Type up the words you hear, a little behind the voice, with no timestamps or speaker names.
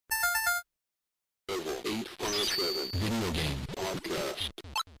857 Video Game Podcast.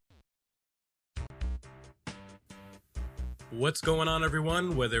 What's going on,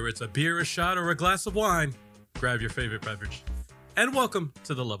 everyone? Whether it's a beer, a shot, or a glass of wine, grab your favorite beverage. And welcome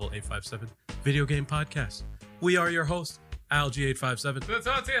to the Level 857 Video Game Podcast. We are your hosts,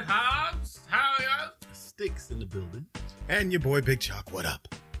 Algie857. Sticks in the building. And your boy Big Chalk, what up?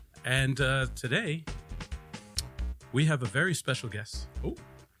 And today, we have a very special guest. Oh.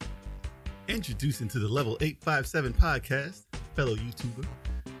 Introducing to the Level 857 podcast, fellow YouTuber,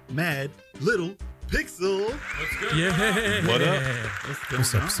 Mad Little Pixel. What's good? Yeah. What up?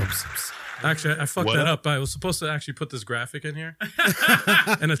 What's What's up? Actually, I fucked that up. I was supposed to actually put this graphic in here.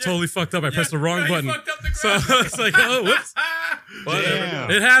 And it totally fucked up. I pressed the wrong button. You fucked up the So it's like, oh, whoops.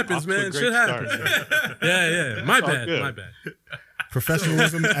 Damn. It happens, Off to a man. great Shit happens. start. Yeah. My It's all bad. good. My bad.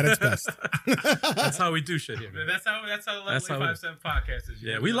 Professionalism at its best. That's how we do shit here, man. That's how the Level That's how it 857 podcast is.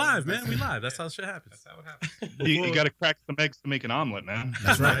 Yeah, we live, man. We live. That's how shit happens. That's how it happens. You got to crack some eggs to make an omelet, man.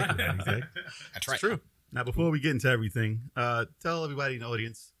 That's right. Exactly. That's right. True. Now, before we get into everything, tell everybody in the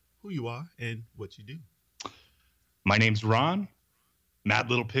audience who you are and what you do. My name's Ron, Mad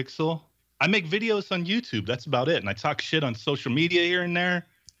Little Pixel. I make videos on YouTube. That's about it. And I talk shit on social media here and there.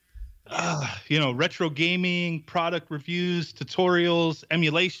 Retro gaming, product reviews, tutorials,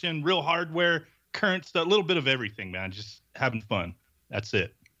 emulation, real hardware, current stuff, a little bit of everything, man. Just having fun. That's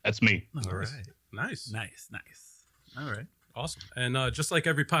it. That's me. All right. Nice. Nice. All right. Awesome. And just like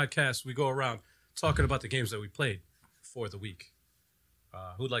every podcast, we go around talking about the games that we played for the week.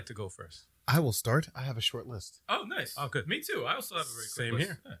 Who'd like to go first? I will start. I have a short list. Oh, nice. Oh, good. Me too. I also have a very quick Same list.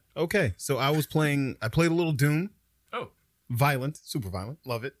 here. Yeah. Okay, so I played a little Doom. Oh, Violent, super violent.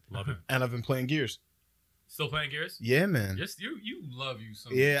 Love it. Love it. And I've been playing Gears. still playing Gears? Yeah, man. Yes, you love you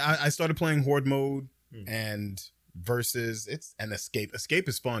some. Yeah, I started playing Horde mode and Versus. And Escape. Escape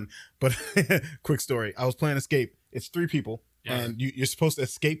is fun, but quick story. I was playing Escape. It's 3 people, Yeah. and you're supposed to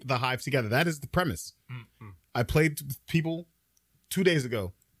escape the hive together. That is the premise. Mm-hmm. I played with people 2 days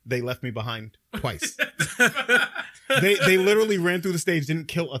ago. They left me behind twice. They literally ran through the stage, didn't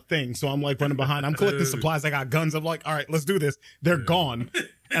kill a thing. So I'm like running behind. I'm collecting supplies. I got guns. I'm like, all right, let's do this. They're gone.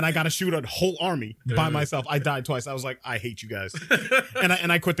 And I got to shoot a whole army by myself. I died twice. I was like, I hate you guys.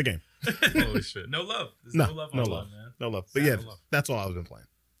 And I quit the game. Holy shit. No love. There's No, no love. no on love. man. No love. But yeah, No love. that's all I've been playing.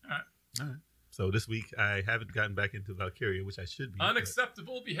 All right. So this week, I haven't gotten back into Valkyria, which I should be. but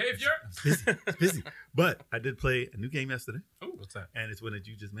Unacceptable behavior. It's busy. But I did play a new game yesterday, Oh, What's that? and it's one that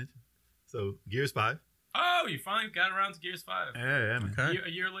you just mentioned. So Gears 5. oh, you finally got around to Gears 5. Yeah, man. Okay. A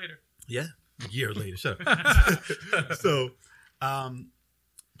year later. Yeah. A year later. Shut up. So,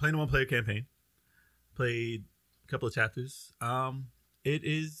 playing a one-player campaign. Played a couple of chapters. It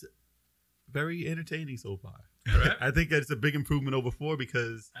is very entertaining so far. All right. I think it's a big improvement over 4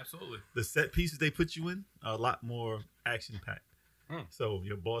 because Absolutely. the set pieces they put you in are a lot more action-packed. So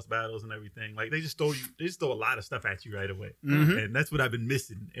your boss battles and everything, like they just throw a lot of stuff at you right away, and that's what I've been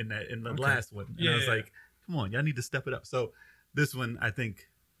missing in the last one. And I was like, come on, y'all need to step it up. So this one, I think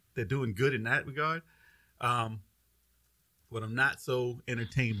they're doing good in that regard. What I'm not so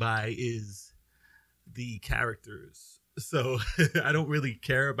entertained by is the characters. So I don't really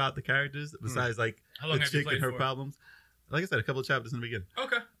care about the characters besides like How long the have you chick and played her for? problems. Like I said, a couple of chapters in the beginning,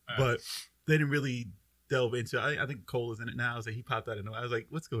 Okay. All right. but they didn't really delve into. I think Cole is in it now. I was like, he popped out of nowhere. I was like,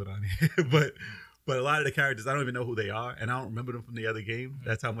 what's going on here? but a lot of the characters, I don't even know who they are, and I don't remember them from the other game.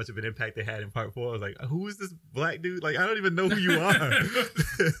 That's how much of an impact they had in part 4. I was like, who is this black dude? Like, I don't even know who you are.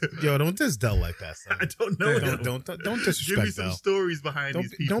 Yo, don't diss Dell like that, son. I don't know. Don't disrespect Give me some Dell. stories behind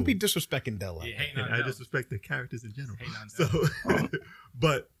these people. Don't be disrespecting Dell like Yeah, that. hating on I Dell. disrespect the characters in general. Hating on So,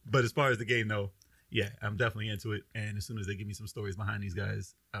 but as far as the game though, yeah, I'm definitely into it. And as soon as they give me some stories behind these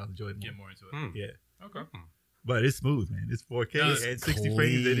guys, I'll enjoy it more. Get more into it. Yeah, Okay. but it's smooth, man. It's 4K No, it's and 60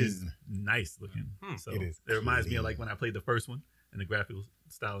 frames. It is clean. nice looking. So It is it reminds me of clean. like when I played the first one and the graphical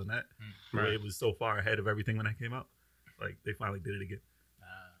style in that, where Right. it was so far ahead of everything when I came out. Like they finally did it again.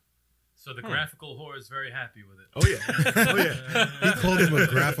 So the graphical whore is very happy with it. Oh yeah, oh yeah. He called him a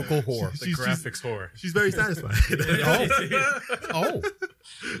graphical whore. The graphics horror. She's very satisfied.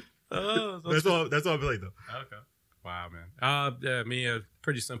 Oh, That's all I played though. Okay. Wow, man. Yeah, me,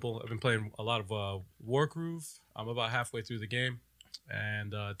 pretty simple. I've been playing a lot of Wargroove. I'm about halfway through the game.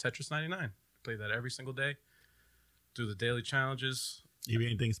 And Tetris 99. Play that every single day. Do the daily challenges. You have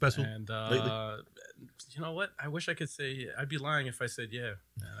anything special? And lately? you know what? I wish I could say. I'd be lying if I said yeah.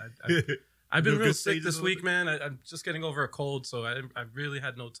 Man, I've been No real good sick stages this on week, it? man. I'm just getting over a cold, so I really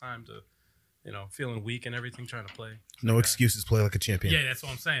had no time to, feeling weak and everything, trying to play. no excuses. Play like a champion. Yeah, that's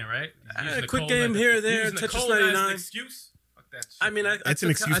what I'm saying, right? Using the quick cold game as- here or there, using the Tetris cold as an 99. excuse. that shit. I mean, I It's an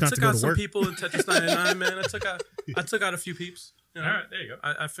took, excuse I not took to go out to some work. people in Tetris 99, man. I took out a few peeps. You know? All right, there you go.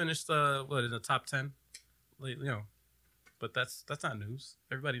 I finished in the top 10, like, you know, but that's not news.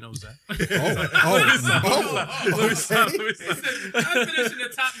 Everybody knows that. Let me stop. I finished in the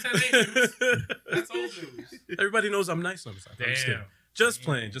top 10 ain't news. That's old news. Everybody knows I'm nice. I'm just kidding. Damn. Just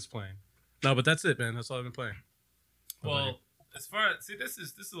playing. No, but that's it, man. That's all I've been playing. Well, as far as this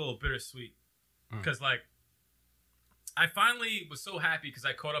is a little bittersweet because like I finally was so happy because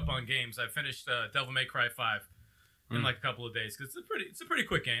I caught up on games. I finished Devil May Cry 5 in like a couple of days because it's a pretty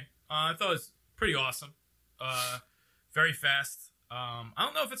quick game. I thought it was pretty awesome, very fast. I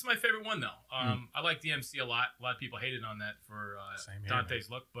don't know if it's my favorite one though. I like DMC a lot. A lot of people hated on that for Same here, Dante's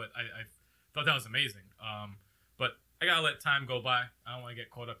Look, but I thought that was amazing. But I gotta let time go by. I don't want to get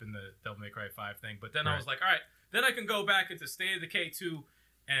caught up in the Devil May Cry 5 thing. But then I was like, all right, then I can go back into State of Decay 2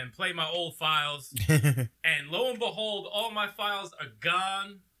 and play my old files. And lo and behold, all my files are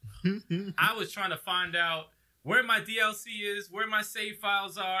gone. I was trying to find out where my DLC is, where my save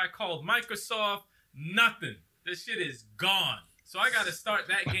files are. I called Microsoft. Nothing. This shit is gone. So I got to start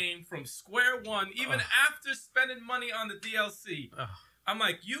that game from square one, even after spending money on the DLC. I'm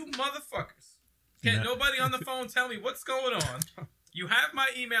like, you motherfuckers. Can't nobody on the phone tell me what's going on. You have my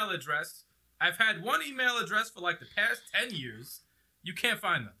email address. I've had one email address for like the past 10 years. You can't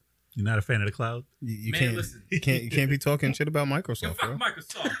find them. You're not a fan of the cloud? You Man, can't. listen. You can't be talking shit about Yo, Microsoft, fuck bro.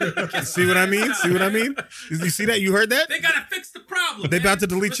 Microsoft. See what I mean? See what I mean? You see that? You heard that? They gotta fix the problem. They man. about to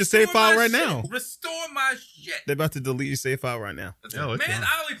delete your Restore save file my right shit. now. Restore my shit. They're about to delete your save file right now. Oh, it's Man, gone.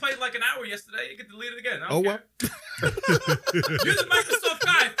 I only played like an hour yesterday. You can delete it again. I Oh don't well, care. You're the Microsoft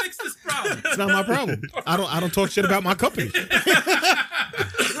guy. Fix this problem. it's not my problem. I don't talk shit about my company.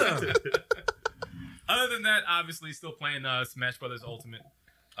 Other than that, obviously, still playing Smash Brothers Ultimate.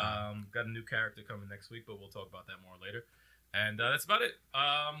 Got a new character coming next week, but we'll talk about that more later. And that's about it.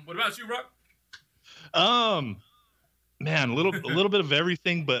 What about you, Rock? Man, a little bit of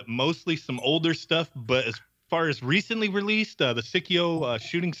everything, but mostly some older stuff. But as far as recently released, the Sikyo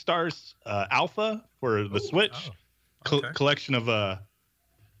Shooting Stars Alpha for the Switch, collection of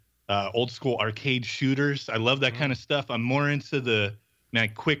old school arcade shooters. I love that kind of stuff. I'm more into the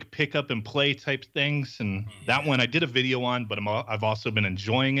quick pick up and play type things, and that one I did a video on, but I've also been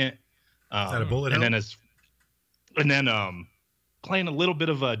enjoying it. Is that a bullet and hell? then playing a little bit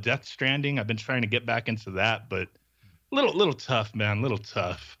of Death Stranding. I've been trying to get back into that, but little tough, man, little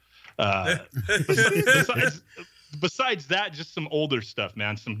tough. Besides that, just some older stuff,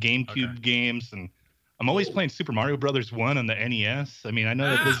 man, some GameCube games, and I'm always playing Super Mario Brothers 1 on the NES. I mean, I know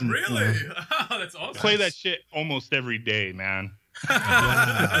that doesn't Really? Oh, that's awesome. play that shit almost every day, man.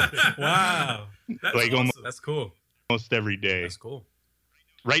 Wow. That's like, awesome. That's cool. Almost every day. That's cool.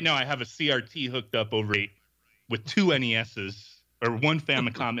 Right now, I have a CRT hooked up over with two NESs, or one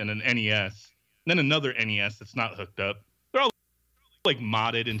Famicom and an NES, and then another NES that's not hooked up. They're all like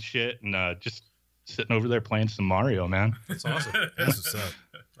modded and shit, and just sitting over there playing some Mario, man. That's awesome. That's what's up.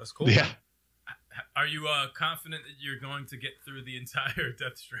 That's cool. Yeah. Are you confident that you're going to get through the entire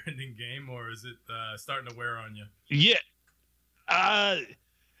Death Stranding game, or is it starting to wear on you? Yeah.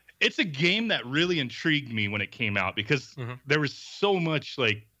 It's a game that really intrigued me when it came out because there was so much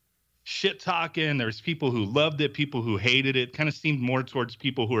like shit talking. There was people who loved it, people who hated it. Kind of seemed more towards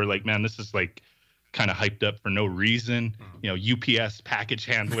people who are like, man, this is like kind of hyped up for no reason. You know, UPS package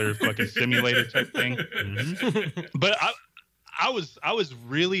handler fucking simulator type thing. But I was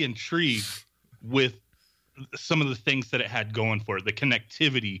really intrigued with some of the things that it had going for it, the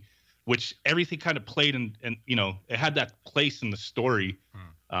connectivity, which everything kind of played and you know, it had that place in the story.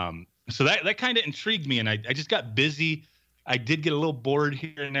 So that kind of intrigued me, and I just got busy. I did get a little bored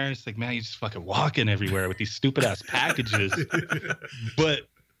here and there. It's like, man, you're just fucking walking everywhere with these stupid ass packages. But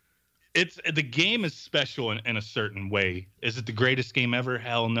the game is special in a certain way. Is it the greatest game ever?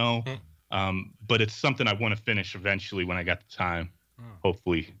 Hell no. But it's something I want to finish eventually when I got the time.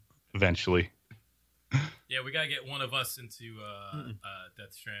 Hopefully, eventually. Yeah, we gotta get one of us into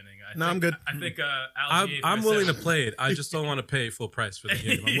Death Stranding. I'm good. I think Algae I'm willing to play it. I just don't want to pay full price for the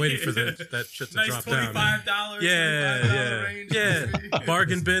game. I'm waiting for that shit to nice drop down. $25. Yeah, range. yeah.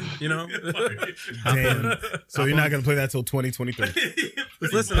 Bargain bin, you know. Damn. So you're not gonna play that till 2023.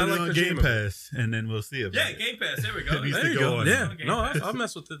 Listen, I Put it like on the Game Game Pass, and then we'll see about Yeah, it. Game Pass. There we go. At least There you to go go. on. Yeah, Game no, Pass. I'll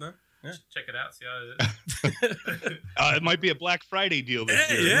mess with it then. Yeah. Check it out. See how it is. It might be a Black Friday deal this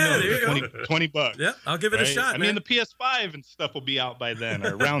Hey, year. yeah, Who there knows? you go. $20. Yeah, I'll give it a Right? shot, I man. mean, the PS5 and stuff will be out by then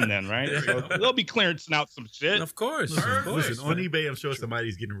or around then, right? So they'll be clearancing out some shit. Of course, Listen, of course. listen, on eBay, I'm sure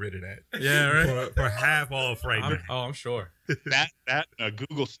somebody's getting rid of that Yeah, right. for half off right now. I'm sure. That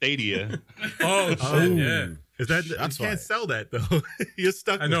Google Stadia. Oh, shit, yeah. Is that Shots you can't fired. sell that though? You're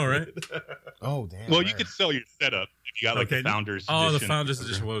stuck. I know, with right? it. Oh damn. Well, you right. could sell your setup if you got like Okay. the founders. Oh, the edition. Founders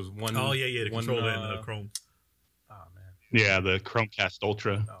Edition was one. Oh yeah, the one, controller and the Chrome. Oh man. Yeah, the Chromecast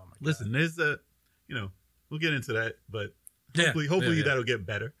Ultra. Oh my God. Listen, there's we'll get into that, but Yeah, hopefully yeah. that'll get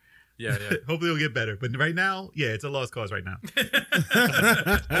better. Yeah, yeah. Hopefully it'll get better. But right now, yeah, it's a lost cause right now.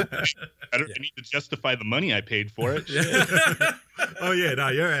 I need to justify the money I paid for it. Oh yeah, nah,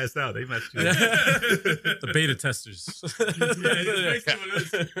 your ass out. They messed you up. The beta testers.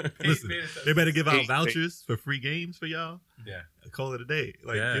 Listen, they better give out Hey, vouchers for free games for y'all. Yeah. Call it a day.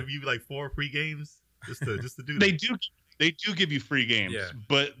 Like Yeah. give you like 4 free games just to do They that. do give you free games, Yeah.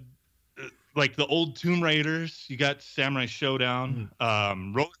 but like the old Tomb Raiders, you got Samurai Showdown,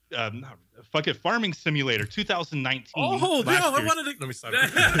 fuck it, Farming Simulator 2019. Oh, last no, I year. wanted to. Let me stop. They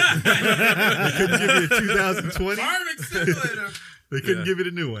couldn't give you a 2020. Farming Simulator. They couldn't Yeah. give you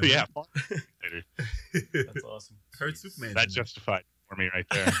the new one. Yeah, Farming Simulator. That's awesome. Heard Superman. That justified it for me right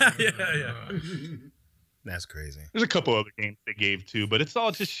there. Yeah. That's crazy. There's a couple other games they gave too, but it's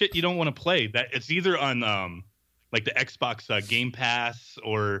all just shit you don't want to play. That it's either on like the Xbox Game Pass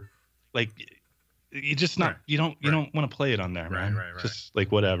or like you just not Right. you don't want to play it on there, man. Right. Just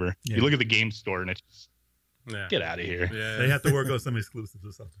like whatever. Yeah. You look at the game store and it's just Yeah. get out of here. Yeah. They have to work on some exclusives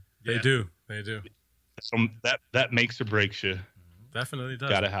or something. They do. They do. So that makes or breaks you. Definitely does.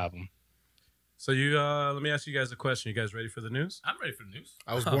 Gotta have them. So you let me ask you guys a question. You guys ready for the news? I'm ready for the news.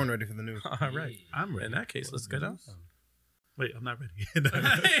 I was born ready for the news. All right. I'm ready. In that case, let's get on. Wait, I'm not ready.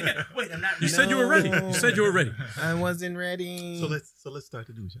 Wait, I'm not. You said you were ready. You said you were ready. I wasn't ready. So let's start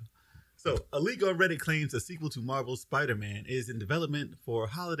the news, y'all. So a leak on Reddit claims a sequel to Marvel's Spider-Man is in development for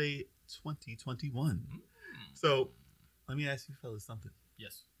holiday 2021. So let me ask you fellas something.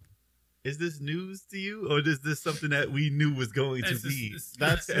 Yes. Is this news to you, or is this something that we knew was going to It's be? just-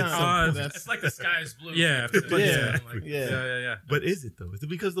 That's It's not. so- That's It's like the sky is blue. Yeah, It's but yeah, like- yeah. But is it though? Is it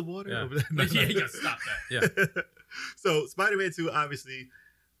because of the water? Yeah. No, Yeah, no. you gotta stop that. Yeah. So Spider-Man 2, obviously,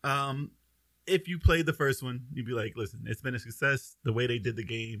 if you played the first one, you'd be like, listen, it's been a success. The way they did the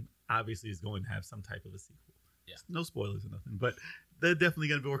game, obviously, is going to have some type of a sequel. Yeah. No spoilers or nothing, but they're definitely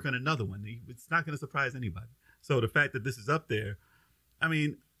going to be working on another one. It's not going to surprise anybody. So the fact that this is up there, I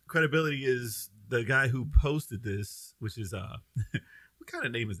mean, credibility is the guy who posted this, which is what kind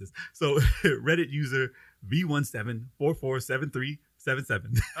of name is this? So Reddit user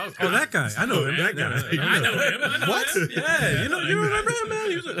V17447377. Oh, that guy. I know him. That guy. Yeah, I know him. I know What? him. Yeah, you remember him, man?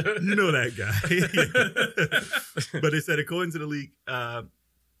 He was a- You know that guy. But they said, according to the leak,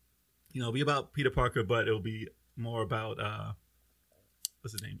 it'll be about Peter Parker, but it'll be more about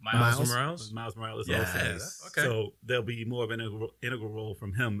what's his name? Miles Morales. Miles Morales. Yes. Also. Okay. So there'll be more of an integral role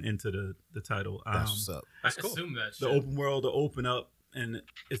from him into the title. That's what's up. I That's cool. assume that The shit. open world will open up, and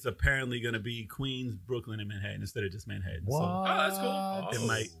it's apparently going to be Queens, Brooklyn, and Manhattan instead of just Manhattan. So Oh, that's cool.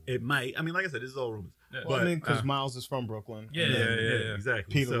 it might. I mean, like I said, this is all rumors. Yeah. Well, I But, mean, because Miles is from Brooklyn. Yeah, and then yeah.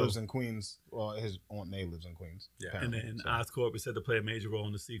 exactly. Peter So- lives in Queens. Well, his Aunt May lives in Queens. Yeah. And apparently, then so. Oscorp is said to play a major role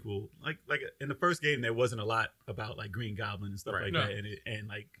in the sequel. Like in the first game, there wasn't a lot about like Green Goblin and stuff Right. like No. that, and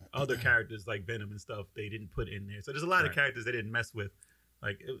like other characters like Venom and stuff they didn't put in there. So there's a lot of Right. characters they didn't mess with.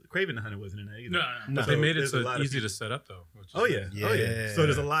 Like Craven the Hunter wasn't in there either. No, No. They made it there's a so lot of easy to people- set up, though. which is Oh yeah. nice. Oh yeah. Yeah. So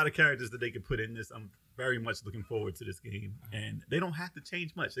there's a lot of characters that they could put in this. I'm very much looking forward to this game, and they don't have to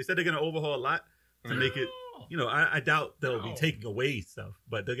change much. They said they're going to overhaul a lot to make it. You know, I doubt they'll be No. taking away stuff,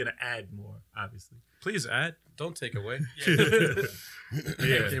 but they're going to add more, obviously. Please add. Don't take away. Yeah. Yeah.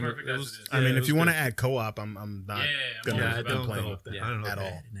 It's It perfect was- as it is. I mean, it if was you want to good. add co-op, I'm not Yeah, gonna Yeah, I I'm don't complain know if that. Yeah. I don't know at if all.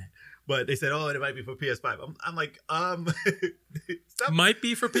 that in that. But they said, oh, it might be for PS5. I'm like, stop. Might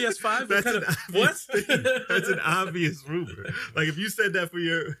be for PS5. That's What an kind of- obvious what? thing. That's an obvious rumor. Like if you said that for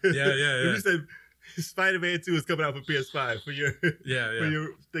your, Yeah. if you said Spider-Man 2 is coming out for PS5 for your, Yeah. for your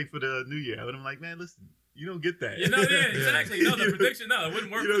thing for the new year, and I'm like, man, listen, you don't get that. Yeah, no, yeah, exactly. No, the prediction, no, it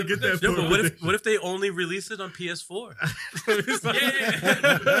wouldn't work. You for don't the get that prediction. Yo, but what if they only release it on PS4? Yeah. It's like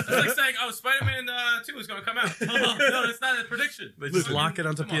saying, oh, Spider-Man 2 is going to come out. Oh, no, that's not a prediction. They just Listen, lock it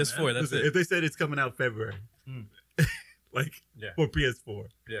onto come on, PS4. man. That's Listen, it. if they said it's coming out February, Mm. like Yeah. for PS4,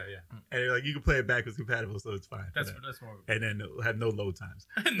 Yeah. and they're like you can play it backwards compatible, so it's fine. for That's that. more. And then it'll have no load times.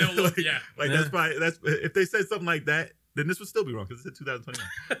 No, Like- yeah. Like Yeah. that's probably if they said something like that, then this would still be wrong because it's in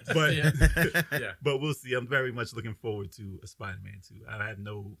 2021. But Yeah. Yeah. but we'll see. I'm very much looking forward to a Spider-Man 2. I have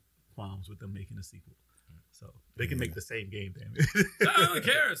no qualms with them making a sequel. So they can make the same game, damn it. No, I don't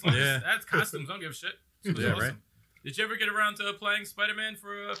care. As long Yeah. as that's costumes. I don't give a shit. It's Yeah, awesome. right. Did you ever get around to playing Spider-Man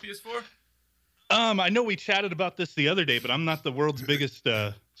for PS4? I know we chatted about this the other day, but I'm not the world's biggest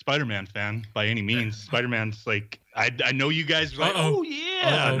Spider-Man fan by any means. Spider-Man's like I know you guys are like, Uh-oh. oh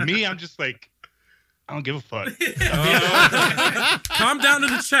yeah. Uh-oh. Me, I'm just like I don't give a fuck. Calm down in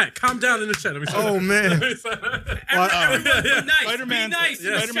the chat. Calm down in the chat. Let me say Oh that. man, Everyone be nice. Spider-Man, Be nice in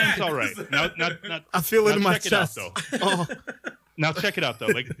the Spider-Man's chat. all right. Now, I feel it in my check it out, chest. though. Oh, Now check it out though.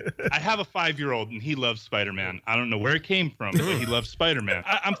 Like I have a 5-year-old and he loves Spider-Man. I don't know where it came from, but he loves Spider-Man.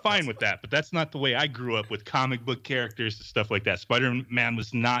 I'm fine with that, but that's not the way I grew up with comic book characters and stuff like that. Spider-Man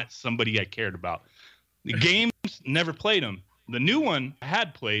was not somebody I cared about. The games, never played them. The new one I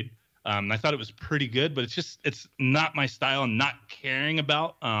had played. I thought it was pretty good, but it's not my style and not caring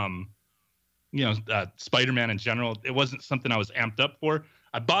about Spider-Man in general. It wasn't something I was amped up for.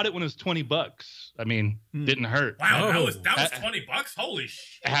 I bought it when it was $20. I mean, didn't hurt. Wow, Oh. that was $20. Holy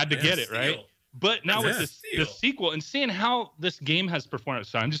shit! I had to get it, Steal. right? But now with That's the a sequel and seeing how this game has performed,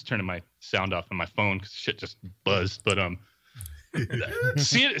 so I'm just turning my sound off on my phone because shit just buzzed. But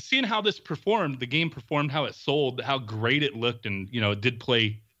seeing how this performed, the game performed, how it sold, how great it looked, and it did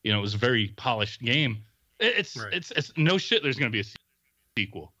play. It was a very polished game. It's no shit. There's going to be a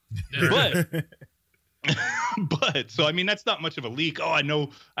sequel, but so I mean that's not much of a leak. Oh, I know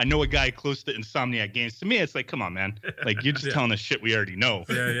a guy close to Insomniac Games. To me, it's like, come on, man. Like you're just telling us shit we already know.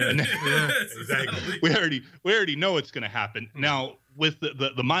 Yeah. Exactly. We already know it's gonna happen. Now with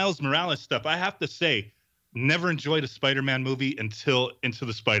the Miles Morales stuff, I have to say, never enjoyed a Spider-Man movie until Into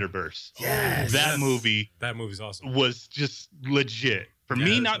the Spider-Verse. Yes. That movie's awesome. was just legit. For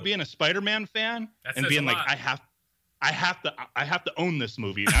me, not being a Spider-Man fan That and says being a like, lot. I have to own this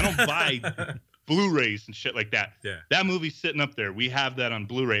movie. I don't buy Blu-rays and shit like that. Yeah. That movie's sitting up there. We have that on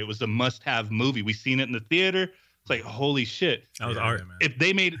Blu-ray. It was a must-have movie. We seen it in the theater. It's like, holy shit. That was Yeah, art. man. If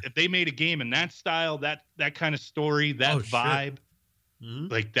they made a game in that style, that kind of story, that Oh, shit. vibe, Mhm.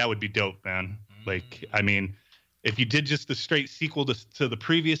 like that would be dope, man. Like, I mean, if you did just a straight sequel to the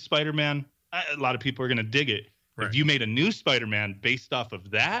previous Spider-Man, a lot of people are gonna dig it. Right. If you made a new Spider-Man based off of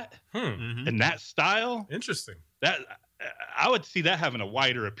that Mhm. and that style, Interesting. that I would see that having a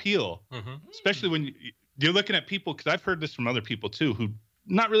wider appeal, especially when you're looking at people. Because I've heard this from other people too, who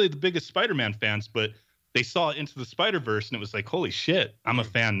not really the biggest Spider-Man fans, but they saw Into the Spider-Verse and it was like, holy shit, I'm a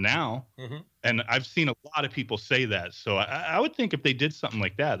fan now. Mhm. And I've seen a lot of people say that. So I would think if they did something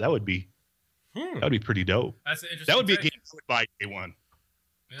like that, that would be pretty dope. That's an interesting. That would be a take. game I would buy day one.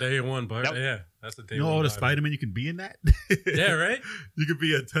 Day one, but That- yeah, that's a day You know one. all the vibe. Spider-Man you can be in that? Yeah, right. You could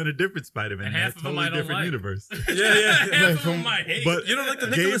be a ton of different Spider-Man. And in half that of them I totally don't different like. universe. Yeah. Half of them I hate. But You don't like the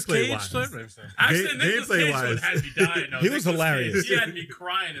Nicolas gameplay Cage wise. story? Actually, Game- Nicolas gameplay Cage one wise. had me dying. though. He was Nicolas hilarious. Cage, he had me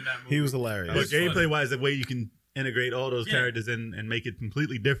crying in that movie. he was hilarious. But was fun. gameplay-wise, the way you can integrate all those Yeah. characters in and make it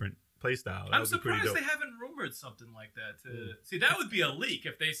completely different play style. That I'm would be pretty surprised dope. they haven't rumored something like that. See, that would be a leak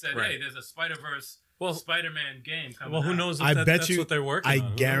if they said, Right. "Hey, there's a Spider-Verse Well- Spider-Man game coming." Well, who out." knows? If I that, bet that's you- what they're working I on. Who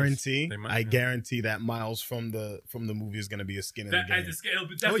knows? guarantee. They might- I guarantee that Miles from the movie is going to be a skin in the That game. it'll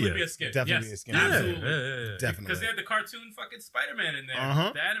definitely yeah. be a skin. Definitely yes, be a skin. Yeah, Absolutely. yeah. Definitely. Because they had the cartoon fucking Spider-Man in there,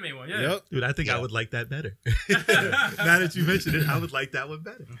 Uh-huh. the anime one. Yeah. Yep. Dude, I think I would like that better. Now that you mentioned it, I would like that one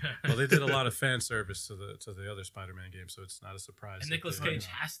better. Well, they did a lot of fan service to the other Spider-Man games, so it's not a surprise. And that Nicolas they- Cage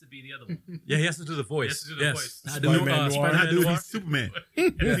has to be the other one. Yeah, he has to do the voice. He has to do the yes. voice. Nah, Spider-Man dude, Noir. Noir. Nah, dude, Noir. he's Superman.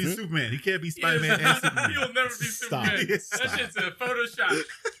 He's Superman. He can't be Spider-Man and Superman. He'll never be Stop. Superman. That Stop. shit's a Photoshop.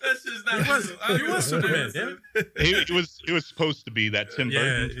 That's just not. He was Superman, yeah. It was supposed to be that Tim Yeah,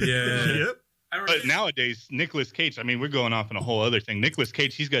 Burton. yeah. Yep. But nowadays, Nicolas Cage, I mean, we're going off on a whole other thing. Nicolas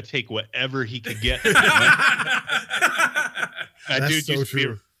Cage, he's got to take whatever he could get. That That's dude so used to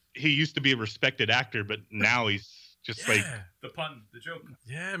true. he used to be a respected actor, but now he's just like The pun, the joke.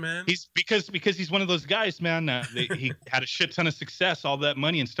 Yeah, man. he's because he's one of those guys, man. He had a shit ton of success, all that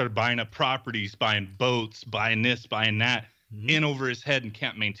money, and started buying up properties, buying boats, buying this, buying that, in over his head, and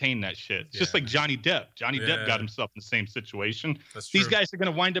can't maintain that shit. It's just Yeah. like Johnny Depp. Johnny Yeah. Depp got himself in the same situation. That's true. These guys are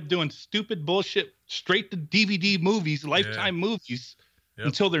going to wind up doing stupid bullshit, straight to DVD movies, Lifetime movies, Yep.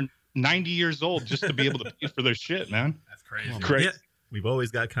 until they're 90 years old, just to be able to pay for their shit, man. That's crazy. Crazy. Yeah. We've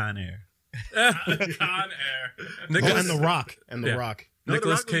always got Con Air. Con Air. Oh, Nicolas, and The Rock. And The Yeah. Rock. No, The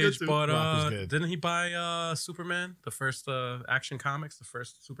Nicolas Rock was good Cage too. bought. Rock was good. Didn't he buy Superman, the first Action Comics, the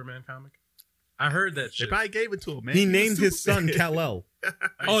first Superman comic? I heard that They shit. probably gave it to him, man. He was named his son Superman. Kal-El.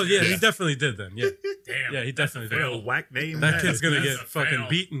 Oh yeah, he Yeah. definitely did then. Yeah, Damn. yeah, he that's definitely a did. Real fail. whack name. That man. kid's gonna That's get a fucking fail.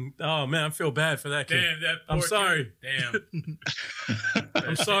 beaten. Oh man, I feel bad for that kid. Damn, that I'm poor sorry. Kid. Damn.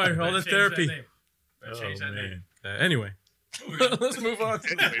 I'm sorry. All the therapy. Oh, Change that man. name. Anyway, Moving on. let's move on.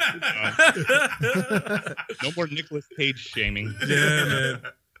 Anyway, no more Nicolas Cage shaming. Yeah, man.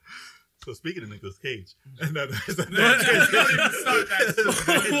 So speaking of Nicolas Cage, no, Don't even start that.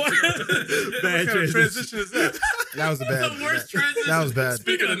 the bad kind of transition. transition is that? That was a bad. the worst transition. That was bad.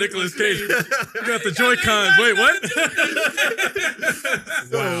 Speaking of Nicolas Cage, you got the Joy-Cons. Wait, what?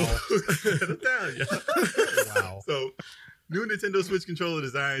 Wow. So, new Nintendo Switch controller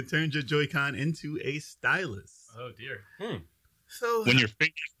design turns your Joy-Con into a stylus. Oh dear. So When your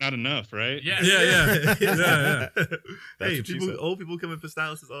finger's not enough, right? Yeah. Yeah. Hey, what she said. old people coming for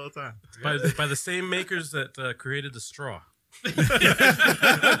styluses all the time. By the same makers that created the straw. That's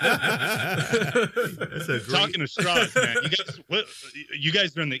a great. Talking of straws, man. You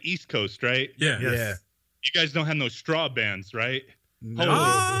guys are on the East Coast, right? Yeah. Yes. Yeah. You guys don't have no straw bands, right? No.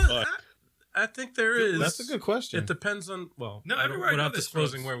 Holy fuck. I think there is. That's a good question. It depends on, well, No, I don't- everywhere I go, without there's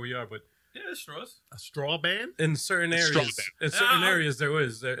disclosing straws. where we are, but Yeah, there's straws. A straw band? in certain Straw areas, band. there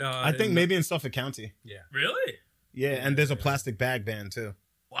is. I think maybe in Suffolk County. Really? Yeah, and there's a plastic bag ban too.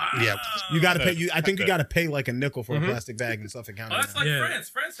 Wow. Yeah. You got to pay. I think you got to pay like a nickel for a plastic bag in Suffolk County. Oh, that's now. like Yeah. France.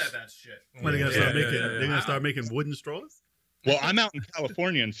 France had that shit. When are they gonna start Yeah, making? yeah, yeah. They're gonna start making wooden straws. Well, I'm out in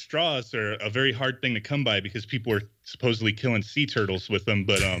California, and straws are a very hard thing to come by because people are supposedly killing sea turtles with them.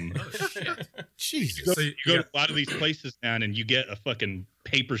 But Oh shit. Jesus. So you go to a lot of these places, man, and you get a fucking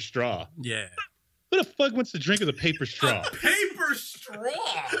paper straw. yeah. Who the fuck wants to drink with a paper straw? Paper straw.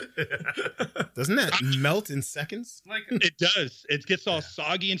 Doesn't that melt in seconds? Like It does. It gets all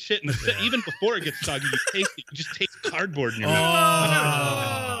soggy and shit. And even before it gets soggy, you taste it. You just taste cardboard in your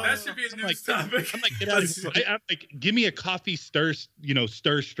mouth. that should be a I'm news like, topic. I'm like, get out of here. I'm like, give me a coffee stir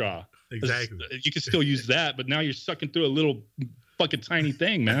straw. Exactly. You can still use that, but now you're sucking through a little fucking tiny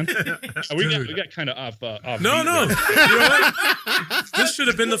thing, man. we got kind of off. No. beat there. You know what? This should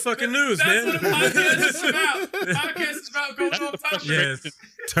have been the fucking news, That's man. what a podcast is about. Podcast is about going That's off the topic. frustration Yes.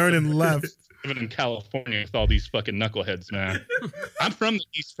 Turning left. living in California with all these fucking knuckleheads, man. I'm from the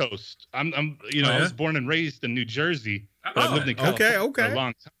East Coast. I yeah? was born and raised in New Jersey, but I lived in okay, California for okay. a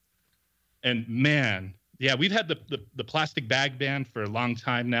long time. And man, yeah, we've had the plastic bag ban for a long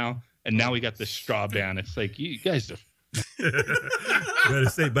time now, and now we got the straw ban. It's like you guys are.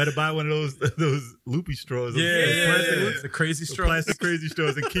 Better buy one of those loopy straws. Those Yeah. plastic, The crazy those straw. plastic crazy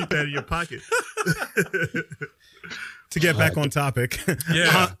straws, and keep that in your pocket. To get back on topic,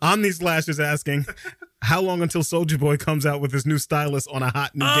 Yeah. Omni Slash is asking, how long until Soulja Boy comes out with his new stylus on a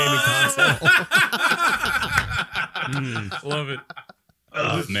hot new gaming console? Love it.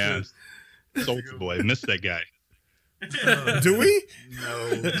 Oh man, Soulja Boy, miss that guy. Do we?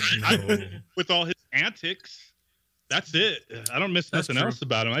 No. With all his antics. That's it. I don't miss That's nothing true. else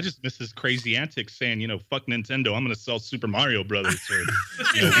about him. I just miss his crazy antics saying, fuck Nintendo. I'm going to sell Super Mario Brothers or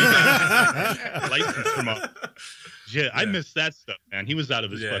license from yeah, I miss that stuff, man. He was out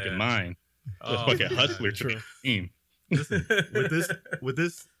of his Yeah. fucking mind. A Oh, fucking yeah, hustler to true. the team. Listen, with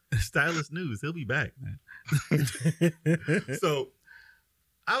this stylus news, he'll be back, man. So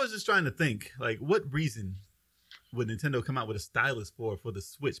I was just trying to think, like, what reason would Nintendo come out with a stylus for the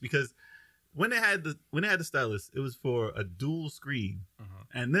Switch? Because when they had the stylus, it was for a dual screen.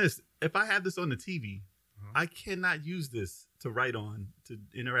 And if I have this on the TV, I cannot use this to write on to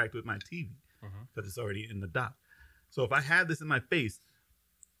interact with my TV because it's already in the dock. So if I have this in my face,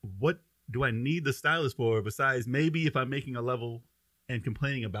 what do I need the stylus for besides maybe if I'm making a level and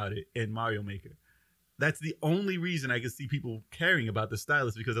complaining about it in Mario Maker? That's the only reason I can see people caring about the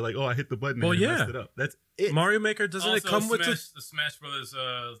stylus, because they're like, oh, I hit the button Well, and it yeah. messed it up. That's it. Mario Maker, doesn't Also, it come with the Smash Brothers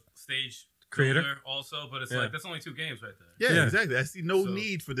stage Creator? builder also, but it's Yeah. like that's only 2 games right there. Yeah, Yeah. exactly. I see no So-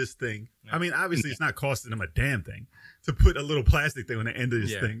 need for this thing. Yeah. I mean, obviously, it's not costing them a damn thing to put a little plastic thing on the end of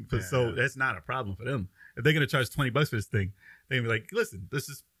this Yeah, thing. yeah, So yeah. that's not a problem for them. If they're going to charge $20 for this thing, they're going to be like, listen, let's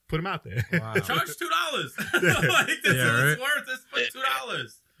just put them out there. Wow. Charge $2. Like that's Yeah, what it's right. worth. It's for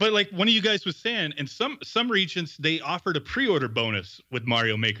 $2. But like one of you guys was saying, in some regions, they offered a pre-order bonus with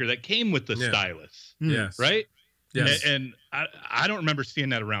Mario Maker that came with the Yeah. stylus, Yes. right? Yes. And I don't remember seeing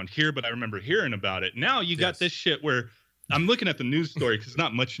that around here, but I remember hearing about it. Now you got Yes. this shit where I'm looking at the news story because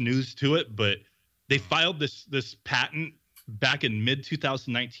not much news to it, but they filed this patent back in mid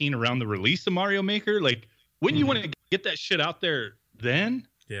 2019 around the release of Mario Maker. Like, wouldn't you want to get that shit out there then?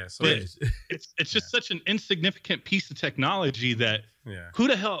 Yeah. So But it's just such an insignificant piece of technology that yeah. who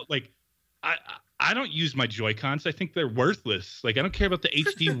the hell, like, I don't use my Joy-Cons. I think they're worthless. Like, I don't care about the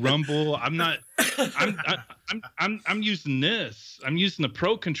HD Rumble. I'm using this. I'm using the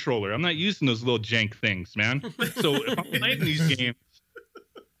Pro controller. I'm not using those little jank things, man. So if I'm playing these games,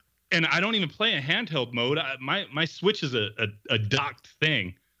 and I don't even play in handheld mode, my Switch is a docked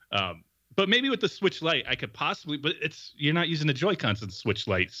thing. But maybe with the Switch Lite, I could possibly. But you're not using the Joy-Cons in the Switch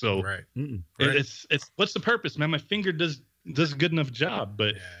Lite, so Right. it's what's the purpose, man? My finger does a good enough job,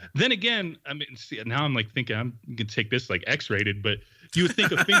 but then again, I mean, see, now I'm like thinking I'm gonna take this like X-rated, but You would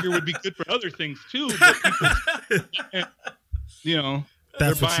think a finger would be good for other things too, but people, you know,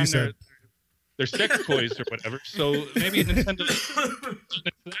 That's they're what she buying said. their sex toys or whatever. So maybe Nintendo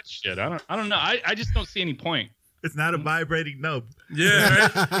that shit. I don't know. I just don't see any point. It's not a vibrating nub. Yeah,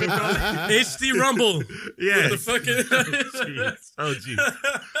 right? HD Rumble. Yeah. The fucking. Jeez. Oh, geez.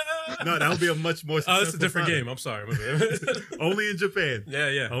 No, that would be a much more. Oh, it's a different product. game. I'm sorry. Only in Japan.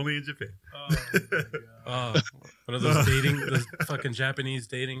 Yeah. Only in Japan. Oh, my God. One of those those fucking Japanese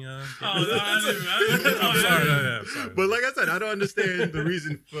dating. Oh, no, I'm sorry. I'm sorry. But like I said, I don't understand the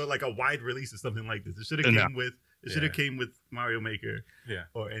reason for like a wide release of something like this. It should have No. came with. It should have came with Mario Maker. Yeah.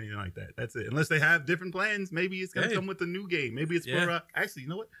 Or anything like that. That's it. Unless they have different plans, maybe it's gonna Hey. come with a new game. Maybe it's Yeah. for. Actually, you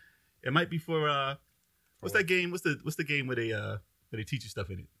know what? It might be for. What's that game? What's the game where they teach you stuff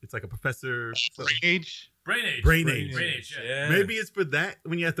in it? It's like a professor. Brain Age. Brain Age. Brain Age. Brain Age, yeah. Yeah. Maybe it's for that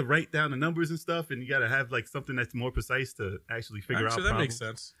when you have to write down the numbers and stuff, and you got to have like something that's more precise to actually figure Actually, out. that makes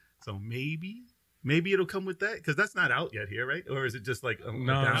problems. sense. So maybe it'll come with that because that's not out yet here, right? Or is it just like a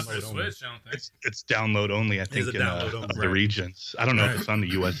No, Not for download only? Switch, I don't think. It's download only. I think a in download only. the Right. regions. I don't know Right. if it's on the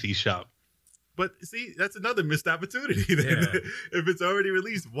US eShop. But see, that's another missed opportunity. Then. Yeah. If it's already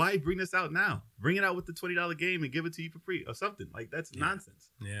released, why bring this out now? Bring it out with the $20 game and give it to you for free or something. Like that's nonsense.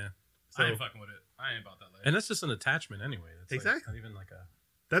 Yeah. So I ain't fucking with it. I ain't about that life. And that's just an attachment anyway. That's Exactly. Like, not even like a.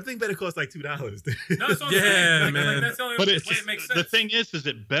 that thing better cost like $2. No, that's what I'm Yeah, saying. Like, man. that's the only But way it's it makes sense. the thing is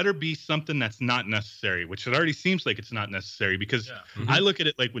it better be something that's not necessary, which it already seems like it's not necessary because Yeah. I look at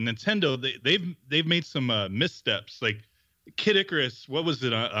it like with Nintendo, they've made some missteps. Like Kid Icarus, what was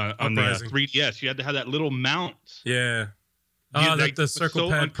it on the Uprising. 3DS? You had to have that little mount. Yeah. You- Oh, like, the it's Circle so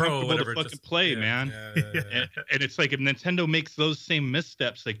Pad Pro, uncomfortable to whatever. fucking just- play, yeah, man. Yeah. And it's like if Nintendo makes those same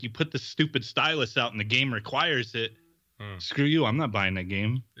missteps, like you put the stupid stylus out and the game requires it, screw you, I'm not buying that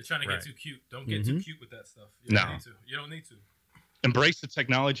game. They're trying to Right. get too cute. Don't get too cute with that stuff. You No. don't need to. You don't need to. Embrace the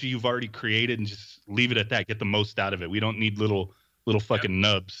technology you've already created and just leave it at that. Get the most out of it. We don't need little fucking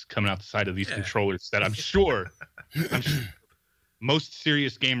nubs coming out the side of these Yeah. controllers that I'm sure most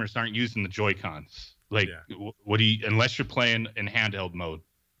serious gamers aren't using the Joy-Cons. Like, what do you, unless you're playing in handheld mode,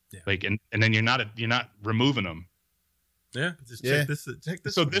 like, and then you're not removing them. Yeah. Just Yeah. check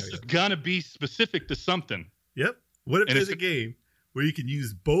this. So one this out, is yo. gonna be specific to something. Yep. What if And there's a it's- game where you can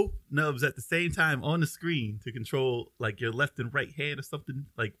use both nubs at the same time on the screen to control like your left and right hand or something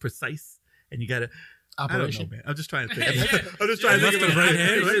like precise, and you gotta. I don't know, Operation. man. I'm just trying to think. Yeah. I'm just trying to Left think. and right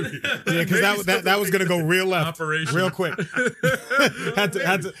hand, Yeah, because that was gonna go real left, Operation. real quick. had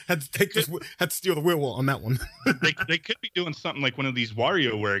to take this, had to steal the wheel on that one. They could be doing something like one of these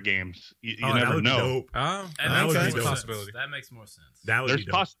WarioWare games. You Oh, that never would be know. dope. Oh, That That would makes be more dope. sense. Possibility. That makes more sense. That would There's be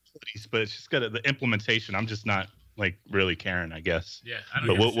dope. possibilities, but it's just got the implementation. I'm just not like really caring, I guess. Yeah, I don't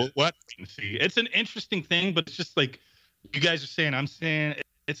But give a we'll shit. have to wait and see. It's an interesting thing, but it's just like you guys are saying. I'm saying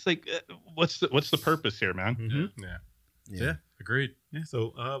it's like, what's the purpose here, man? Mhm. Yeah. Agreed. Yeah.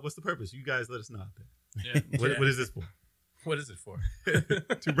 So, what's the purpose? You guys let us know out there. Yeah. What is this for? What is it for?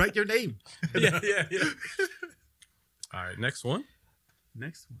 To write your name. yeah. All right, next one.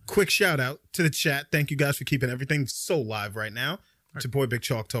 Next one. Quick shout out to the chat. Thank you guys for keeping everything so live right now. It's your boy Big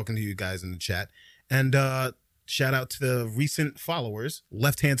Chalk talking to you guys in the chat. And shout out to the recent followers.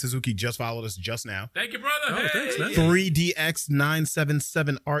 Left Hand Suzuki just followed us just now. Thank you, brother. Oh, thanks, man.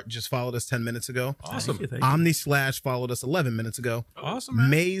 3DX977 Art just followed us 10 minutes ago. Awesome. Thank you. Omni Slash followed us 11 minutes ago. Awesome,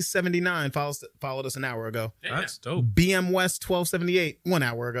 man. Maze79 followed us an hour ago. Damn. That's dope. BM West 1278 1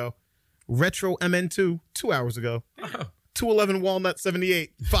 hour ago. Retro MN2 2 hours ago. Oh, 211 Walnut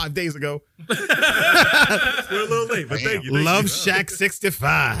 78 5 days ago. We're a little late, but thank you. Thank Love you. Shack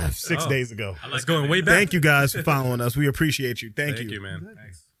 65 6 Oh. days ago. I like it's going that. way back. Thank you guys for following us. We appreciate you. Thank you. man.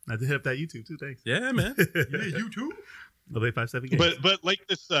 Thanks. I did hit up that YouTube too. Thanks. Yeah, man. You too. The 857 games. But like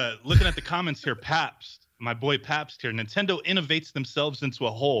this, looking at the comments here, Pabst, my boy Pabst here, Nintendo innovates themselves into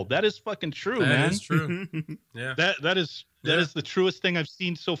a whole. That is fucking true, That man. is true. Yeah. That is the truest thing I've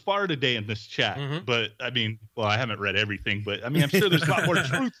seen so far today in this chat. Mhm. But I mean, well, I haven't read everything, but I mean, I'm sure there's a lot more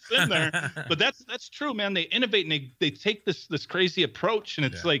truths in there. But that's true, man. They innovate and they take this crazy approach, and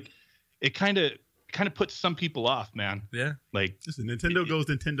it's Yeah. like it kind of puts some people off, man. Yeah. Like, Listen, Nintendo goes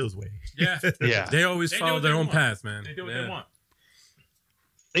Nintendo's way. Yeah. yeah, They always They do follow what their they own want. path, man. They do what Yeah. they want.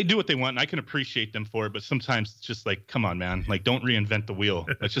 they do what they want, and I can appreciate them for it. But sometimes it's just like, come on, man. Like, don't reinvent the wheel.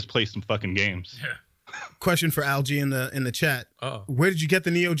 Let's just play some fucking games. Yeah. Question for Algie in the chat. Oh. Where did you get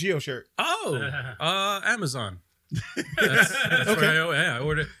the Neo Geo shirt? Oh. Amazon. That's Okay. where I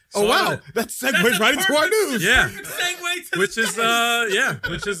ordered. Oh wow, that segues right into our news. Yeah. Segue to Which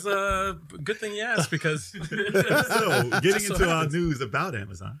is good thing you asked because So, getting So into our happens. news about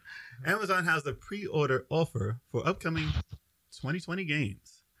Amazon. Amazon has a pre-order offer for upcoming 2020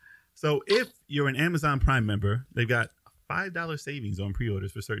 games. So if you're an Amazon Prime member, they've got $5 savings on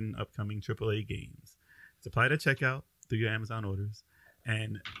pre-orders for certain upcoming AAA games. It's applied at checkout through your Amazon orders.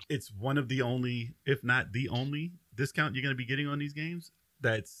 And it's one of the only, if not the only, discount you're going to be getting on these games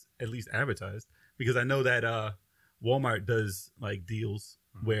that's at least advertised. Because I know that Walmart does like deals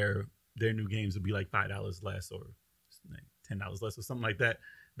where their new games would be like $5 less or like $10 less or something like that.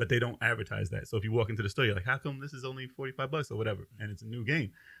 But they don't advertise that. So if you walk into the store, you're like, how come this is only $45 or whatever? And it's a new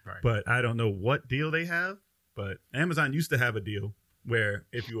game. Right. But I don't know what deal they have. But Amazon used to have a deal where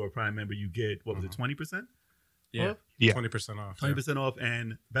if you were a Prime member, you get, what was it, 20%? Yeah. Off? Yeah. 20% off. 20% off.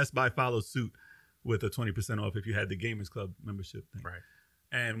 And Best Buy follows suit with a 20% off if you had the Gamers Club membership thing. Right.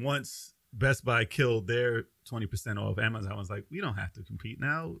 And once Best Buy killed their 20% off, Amazon was like, we don't have to compete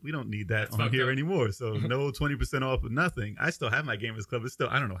now. We don't need that That's on fucked here up. anymore. So no 20% off of nothing. I still have my Gamers Club. It's still,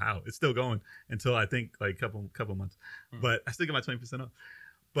 I don't know how. It's still going until I think like couple months. But I still get my 20% off.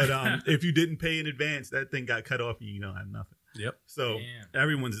 But if you didn't pay in advance, that thing got cut off and you don't have nothing. Yep. So Damn.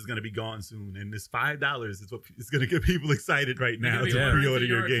 everyone's is going to be gone soon. And this $5 is what is going to get people excited right now They're to gonna be pre-order running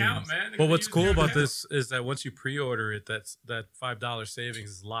your through games. account, man. They're Well, gonna what's use cool your about account. this is that once you pre-order it, that $5 savings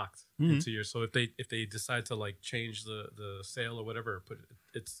is locked into your. So if they decide to like change the sale or whatever, or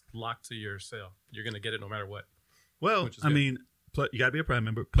it's locked to your sale. You're gonna get it no matter what. Well, Which is I good. mean, you got to be a Prime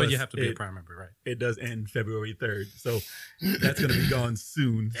member. But plus you have to be a it- Prime member, right? It does end February 3rd. So that's going to be gone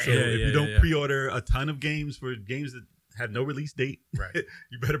soon. So Yeah, if yeah, you don't yeah. pre-order a ton of games for games that have no release date, Right.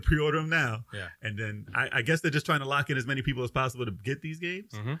 you better pre-order them now. Yeah. And then I guess they're just trying to lock in as many people as possible to get these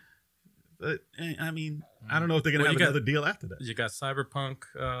games. Mhm. But I mean, I don't know if they're going to Well, have you got- another deal after that. You got Cyberpunk.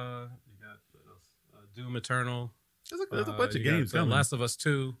 You got Doom Eternal. There's a bunch of you got, games coming. Last of Us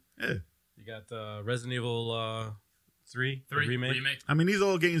 2. Yeah. You got Resident Evil 3 the 3 remake. I mean, these are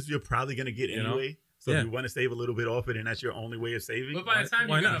all games you're probably going to get You know? anyway. So Yeah. if you want to save a little bit off it and that's your only way of saving. But by the time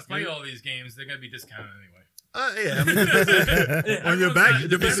Why you're gonna not? play all these games, they're gonna be discounted anyway. Yeah, I mean, it depends on your back. It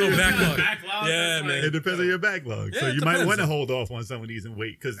depends so on your backlog. Backlog. Yeah, that's man. like- It depends on your backlog. Yeah, So it you might depends. want to hold off on some of these and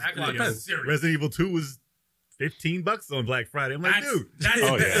wait because Backlog is serious. Resident Evil 2 was $15 on Black Friday. I'm like, dude. That's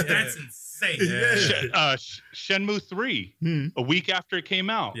Oh, yeah. that's insane. Yeah. Shenmue 3, Hmm. a week after it came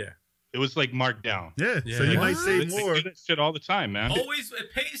out. Yeah. It was like marked down. Yeah. Yeah. So you might What? save They more. do that shit all the time, man. Always,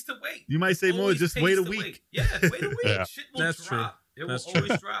 it pays to wait. You might save more. Always Just pays wait a to week. wait. Yeah, wait a week. Yeah. Shit will That's true. drop. It That's will true.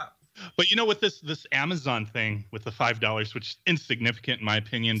 always drop. But you know, with this Amazon thing with the $5, which is insignificant in my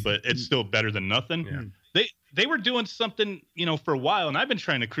opinion, but it's still better than nothing. Yeah. They were doing something, for a while, and I've been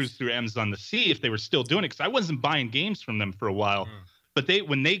trying to cruise through Amazon to see if they were still doing it because I wasn't buying games from them for a while. But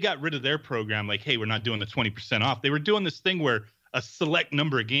when they got rid of their program, like, hey, we're not doing the 20% off, they were doing this thing where a select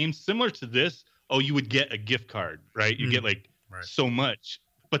number of games, similar to this, you would get a gift card, right? You get like Right. so much.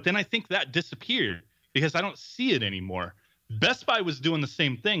 But then I think that disappeared because I don't see it anymore. Best Buy was doing the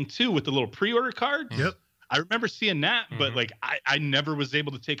same thing too with the little pre-order card. Yep. I remember seeing that, but Mhm. like I never was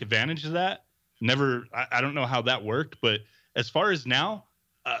able to take advantage of that. Never. I don't know how that worked, but as far as now,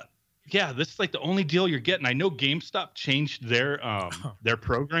 yeah, this is like the only deal you're getting. I know GameStop changed their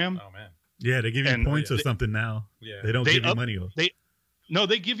program. Oh man. Yeah, they give you And- points or they- something now. Yeah. They don't They give you up- money off. No,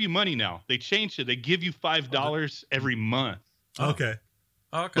 they give you money now. They changed it. They give you $5 every month, Okay.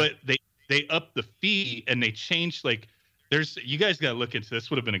 Oh, okay. but they up the fee and they changed like. You guys got to look into this.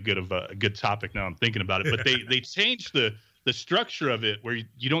 Would have been a good topic. Now I'm thinking about it, but they changed the structure of it where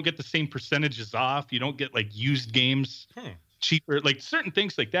you don't get the same percentages off. You don't get like used games cheaper, like certain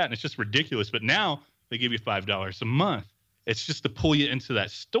things like that, and it's just ridiculous. But now they give you $5 a month. It's just to pull you into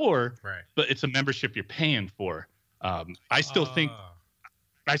that store, Right. but it's a membership you're paying for. I still think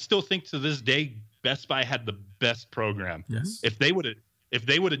to this day Best Buy had the best program. Yes. If they would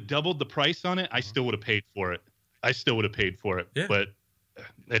have doubled the price on it, I still would have paid for it. Yeah. But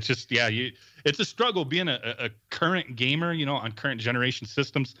it's just it's a struggle being a current gamer, on current generation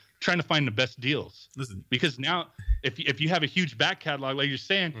systems, trying to find the best deals. Listen, Because now, if you have a huge back catalog, like you're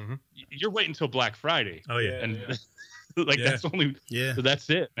saying, Mhm. you're waiting until Black Friday, oh yeah. and like Yeah. that's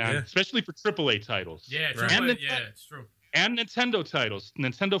it, man. Yeah. Especially for AAA titles. Yeah, Right. triple- And yeah, it's true. And Nintendo titles,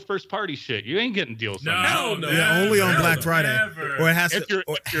 Nintendo first party shit. You ain't getting deals on that. No, no. Yeah, only on Black Friday. Never. Or it has If to. you're,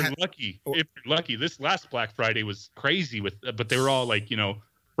 or if you're lucky, this last Black Friday was crazy but they were all like,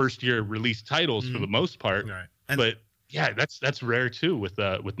 first year release titles for the most part. Right. And- But yeah, that's rare too with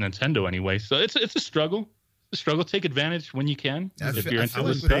Nintendo anyway. So it's a struggle. A struggle. Take advantage when you can. I if feel- you're I into feel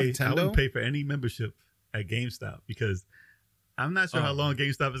this like stuff. I wouldn't Nintendo? pay for any membership at GameStop because I'm not sure how long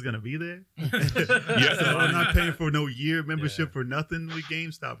GameStop is going to be there. Yeah. So I'm not paying for no year membership for nothing with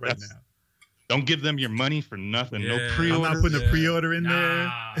GameStop right That's- now. Don't give them your money for nothing. No Yeah. pre-order. I'm not putting a pre-order in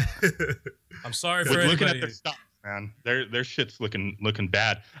Nah. there. I'm sorry for We're looking at anybody. their stock. man. Their shit's looking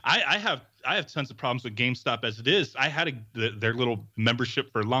bad. I have tons of problems with GameStop as it is. I had their little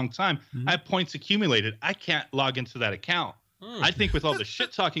membership for a long time. I have points accumulated. I can't log into that account. I think with all the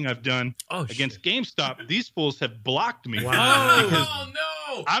shit talking I've done against GameStop, these fools have blocked me. Wow. Oh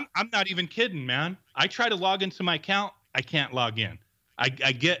no! I'm not even kidding, man. I try to log into my account, I can't log in. I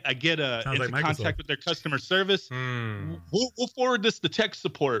get into like contact with their customer service. We'll forward this to tech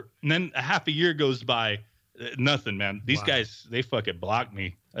support, and then a half a year goes by, nothing, man. These guys, they fucking block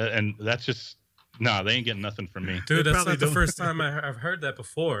me, and that's just they ain't getting nothing from me. Dude, that's probably not the don't. first time I've heard that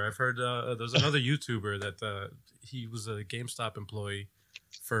before. I've heard there's another YouTuber that he was a GameStop employee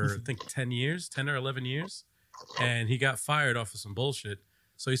for I think 10 or 11 years, and he got fired off of some bullshit.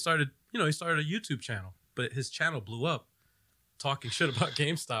 So he started a YouTube channel, but his channel blew up, talking shit about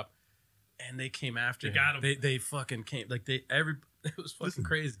GameStop, and they came after him. got him. They fucking came it was fucking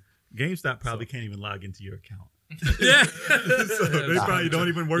crazy. GameStop probably can't even log into your account. Yeah, So they probably don't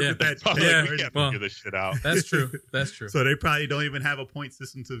even work with that. Probably Yeah. we can't Well, figure this shit out. that's true. That's true. So they probably don't even have a point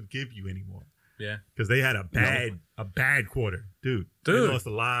system to give you anymore. Yeah, Because they had a bad quarter, dude. They Dude. lost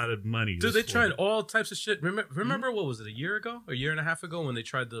a lot of money. dude, this they tried quarter. all types of shit. Remember what was it? A year and a half ago when they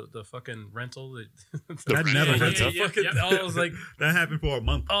tried the fucking rental. That never Yeah, happened. yeah, Fucking, yeah. I was like, That happened for a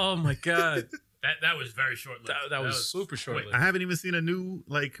month. oh my god, That was very short lived. that was super short. I haven't even seen a new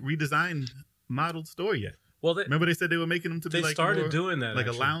redesigned modeled store yet. Well, they Remember they said they were making them to be like started more, doing that like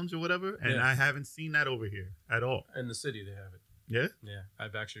actually. a lounge or whatever, and Yeah. I haven't seen that over here at all. in the city. They have it. Yeah. Yeah,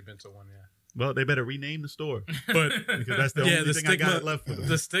 I've actually been to one. Yeah, Well, they better rename the store but because that's the only thing I got left for them.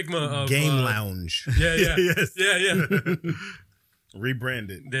 the stigma of Game Lounge. Yeah, yeah, Yes. yeah.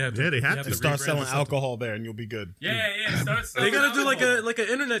 Rebranded. They have Yeah, they have to. Start rebrand selling it something. alcohol there and you'll be good. Yeah. Start They gotta do like alcohol. an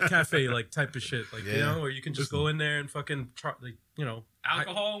internet cafe like type of shit, like you Yeah. know, where you can just go in there and fucking try, like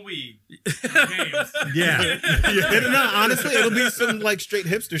alcohol and weed. Games. Yeah. No, honestly, it'll be some like straight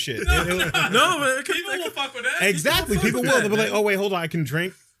hipster shit. No, but it could, People will fuck with that. Exactly. fuck People with will. that, They'll be like, man. oh wait, hold on, I can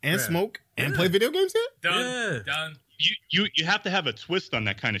drink and Yeah. smoke and Yeah. play video games here? Done. Yeah. Done. You have to have a twist on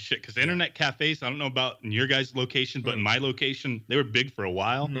that kind of shit because internet cafes, I don't know about in your guys' location, but in my location, they were big for a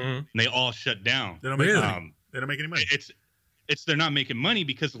while and they all shut down. They don't make Really? money. They don't make any money. It's they're not making money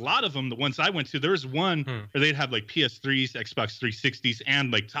because a lot of them, the ones I went to, there was one where they'd have like PS3s, Xbox 360s,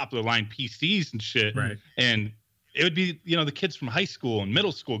 and like top of the line PCs and shit. Right. And it would be, the kids from high school and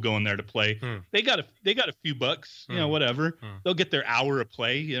middle school going there to play. They got a few bucks, whatever. They'll get their hour of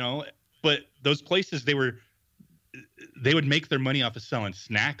play, But those places they would make their money off of selling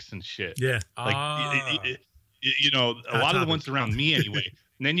snacks and shit. Yeah. Like a lot of the ones around me anyway.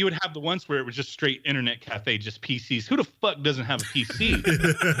 And then you would have the ones where it was just straight internet cafe, just PCs. Who the fuck doesn't have a PC?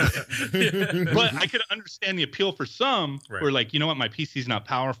 But I could understand the appeal for some Right. where like, you know what, my PC's not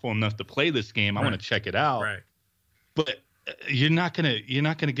powerful enough to play this game. I want to check it out. Right. But you're not gonna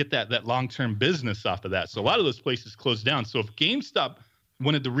get that long-term business off of that. So a lot of those places closed down. So if GameStop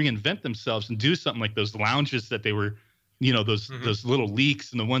wanted to reinvent themselves and do something like those lounges that they were, those little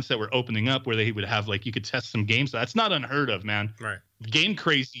leaks and the ones that were opening up where they would have like you could test some games. That's not unheard of, man. Right. Game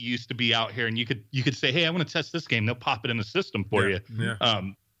Crazy used to be out here, and you could say, "Hey, I want to test this game." They'll pop it in the system for you. Yeah.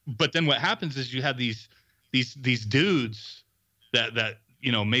 But then what happens is you have these dudes that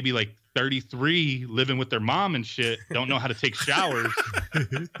maybe like 33 living with their mom and shit, don't know how to take showers.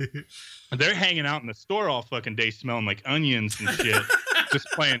 They're hanging out in the store all fucking day smelling like onions and shit, just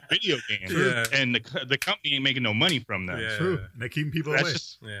playing video games. Yeah. And the company ain't making no money from them. Yeah. True. And they're keeping people That's away.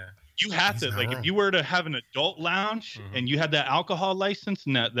 just Yeah. you have to He's not like wrong. if you were to have an adult lounge and you had that alcohol license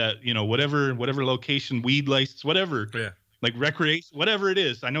and that whatever location, weed license, whatever, Yeah. like recreation, whatever it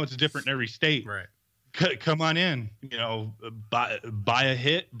is. I know it's different in every state. Right. Come on in, buy a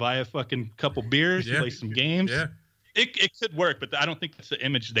hit, buy a fucking couple beers, Yeah. play some games. Yeah. It could work, but I don't think that's the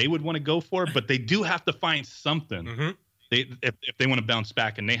image they would want to go for. But they do have to find something. Mm-hmm. If they want to bounce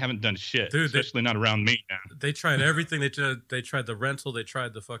back, and they haven't done shit, Dude, especially not around me, man. They tried everything. They tried the rental. They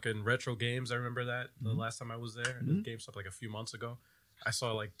tried the fucking retro games. I remember that the last time I was there. The GameStop like a few months ago. I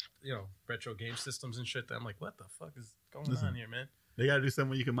saw like retro game systems and shit. That I'm like, what the fuck is going on here, man? They got to do something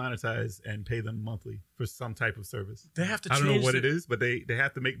where you can monetize and pay them monthly for some type of service. They have to. I don't know change what it is, but they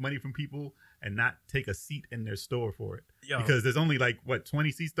have to make money from people and not take a seat in their store for it. Yo. Because there's only like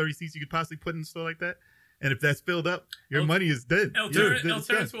 20 seats, 30 seats you could possibly put in a store like that. And if that's filled up, your money is dead. It'll You're turn dead it'll as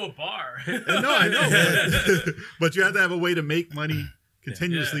turn done. into a bar. No, I know. But you have to have a way to make money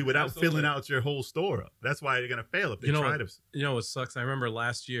continuously Yeah, without absolutely. filling out your whole store up. That's why they're gonna fail if they You know try what- to. You know what sucks? I remember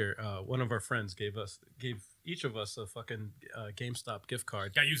last year, one of our friends gave each of us a fucking GameStop gift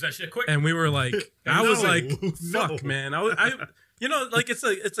card, Gotta use that shit quick. and we were like, I was No, like, no. fuck, man. You know, like it's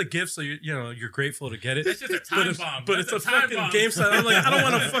a gift, so you're grateful to get it. That's just a time bomb. But That's it's a time fucking bomb. GameStop. I'm like, I don't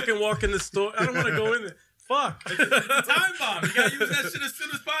want to fucking walk in the store. I don't want to go in there. Fuck. It's a time bomb. You gotta use that shit as soon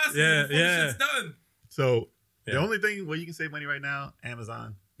as possible. Yeah, before yeah. the shit's done. So Yeah. the only thing where you can save money right now,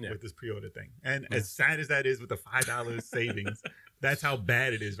 Amazon Yeah. with this pre-order thing. And as sad as that is with the $5 savings, that's how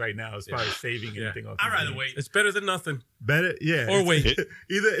bad it is right now as far as saving Yeah. anything off. I'd these rather games. wait. It's better than nothing. Better, yeah. Or it's- wait.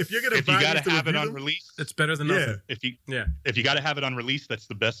 Either if you're gonna If you buy gotta these to have it review on them, release, It's better than yeah. nothing. if you gotta have it on release, that's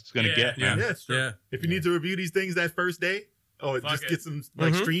the best it's gonna Yeah, get. Yeah. Man. Yeah, sure. Yeah. If you need to review these things that first day, Fuck just it. get some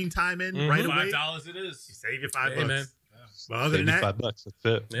like Mhm. stream time in Mhm. right away. $5 it is. Save your $5. Hey, man. But other than that, $5. That's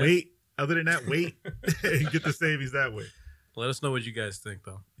it. Yeah. wait. Other than that, wait and get the savings that way. Let us know what you guys think,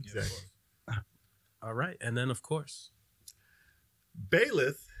 though. Exactly. All right, and then of course,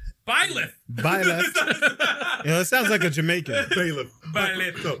 Bailiff. Byleth. Byleth. It sounds like a Jamaican. Bailiff.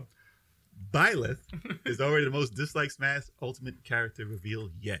 Byleth. So, Byleth is already the most disliked Smash Ultimate character reveal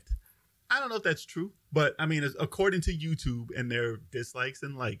yet. I don't know if that's true, but I mean, according to YouTube and their dislikes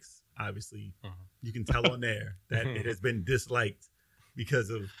and likes, obviously, you can tell on there that it has been disliked because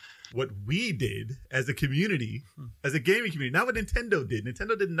of what we did as a community, as a gaming community, not what Nintendo did.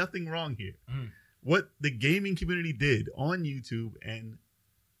 Nintendo did nothing wrong here. What the gaming community did on YouTube and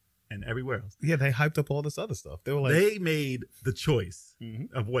everywhere else. Yeah, they hyped up all this other stuff. They were like, They made the choice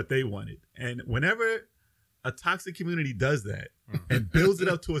Mhm. of what they wanted. And whenever a toxic community does that and builds it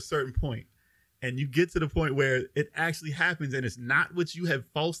up to a certain point, and you get to the point where it actually happens and it's not what you have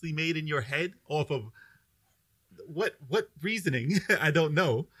falsely made in your head off of what reasoning, I don't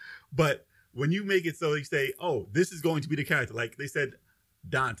know. But when you make it so you say, oh, this is going to be the character, like they said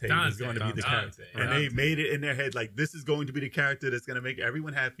Dante is going to be the character. And they made it in their head like, this is going to be the character that's going to make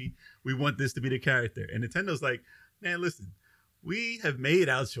everyone happy. We want this to be the character. And Nintendo's like, man, listen, we have made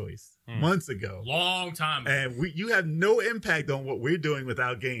our choice months ago. Long time. And you have no impact on what we're doing with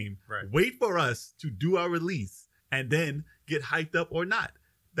our game. Right. Wait for us to do our release and then get hyped up or not.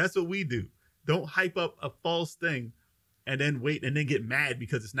 That's what we do. Don't hype up a false thing and then wait and then get mad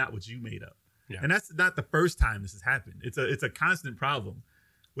because it's not what you made up. Yeah. And that's not the first time this has happened. It's a constant problem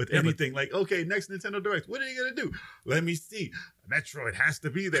with anything. Like, okay, next Nintendo Direct, what are you gonna do? Let me see. Metroid has to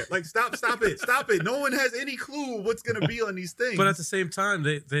be there. Like, stop it. No one has any clue what's gonna be on these things. but at the same time,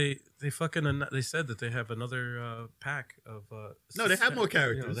 they fucking they said that they have another pack of. No, they have more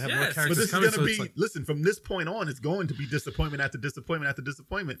characters. You know, they have Yes, more but characters But this is coming. going to So be, it's like, listen, from this point on, it's going to be disappointment after disappointment after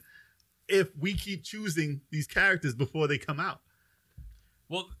disappointment if we keep choosing these characters before they come out.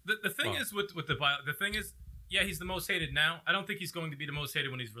 Well, the thing is with the thing is, yeah, he's the most hated now. I don't think he's going to be the most hated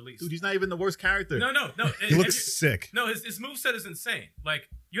when he's released. Dude, he's not even the worst character. No. he looks sick. No, his moveset is insane. Like,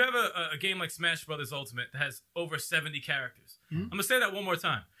 you have a game like Smash Brothers Ultimate that has over 70 characters. I'm going to say that one more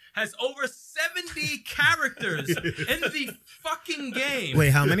time. Has over 70 characters in the fucking game.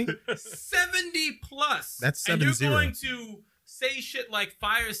 Wait, how many? 70 plus. That's And you're 70. going to say shit like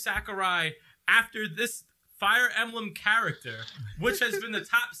Fire Sakurai after this Fire Emblem character, which has been the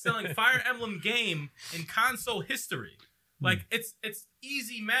top selling Fire Emblem game in console history. Like, it's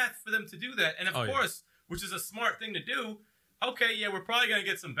easy math for them to do that. And of course, which is a smart thing to do. Okay, yeah, we're probably going to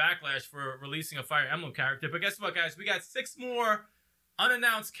get some backlash for releasing a Fire Emblem character. But guess what, guys? We got 6 more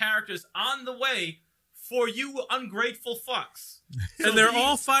unannounced characters on the way for you ungrateful fucks. and they're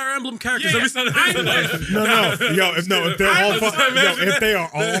all Fire Emblem characters. Yeah, Every time I they- know. No, if they're all if they are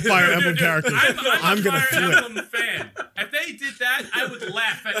all Fire Emblem characters, I'm a gonna Fire flip. Emblem fan. If they did that, I would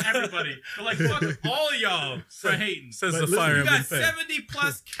laugh at everybody. But like, fuck all of y'all for hating. Says But the listen, Fire you You Emblem got fan. 70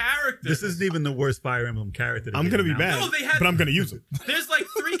 plus characters. This isn't even the worst Fire Emblem character. I'm gonna be announced. mad, No, they had- but I'm gonna use it. There's like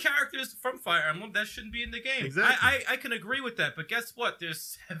 3 characters from Fire Emblem that shouldn't be in the game. Exactly. I can agree with that, but guess what?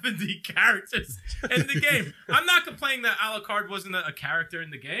 There's 70 characters in the game. I'm not complaining that Alucard wasn't a character in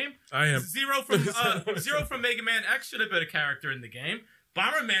the game. I am. Zero from Mega Man X should have been a character in the game.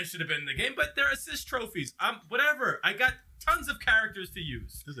 Bomberman should have been in the game, but they're assist trophies. Whatever. I got tons of characters to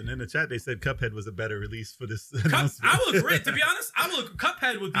use. Listen, in the chat, they said Cuphead was a better release for this Cup, announcement. I will agree. To be honest,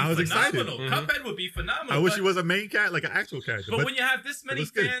 Cuphead would be I was excited. phenomenal. Cuphead would be phenomenal. I wish but- he was a main character, like an actual character. But when you have this many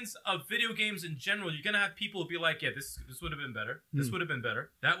looks good. fans of video games in general, you're gonna have people be like, "Yeah, this would have been better. This would have been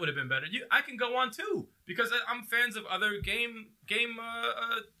better. That would have been better." I can go on too because I'm fans of other game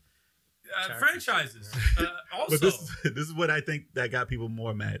franchises. Also, But this is what I think that got people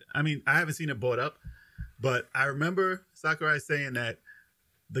more mad. I mean, I haven't seen it brought up, but I remember Sakurai saying that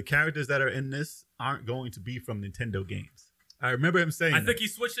the characters that are in this aren't going to be from Nintendo games. I remember him saying. I think he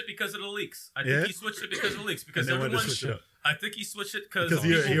switched it because of the leaks. I think he switched it because of the leaks. Because And then wanted to everyone. switch it up. I think he switched it because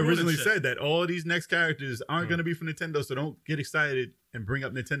he originally said that all these next characters aren't going to be from Nintendo, so don't get excited and bring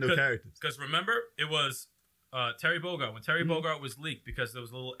up Nintendo characters. Because remember, it was Terry Bogard. When Terry Bogard was leaked, because there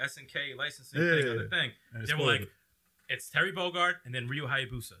was a little SNK licensing thing on the thing, they were like, it's Terry Bogard and then Ryu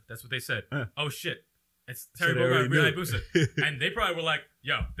Hayabusa. That's what they said. Oh, shit. It's Terry Bogard and Ryu Hayabusa. And they probably were like,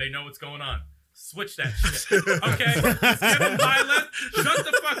 yo, they know what's going on. Switch that shit. Okay? Give him Violet. Shut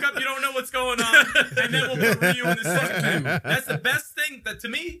the fuck up. You don't know what's going on. And then we'll put Ryu in the second game. That's the best thing that to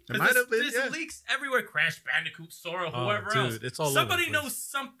me. There's leaks everywhere. Crash Bandicoot, Sora, whoever else. It's all somebody knows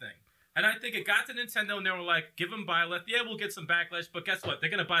something. And I think it got to Nintendo and they were like, give them Byleth. Yeah, we'll get some backlash. But guess what? They're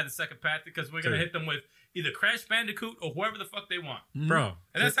going to buy the second pack because we're going to hit them with either Crash Bandicoot or whoever the fuck they want. Bro.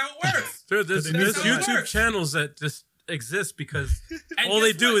 And that's how it works. Dude, there's YouTube channels that just exist because all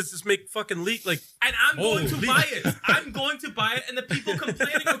they do is just make fucking leak like. And I'm going to buy it. I'm going to buy it, and the people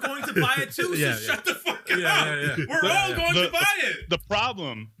complaining are going to buy it too. So shut the fuck up. We're all going to buy it. The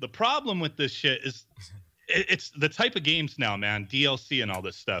problem with this shit is it's the type of games now, man. DLC and all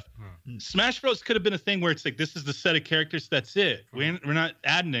this stuff. Smash Bros could have been a thing where it's like, this is the set of characters. That's it. We're not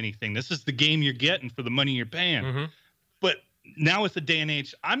adding anything. This is the game you're getting for the money you're paying. But now with the day and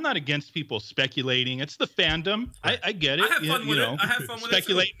age, I'm not against people speculating. It's the fandom. I get it. I have fun with it. I have fun with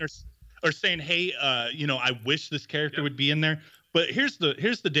speculating or saying, hey, I wish this character would be in there. But here's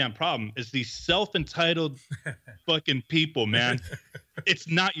the damn problem: is these self-entitled fucking people, man. It's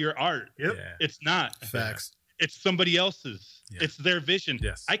not your art. Yep. Yeah. It's not. Facts. It's somebody else's. Yeah. It's their vision.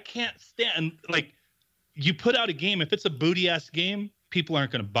 Yes. I can't stand you put out a game. If it's a booty ass game, people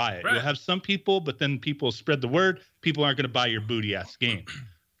aren't going to buy it. Right. You'll have some people, but then people spread the word. People aren't going to buy your booty ass game.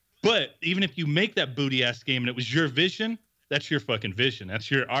 But even if you make that booty ass game and it was your vision, that's your fucking vision.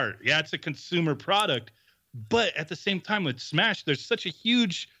 That's your art. Yeah, it's a consumer product. But at the same time with Smash, there's such a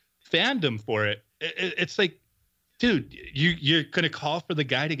huge fandom for it. It's like, dude, you're gonna call for the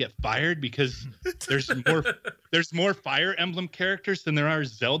guy to get fired because there's more Fire Emblem characters than there are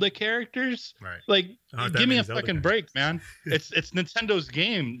Zelda characters. Right. Like, give me a Zelda fucking break, man. It's Nintendo's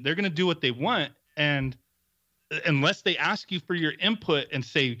game. They're gonna do what they want, and unless they ask you for your input and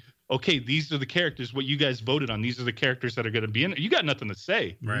say, okay, these are the characters, what you guys voted on. These are the characters that are going to be in it. You got nothing to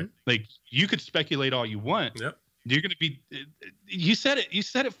say. Right. Like, you could speculate all you want. Yep. You're going to be, you said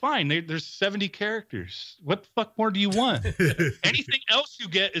it fine. There's 70 characters. What the fuck more do you want? Anything else you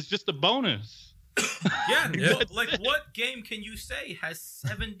get is just a bonus. Yeah. What game can you say has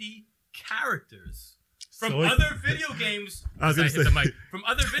 70 characters? From other video games, from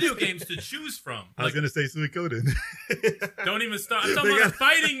other video games to choose from. I was gonna say Suikoden. Don't even start. I'm talking about a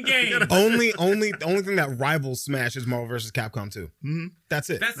fighting game. The only thing that rivals Smash is Marvel vs. Capcom 2. Mm-hmm.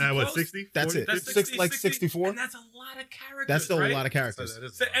 That's it. That's what, 60? That's 40? It. That's 64. And that's a lot of characters. That's still right? a lot of characters.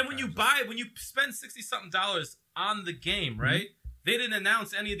 And when you spend $60-something on the game, right? They didn't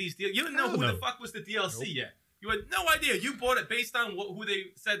announce any of these deals. You didn't know who the fuck was the DLC yet. You had no idea. You bought it based on who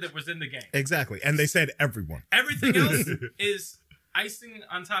they said that was in the game. Exactly. And they said everyone. Everything else is icing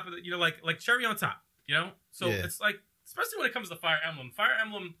on top of it, like cherry on top, So it's like, especially when it comes to Fire Emblem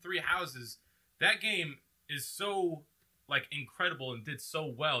 3 Houses, that game is so incredible and did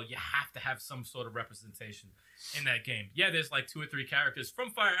so well. You have to have some sort of representation in that game. Yeah, there's 2 or 3 characters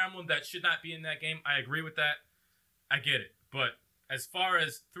from Fire Emblem that should not be in that game. I agree with that. I get it. But as far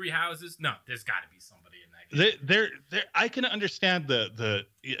as 3 Houses, no, there's got to be somebody in that game. I can understand the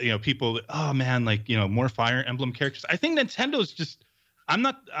people. Oh man, more Fire Emblem characters. I think Nintendo's just. I'm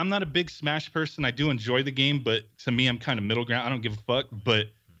not a big Smash person. I do enjoy the game, but to me, I'm kind of middle ground. I don't give a fuck.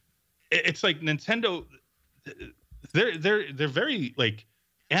 But it's like Nintendo. They're very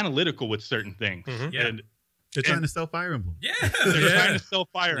analytical with certain things. Mm-hmm. Yeah. And They're trying to sell Fire Emblem. Yeah, they're trying to sell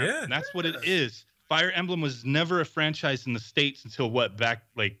Fire Emblem. Yeah. And that's what it is. Fire Emblem was never a franchise in the States until back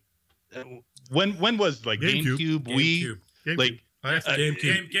when was GameCube, Wii,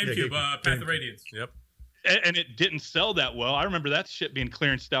 GameCube, Path of Radiance. Yep. And it didn't sell that well. I remember that shit being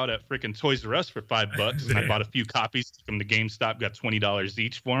clearanced out at freaking Toys R Us for $5, and I bought a few copies, took them to GameStop, got $20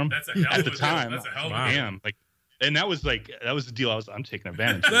 each for them. That's a hell at of the a time. deal. That's a hell of a Damn, and that was the deal. I'm taking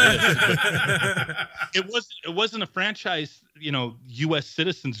advantage of. It wasn't a franchise, U.S.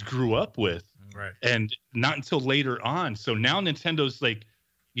 citizens grew up with. Right. And not until later on. So now Nintendo's what,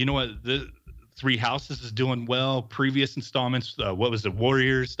 the 3 Houses is doing well. Previous installments, what was it,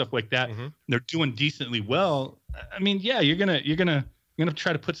 Warriors, stuff like that. Mm-hmm. They're doing decently well. I mean, yeah, you're gonna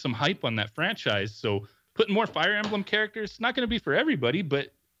try to put some hype on that franchise. So putting more Fire Emblem characters, not gonna be for everybody,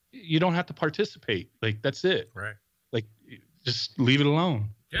 but you don't have to participate. That's it. Right. Just leave it alone.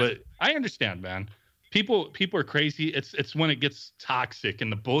 Yeah. But I understand, man. people are crazy. It's when it gets toxic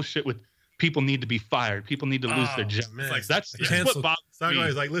and the bullshit with people need to be fired. People need to lose their job. man. Like that's Cancel- what bothers Sakurai me.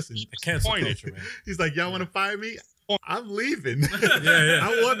 is like, listen, Cancel Disappointed. culture, man. he's like, y'all want to fire me? I'm leaving. Yeah.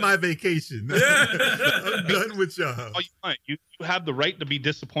 I want my vacation. I'm done with y'all. All you want. You have the right to be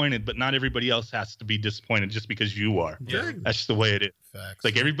disappointed, but not everybody else has to be disappointed just because you are. Yeah. That's just the way it is. Facts. It's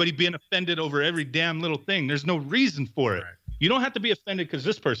like everybody being offended over every damn little thing. There's no reason for it. Right. You don't have to be offended because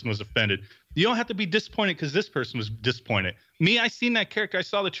this person was offended. You don't have to be disappointed because this person was disappointed. Me, I seen that character. I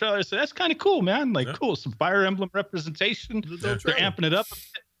saw the trailer. I said, that's kind of cool, man. Like, Yeah. cool. Some Fire Emblem representation. Yeah. They're amping it up a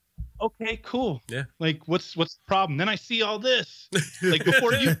bit. Okay, cool. Yeah. Like, what's the problem? Then I see all this. Like,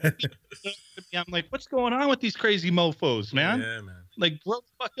 before you, I'm like, what's going on with these crazy mofos, man? Yeah, man. Like, grow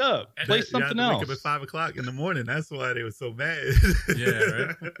the fuck up. And Play You something had to else. Wake up at 5 o'clock in the morning. That's why they were so mad. Yeah,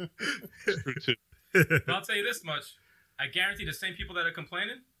 right. True, too. But I'll tell you this much: I guarantee the same people that are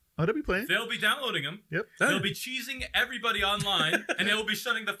complaining, Oh, they'll be playing. they'll be downloading them. Yep. They'll be cheesing everybody online, and they will be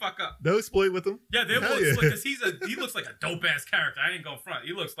shutting the fuck up. They'll exploit with them. Yeah, they will Hell yeah. because he looks like a dope ass character. I ain't going front.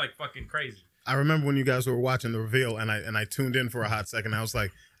 He looks like fucking crazy. I remember when you guys were watching the reveal, and I tuned in for a hot second. I was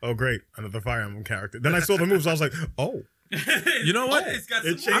like, "Oh, great, another Fire Emblem character." Then I saw the moves. I was like, "Oh, You know what? It's got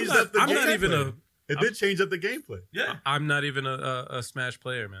It some changed I'm not- up the I'm gameplay. not even a- It did change up the gameplay. yeah. I'm not even a Smash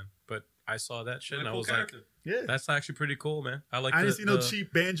player, man. But I saw that shit and I Cool was character. like, Yeah. that's actually pretty cool, man. I like. I didn't see no the-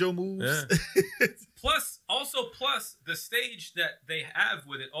 cheap banjo moves. Plus the stage that they have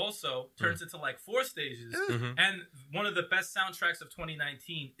with it also turns into like 4 stages. Yeah. Mhm. And one of the best soundtracks of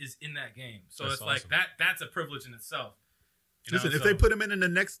 2019 is in that game. So That's it's like awesome. that's a privilege in itself. You know, Listen, if so- they put him in the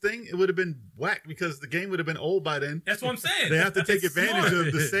next thing, it would have been whack because the game would have been old by then. That's what I'm saying. They have to take It's advantage smart.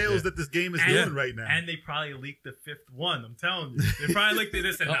 of the sales Yeah. that this game is And- doing right now. And they probably leaked the 5th one. I'm telling you, they probably leaked it.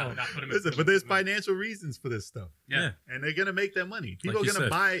 They said, "No, Uh-oh. not put him in." Listen, but there's financial reasons for this stuff, Yeah. and they're gonna make that money. People Like you are gonna said.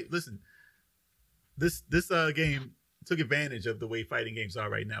 buy. Listen, this game took advantage of the way fighting games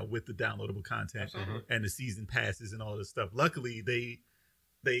are right now with the downloadable content Absolutely. and the season passes and all this stuff. Luckily, they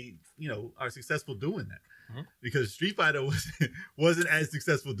are successful doing that. Mhm. Because Street Fighter wasn't as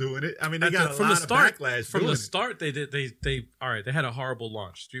successful doing it. I mean, they At got the- a from lot the start. of backlash From doing the it. start, they did. They all right. They had a horrible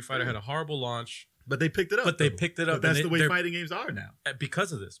launch. Street Fighter had a horrible launch But they picked it up. But they though. picked it up, But that's and the way they're- fighting games are now.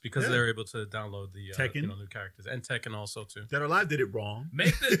 because of this. Because Yeah. they're able to download the Tekken. new characters and Tekken also too. Dead or Alive did it wrong.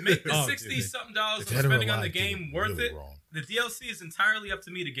 Make the Oh, 60 dude. something dollars Dead I'm or spending on the Alive did game it worth really it. wrong. The DLC is entirely up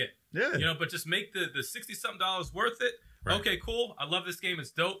to me to get. Yeah. You know, but just make the 60 something dollars worth it. Right. Okay, cool. I love this game.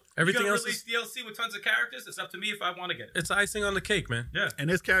 It's dope. Everything You're else gonna release DLC with tons of characters. It's up to me if I want to get it. It's icing on the cake, man. Yeah. And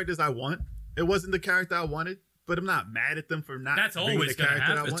there's characters I want. It wasn't the character I wanted, but I'm not mad at them for not. That's bringing always the gonna character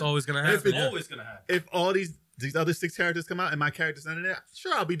happen. I It's want. always gonna If happen. it- yeah. Always gonna happen. If all these other 6 characters come out and my character's not in there,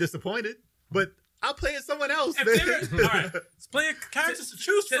 sure I'll be disappointed. But I'll play as someone else. If man. there- all right. It's playing characters to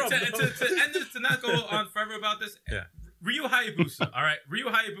choose to, from. to, to, to end this, to not go on forever about this. Yeah. Ryu Hayabusa. All right, Ryu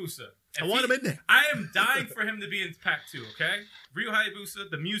Hayabusa. I want him in there. I am dying for him to be in Pack 2. Okay, Ryu Hayabusa,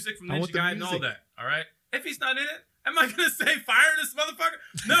 the music from I Ninja want the Gaiden and all music. that. All right, if he's not in it, am I gonna say fire this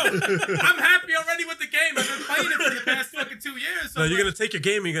motherfucker? No, I'm happy already with the game. I've been playing it for the past fucking 2 years. So No, I'm you're like, gonna take your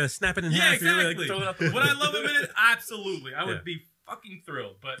game and you're gonna snap it in yeah, half. You're gonna, exactly. throw it out the Would I window. love him in it? Absolutely. I would Yeah. be fucking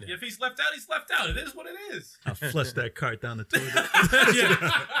thrilled. But Yeah. if he's left out, he's left out. It is what it is. I'll flush that cart down the toilet.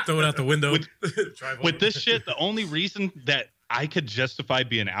 Yeah. Throw it out the window. Drive With over. this shit, the only reason that I could justify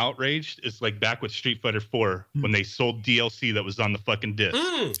being outraged is like back with Street Fighter 4 when they sold DLC that was on the fucking disc.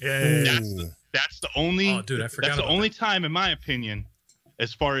 Mm. Yeah. That's the only. Oh, dude, I forgot That's the about only time, in my opinion,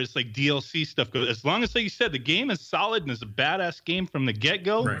 as far as like DLC stuff goes. As long as, like you said, the game is solid and is a badass game from the get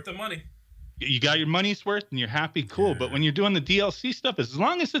go. Right. Worth the money. You got your money's worth and you're happy, cool. Yeah. But when you're doing the DLC stuff, as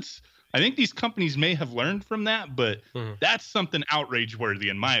long as it's, I think these companies may have learned from that, but Mhm. that's something outrage worthy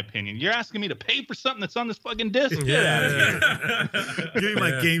in my opinion. You're asking me to pay for something that's on this fucking disc? Get Yeah, out of yeah, here. Give me my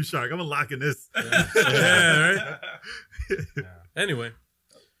Yeah. Game Shark. I'm unlocking this. Yeah, right? Anyway,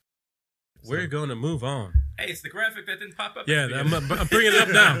 we're going to move on. Hey, it's the graphic that didn't pop up. Yeah, at the I'm beginning. bringing it up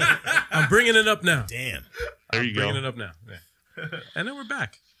now. I'm bringing it up now. Damn. There you Bringing go. it up now. Yeah. And then we're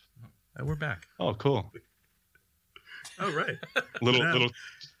back. And we're back. Oh, cool. All right. Little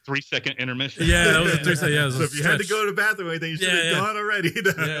 3-second intermission. Yeah, that was a 3 second. Yeah, it was So a if you had to stretch. go to the bathroom or anything, you should have Yeah, yeah. gone already.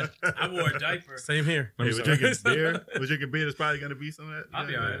 Yeah. I wore a diaper. Same here. Hey, I'm we're sorry. drinking beer. We're drinking beer. There's probably going to be some of that. I'll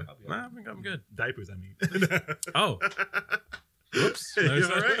be Yeah, all right. yeah. I'll be all Nah, right. I'm good. Diapers, I mean. Oh, whoops. You There's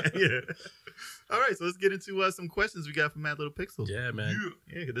all right? Yeah. All right, so let's get into some questions we got from Mad Little Pixel. Yeah, man.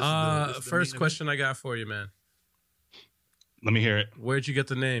 Yeah, 'cause this is the First main question I got for you, man. Let me hear it. Where'd you get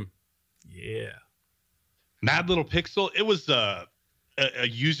the name? event. Yeah. Mad Little Pixel. It was a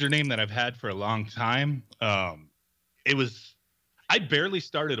username that I've had for a long time. It was, I barely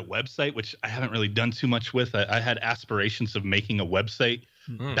started a website, which I haven't really done too much with. I had aspirations of making a website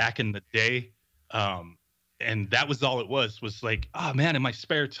back in the day. And that was all it was like, oh man, in my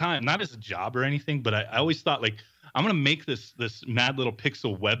spare time, not as a job or anything, but I always thought like, I'm going to make this Mad Little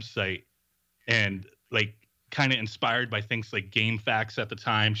Pixel website, and like kind of inspired by things like GameFAQs at the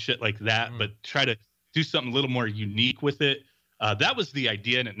time, shit like that, but try to do something a little more unique with it. That was the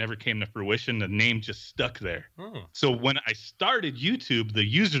idea, and it never came to fruition. The name just stuck there. So when I started YouTube, the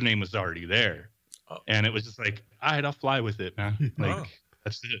username was already there. And it was just like, all right, I'll fly with it, man. Like,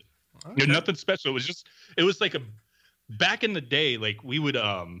 that's it. Okay. Nothing special. It was like back in the day, like we would,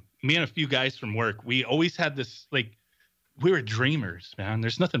 me and a few guys from work, we always had this, like, we were dreamers, man.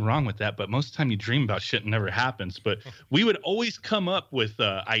 There's nothing wrong with that, but most of the time you dream about shit and never happens. But we would always come up with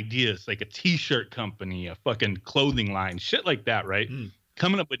ideas, like a t-shirt company, a fucking clothing line, shit like that, right?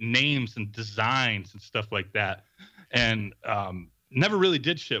 Coming up with names and designs and stuff like that. And never really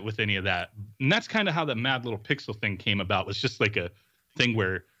did shit with any of that. And that's kind of how the Mad Little Pixel thing came about. It was just like a thing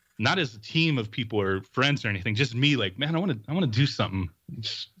where, not as a team of people or friends or anything, just me, like, man, I want to do something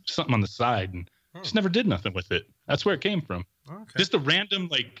on the side, and just never did nothing with it. That's where it came from. Okay. Just a random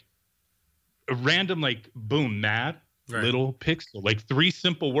boom, Mad Little Pixel, like 3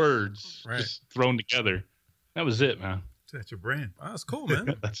 simple words just thrown together. That was it, man. That's your brand. Wow, that's cool,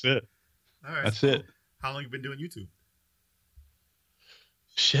 man. That's it. All right, that's it. How long you been doing YouTube?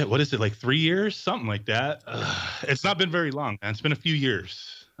 Shit, what is it, like 3 years, something like that? It's not been very long, man. It's been a few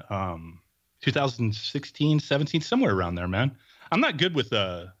years. 2016, 17, somewhere around there, man. I'm not good with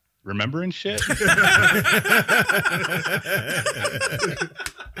remembering shit. Well,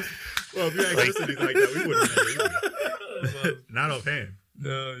 if you actually listened like that, we wouldn't remember. Not offhand.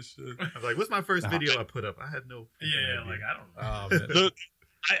 No, shit. I was like, what's my first video I put up? I had no. Yeah, like I don't know.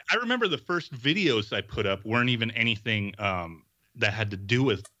 I remember the first videos I put up weren't even anything that had to do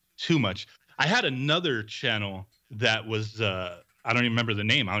with too much. I had another channel that was I don't even remember the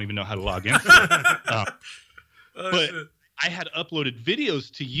name. I don't even know how to log in. But shit. I had uploaded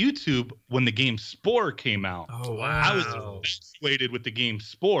videos to YouTube when the game Spore came out. Oh, wow. I was infatuated with the game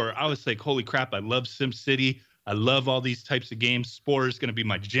Spore. I was like, holy crap, I love SimCity. I love all these types of games. Spore is going to be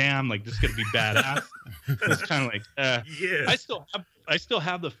my jam. Like, this is going to be badass. It's kind of like, yeah. I still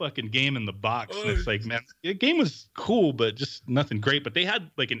have the fucking game in the box. And it's like, man, the game was cool, but just nothing great. But they had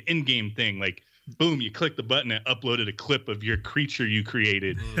like an in-game thing, like, boom, you click the button and uploaded a clip of your creature you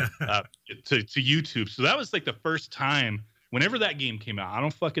created to YouTube. So that was like the first time, whenever that game came out, I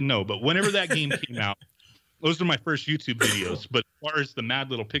don't fucking know, but whenever that game came out, those were my first YouTube videos. But as far as the Mad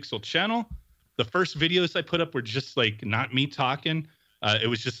Little Pixel channel, the first videos I put up were just like not me talking. It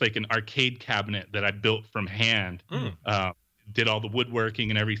was just like an arcade cabinet that I built from hand. Did all the woodworking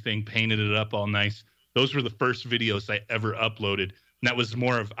and everything, painted it up all nice. Those were the first videos I ever uploaded. And that was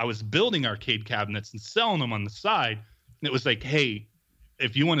more of, I was building arcade cabinets and selling them on the side. And it was like, hey,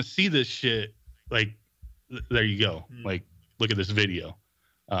 if you want to see this shit, like, there you go. Like, look at this video.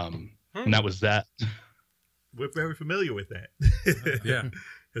 And that was that. We're very familiar with that. Yeah.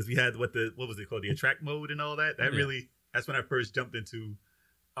 Because we had what was it called? The attract mode and all that. That's when I first jumped into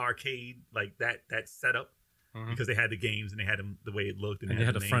arcade, like that setup. Because they had the games and they had them the way it looked, and they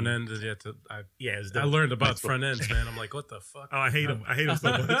had the front end. And I learned about front ends, man. I'm like, what the fuck? Oh, I hate them. I hate them so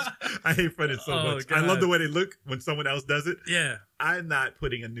much. I hate front ends so much. God. I love the way they look when someone else does it. Yeah, I'm not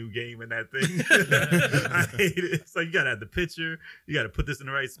putting a new game in that thing. I hate it. So you gotta have the picture. You gotta put this in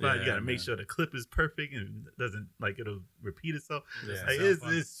the right spot. You gotta make sure the clip is perfect and doesn't like it'll repeat itself. Yeah,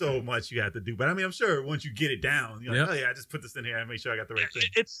 it's so much you have to do. But I mean, I'm sure once you get it down, you're like, oh yeah, I just put this in here and make sure I got the right thing.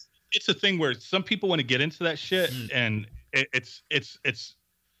 It's a thing where some people want to get into that shit, and it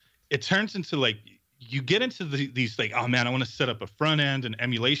turns into like, you get into these like, oh man, I want to set up a front end and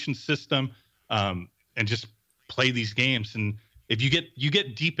emulation system, and just play these games. And if you get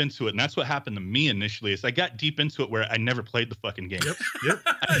deep into it, and that's what happened to me initially, is I got deep into it where I never played the fucking game. Yep.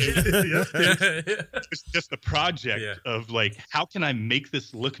 It's just a project of like, how can I make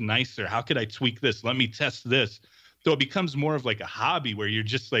this look nicer? How could I tweak this? Let me test this. So it becomes more of like a hobby where you're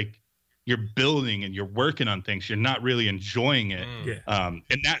just like, you're building and you're working on things. You're not really enjoying it.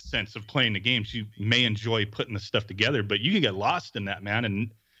 In that sense of playing the games, you may enjoy putting the stuff together, but you can get lost in that,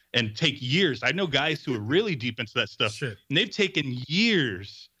 man, and take years. I know guys who are really deep into that stuff, and they've taken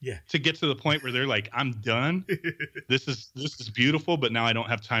years to get to the point where they're like, I'm done. This is beautiful, but now I don't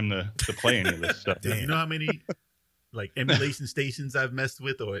have time to play any of this stuff. You know how many like emulation stations I've messed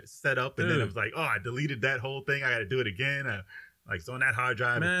with or set up, and then it was like, oh, I deleted that whole thing. I got to do it again. Like, so on that hard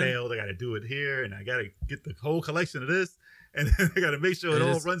drive, it failed. I got to do it here, and I got to get the whole collection of this, and then I got to make sure it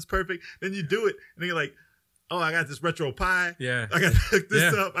all runs perfect. Then you do it, and then you're like, oh, I got this retro pie. Yeah. I got to hook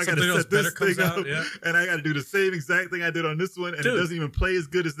this up. I got Something to else set this better comes thing out, up. yeah. And I got to do the same exact thing I did on this one. And Dude. it doesn't even play as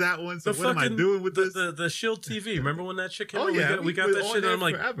good as that one. So The what am I fucking- doing with this? The Shield TV. Remember when that shit came Oh, out? yeah. We got that shit, and I'm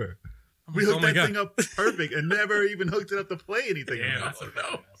like, forever. I'm We like, hooked oh my that God. thing up perfect and never even hooked it up to play anything. Damn, else. that's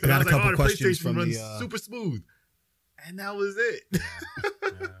okay. I got a couple the questions PlayStation from runs the, super smooth. And that was it.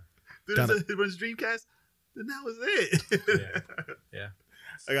 Yeah. Then Got it runs Dreamcast. Then that was it. Yeah.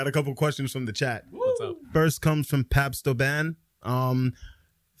 I got a couple questions from the chat. What's up? First comes from Pabstoban.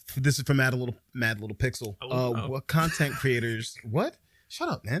 This is from Mad Little Pixel. Oh. What content creators? What? Shut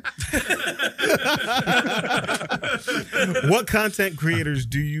up, man. What content creators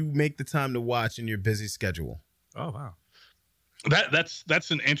do you make the time to watch in your busy schedule? Oh wow.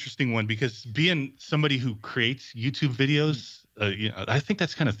 That's an interesting one because being somebody who creates YouTube videos, I think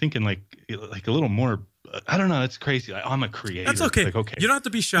that's kind of thinking like a little more. I don't know. That's crazy. I'm a creator. That's okay. Like, okay. You don't have to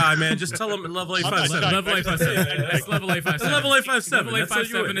be shy, man. Just tell them level I'm not 857. shy. Level 857. It's level 857. Level 857. Level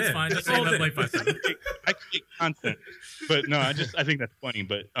 857. It's fine. Just say level 857. I create content, but no, I think that's funny.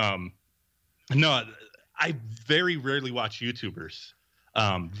 But no, I very rarely watch YouTubers.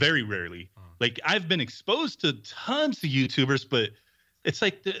 Very rarely. Like I've been exposed to tons of YouTubers, but it's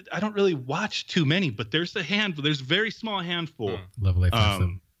like I don't really watch too many. But there's a handful. There's a very small handful. Level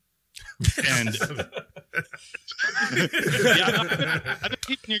 857. And yeah, I've been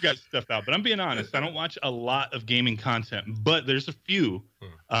keeping your guys' stuff out, but I'm being honest. I don't watch a lot of gaming content, but there's a few.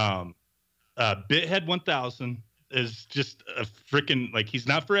 Bithead 1000 is just a freaking like he's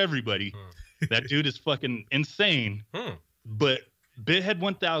not for everybody. That dude is fucking insane. But Bithead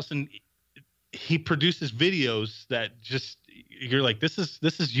 1000, he produces videos that just you're like, this is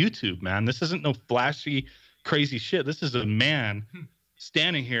YouTube, man. This isn't no flashy, crazy shit. This is a man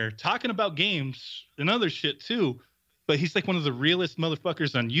standing here talking about games and other shit too, but he's like one of the realest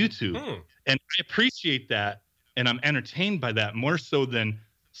motherfuckers on YouTube. And I appreciate that, and I'm entertained by that more so than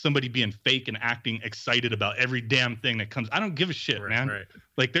somebody being fake and acting excited about every damn thing that comes. I don't give a shit, man. Right.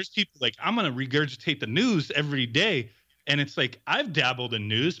 Like there's people like I'm gonna regurgitate the news every day, and it's like I've dabbled in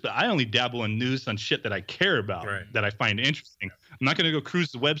news, but I only dabble in news on shit that I care about, that I find interesting. I'm not gonna go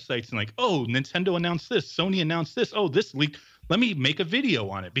cruise the websites and like, oh, Nintendo announced this, Sony announced this, oh, this leaked. Let me make a video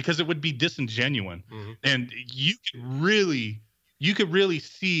on it because it would be disingenuous. And you could really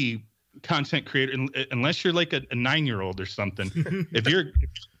see content creator unless you're like a 9-year-old or something. if you're a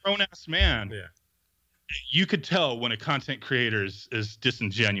grown-ass man, you could tell when a content creator is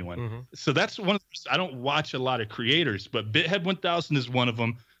disingenuous. So that's one of the, I don't watch a lot of creators, but Bithead 1000 is one of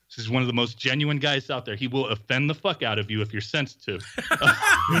them. This is one of the most genuine guys out there. He will offend the fuck out of you if you're sensitive.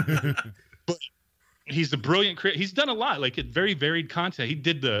 But he's a brilliant creator. He's done a lot, like very varied content. He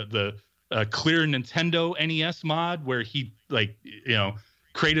did the clear Nintendo NES mod where he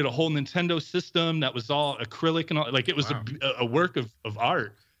created a whole Nintendo system that was all acrylic and all. Like it was a work of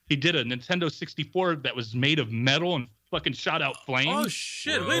art. He did a Nintendo 64 that was made of metal and fucking shot out flames. Oh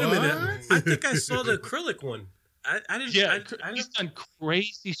shit! Wait a minute. I think I saw the acrylic one. I didn't. Yeah, I he's done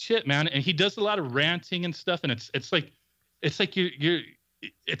crazy shit, man, and he does a lot of ranting and stuff. And it's like you're.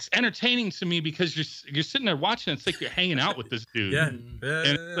 It's entertaining to me because you're sitting there watching. It's like you're hanging out with this dude. Yeah.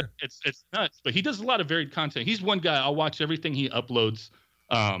 And it's nuts. But he does a lot of varied content. He's one guy I'll watch everything he uploads.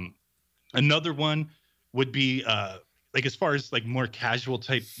 Another one would be like as far as like more casual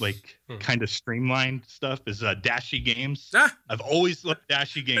type, like kind of streamlined stuff is Dashi Games. I've always loved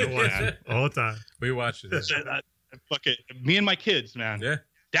Dashi Games, man. All the time. We watched it. Fuck it. Me and my kids, man. Yeah.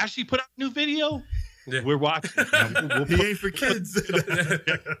 Dashi put out a new video. Yeah. We're watching. We'll He ain't for kids.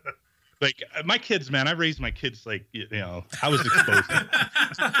 like my kids, man. I raised my kids like I was exposed.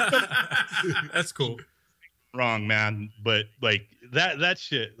 That's cool. Wrong, man. But like that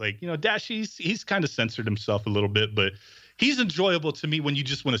shit, like Dash, he's kind of censored himself a little bit, but he's enjoyable to me when you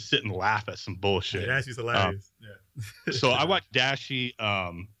just want to sit and laugh at some bullshit. Yeah, Dashy's hilarious. So I watch Dashy,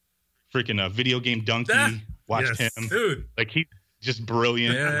 freaking Video Game Donkey. Watched him, dude. Like he's just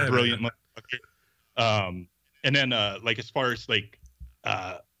brilliant, brilliant motherfucker. And then like as far as like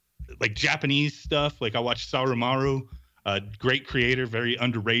Japanese stuff, like I watch Sarumaru, great creator, very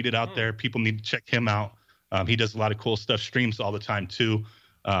underrated out there. People need to check him out. He does a lot of cool stuff, streams all the time too.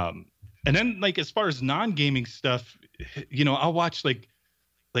 And then like as far as non-gaming stuff, I'll watch like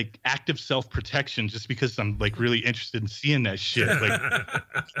active self-protection just because I'm like really interested in seeing that shit. Like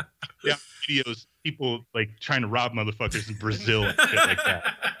videos, people like trying to rob motherfuckers in Brazil and shit like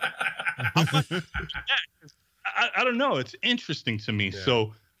that. I don't know. It's interesting to me. Yeah.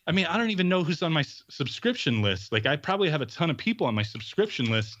 So, I mean, I don't even know who's on my subscription list. Like, I probably have a ton of people on my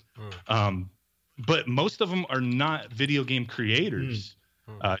subscription list, but most of them are not video game creators.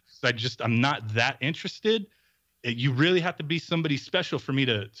 I'm not that interested. you really have to be somebody special for me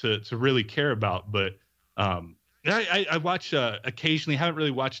to really care about. But I watch occasionally. Haven't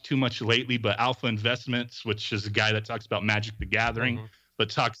really watched too much lately, but Alpha Investments, which is a guy that talks about Magic the Gathering, but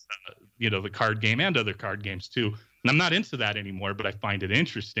talks the card game and other card games too. And I'm not into that anymore, but I find it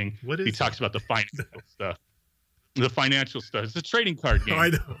interesting. What is he talks about the financial stuff. The financial stuff. It's a trading card game. I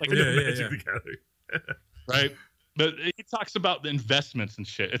know. Like, Magic the Gathering. Right? But he talks about the investments and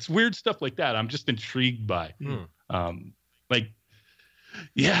shit. It's weird stuff like that. I'm just intrigued by.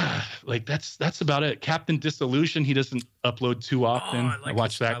 That's about it. Captain Disillusion, he doesn't upload too often. I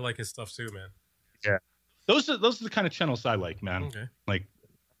watch that. I like his stuff too, man. Yeah. Those are the kind of channels I like, man. Okay. Like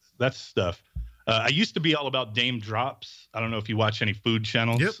that's stuff. I used to be all about Dame Drops. I don't know if you watch any food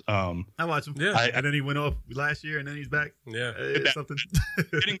channels. Yep. I watch him. Yeah. And then he went off last year, and then he's back. Yeah. Something.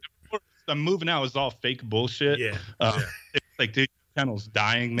 I'm moving out is all fake bullshit. Yeah. It's like, dude, channel's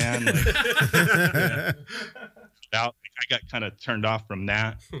dying, man. Like, I got kind of turned off from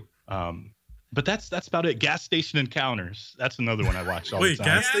that. But that's about it. Gas Station Encounters. That's another one I watch all the time.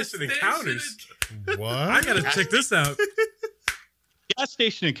 Gas Station Encounters? What? I gotta check this out. Gas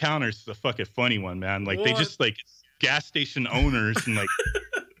Station Encounters is a fucking funny one, man. Like they just like gas station owners and like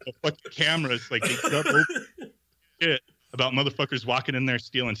the fucking cameras, like they got open shit about motherfuckers walking in there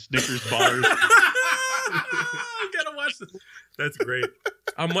stealing Snickers bars. I gotta watch this. That's great.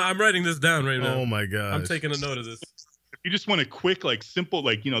 I'm writing this down right now. Oh my god! I'm taking a note of this. If you just want a quick, like simple,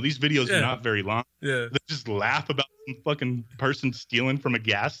 like these videos are not very long. Yeah. They just laugh about some fucking person stealing from a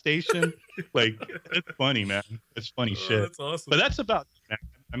gas station. Like it's funny, man. It's funny shit. That's awesome. But that's about it, man.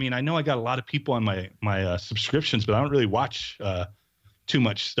 I mean, I know I got a lot of people on my subscriptions, but I don't really watch too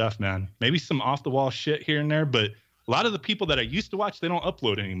much stuff, man. Maybe some off the wall shit here and there, but a lot of the people that I used to watch, they don't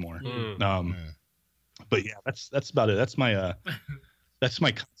upload anymore. But yeah, that's about it. That's my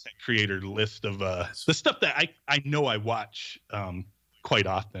content creator list of the stuff that I know I watch quite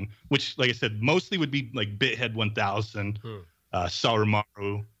often, which, like I said, mostly would be like Bithead 1000,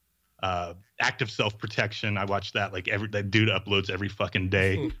 Saurumaru, Active Self Protection. I watch that that dude uploads every fucking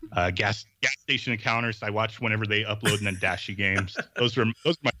day. Gas Station Encounters I watch whenever they upload, and then Dashi Games. Those are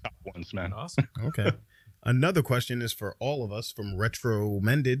my top ones, man. Awesome. Okay. Another question is for all of us from Retro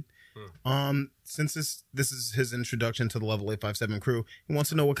Mended. Since this is his introduction to the Level 857 crew, he wants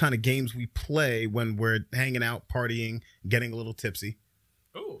to know what kind of games we play when we're hanging out, partying, getting a little tipsy.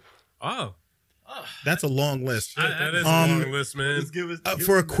 Oh. That's a long list. That is a long list, man. Just give us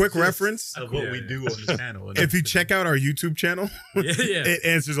For a quick reference of what we do on the channel. if you check out our YouTube channel, it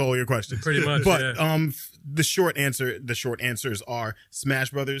answers all your questions. Pretty much. But the short answers are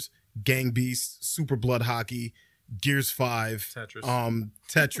Smash Brothers, Gang Beasts, Super Blood Hockey, Gears 5,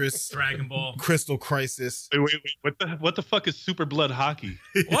 Tetris, Dragon Ball, Crystal Crisis. Wait, what the fuck is Super Blood Hockey?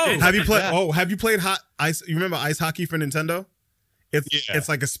 Whoa. Have you played Ice? You remember Ice Hockey for Nintendo? It's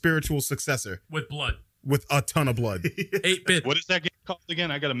like a spiritual successor with blood, with a ton of blood. 8-bit. What is that game called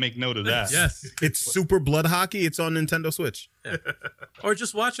again? I got to make note of that. Yes. It's Super Blood Hockey. It's on Nintendo Switch. Yeah. Or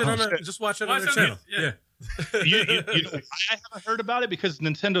just watch it on the channel. Yeah. You know, I haven't heard about it because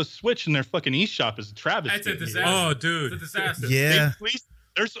Nintendo Switch and their fucking eShop is a travesty. It's a disaster. Oh, dude. It's a disaster. Yeah.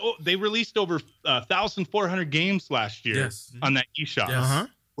 They released over 1,400 games last year on that eShop. Yes.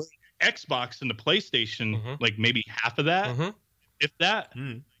 Xbox and the PlayStation, like maybe half of that, if that.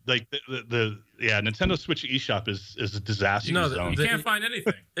 Like Nintendo Switch eShop is a disaster zone. You can't find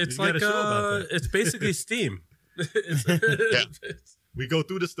anything. It's You like gotta show about that. it's basically Steam. We go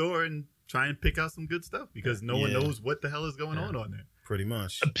through the store and try and pick out some good stuff because no one knows what the hell is going on there. Pretty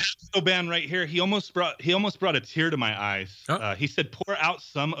much. Pablo Ban right here. He almost brought a tear to my eyes. He said, "Pour out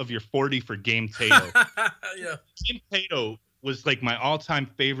some of your 40 for Game Tato." Yeah. Game Tato was like my all-time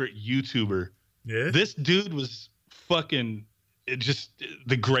favorite YouTuber. Yeah. This dude was fucking just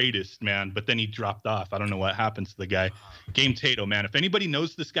the greatest, man. But then he dropped off. I don't know what happened to the guy. Game Tato, man. If anybody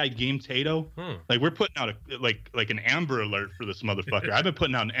knows this guy, Game Tato, like we're putting out an Amber Alert for this motherfucker. I've been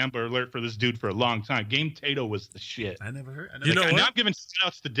putting out an Amber Alert for this dude for a long time. Game Tato was the shit. I never heard. You know what? Now I'm giving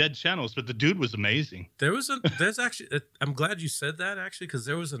shout-outs to dead channels, but the dude was amazing. There's actually, I'm glad you said that actually, because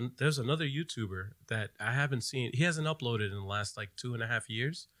there's another YouTuber that I haven't seen. He hasn't uploaded in the last like 2.5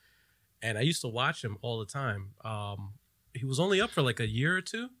 years, and I used to watch him all the time. He was only up for like a year or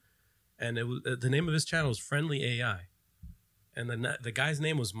two, and it was the name of his channel was Friendly AI, and the guy's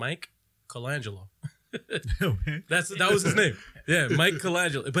name was Mike Colangelo. That was his name. Yeah, Mike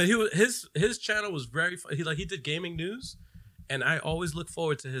Colangelo. But his channel was very fun. He did gaming news, and I always look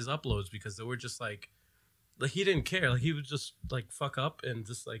forward to his uploads because they were just like he didn't care. Like he would just like fuck up and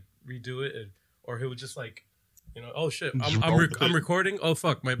just like redo it, or he would just like You know, oh shit, Just I'm roll with it. recording. Oh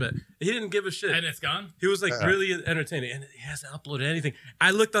fuck, my bad. He didn't give a shit. And it's gone. He was like Yeah. really entertaining, and he hasn't uploaded anything.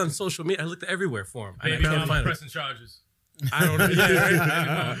 I looked on social media. I looked everywhere for him. and I Baby can't mama find it. pressing charges. I don't know. Yeah, Baby right?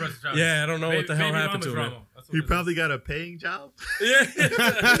 mama pressing charges. Yeah, I don't know what the hell Baby happened to mama him. drama. That's what He it is. probably got a paying job. Yeah.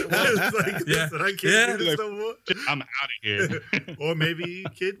 It's like, Yeah. listen, I can't Yeah. do this no more. I'm out of here. Or maybe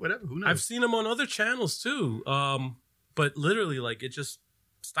kid, whatever. Who knows? I've seen him on other channels too. But literally, like, it just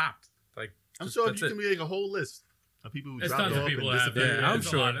stopped. Like, I'm just- sure that's you it. can make a whole list of people who There's dropped tons of off people and that have disappeared. Yeah, I'm There's a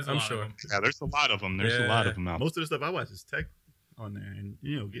sure. lot- there's a I'm lot of sure. them. Yeah, there's a lot of them. There's a lot of them out. Most of the stuff I watch is tech on there, and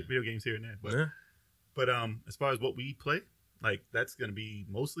get video games here and there. But Yeah. but as far as what we play, like that's gonna be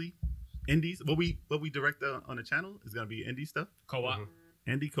mostly indies. What we direct on the channel is gonna be indie stuff, Co-op. Mhm.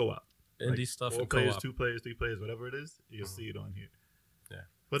 indie co-op, Indie stuff 4 and players, co-op. 2 players, 3 players, whatever it is. You'll see it on here. Yeah.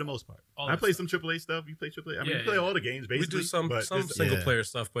 For the most part, All I that play stuff. some AAA stuff. You play AAA. I mean, Yeah, we play yeah. all the games We basically. do some but it's- single Yeah. player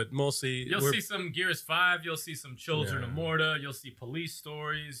stuff, but mostly You'll we're- see some Gears 5. You'll see some Children of Yeah. Morta. You'll see Police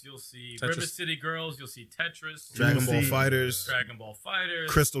Stories. You'll see Tetris. River City Girls. You'll see Tetris. Dragon Ball see- Fighters, Dragon Ball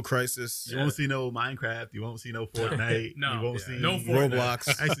Fighters. Crystal Crisis, You won't see no Minecraft. You won't see no Fortnite. No. You won't Yeah. see No Fortnite. Roblox.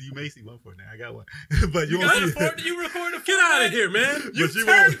 Actually, you may see one Fortnite. I got one, but you, You won't got a see. Fortnite? You record a Fortnite? Get out of here, man! You But you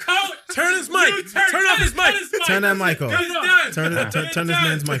turn won't- code. Turn his mic. You Turn off his mic. Turn that mic off. He's done. Turn this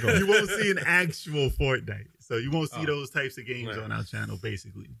man's mic You off. won't see an actual Fortnite, so you won't see Oh. those types of games Right. on our channel,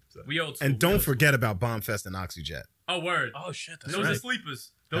 basically. So. We old school. And We don't old forget about Bombfest and Oxyjet. school. Oh, word. Oh shit, that's Those are right.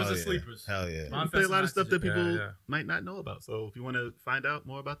 sleepers. Those Hell are yeah. sleepers. Hell yeah. Bomb We play a Fest lot and of stuff that Oxygen. people Yeah. might not know about. So if you want to find out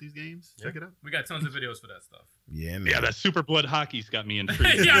more about these games, check it out. We got tons of videos for that stuff. Yeah, man. Yeah, that Super Blood hockey's got me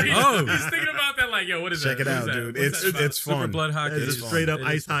intrigued. yeah, Oh. he's thinking about that. Like, yo, what is Check that? it What is out, that? dude. What's It's that about? it's Super fun. blood hockey. It's is just fun. straight up It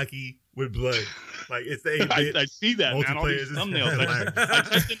ice is fun. hockey with blood. Like it's the 8-bit. I see that, man. All these Multiplayer is- thumbnails. I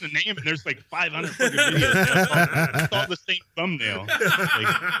typed in the name, and there's like 500 fucking videos. It's all the same thumbnail.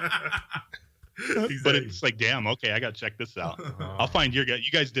 But it's like, damn, okay, I gotta check this out. I'll find your guys.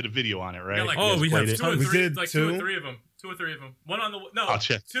 You guys did a video on it, right? Yeah, like- Oh, we have Played it? Two or We three, did like two. 2 or 3 of them. 2 or 3 of them. One on the no. I'll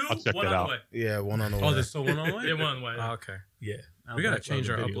check one that on out. the way. Yeah, one on the Oh, way. there's still one on the way. Yeah, one on the way. Oh, okay. yeah. We gotta change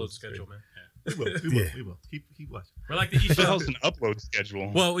our upload schedule, man. We will. We will. Yeah. We will. Keep watching. We're like the What the eShop. hell's an upload schedule?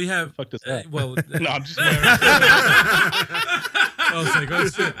 Well, we have. fuck does that? Well, No, I'm just. I was like, oh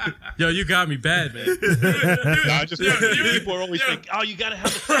shit, yo, you got me bad, man. No, I just you- people are always yeah. like, "Oh, you gotta have a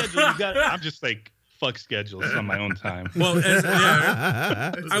schedule." You got. I'm just like, fuck schedules on my own time. Well,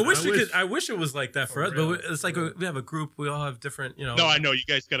 yeah, Listen, I wish it was like that for us, real. but it's like we have a group. We all have different, you know. No, I know you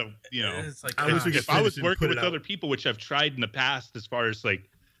guys gotta. It's like I wish we could If I was finish and working put it with out. other people, which I've tried in the past, as far as like,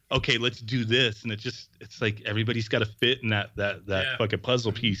 okay, let's do this, and it's like everybody's got to fit in that Yeah. fucking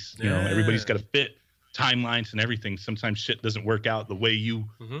puzzle piece. You know, Yeah. everybody's got to fit timelines and everything. Sometimes shit doesn't work out the way you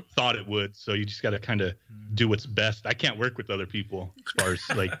Mhm. thought it would, so you just got to kind of do what's best. I can't work with other people as far as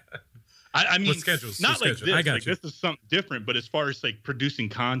like. I mean, With schedules, not with like schedules. I this. got Like you. this is something different, but as far as like producing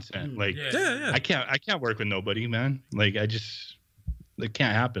content, like Yeah. yeah. I can't work with nobody, man. Like it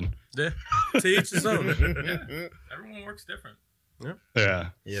can't happen. Yeah. To each his own. Everyone works different. Yeah.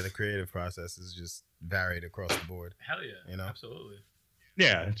 Yeah, the creative process is just varied across the board. Hell yeah. You know? Absolutely.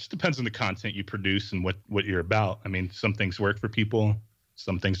 Yeah, it just depends on the content you produce and what you're about. I mean, some things work for people,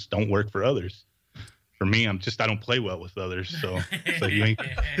 some things don't work for others. For me, I don't play well with others, so it's like you ain't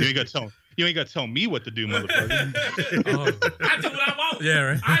gonna tell me what to do, motherfucker. Oh, I do what I want. yeah,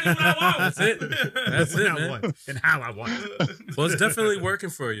 right. I do what I want. That's it. That's When it, I man. want and how I want. Well, it's definitely working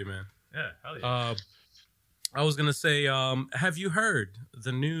for you, man. Yeah. Hell yeah. I was gonna say, have you heard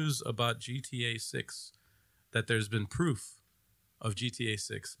the news about GTA 6? That there's been proof of GTA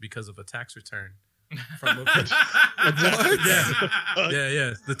 6 because of a tax return from a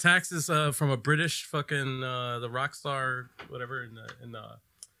yeah. The taxes from a British fucking the Rockstar whatever in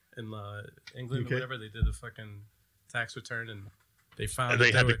England UK? or whatever, they did a fucking tax return and they found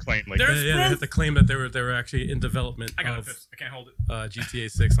They that had were, to claim like There's they had proof. to claim that they were actually in development I got a of fifth. I can't hold it.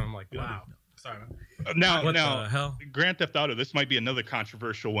 GTA 6. I'm like, wow, Sorry, man. now what the hell? Grand Theft Auto. This might be another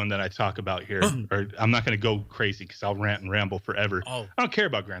controversial one that I talk about here, or I'm not gonna go crazy because I'll rant and ramble forever. Oh, I don't care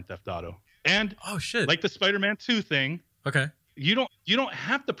about Grand Theft Auto, and oh shit. like the Spider-Man 2 thing. Okay, You don't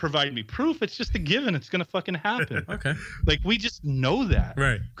have to provide me proof. It's just a given. It's gonna fucking happen. okay, Like we just know that.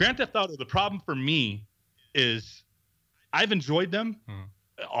 right. Grand Theft Auto. The problem for me is I've enjoyed them,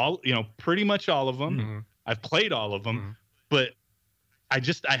 all pretty much all of them. Mhm. I've played all of them, Mhm. but I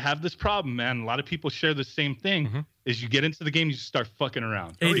have this problem, man. A lot of people share the same thing. Mhm. Is you get into the game, you just start fucking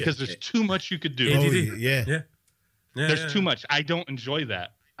around Oh, yeah. because there's too much you could do. Oh, ADD. yeah. Yeah. Yeah, There's yeah. too much. I don't enjoy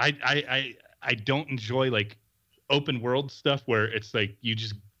that. I don't enjoy like open world stuff where it's like you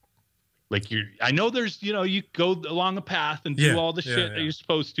just Like I know there's, you go along a path and do all the shit that you're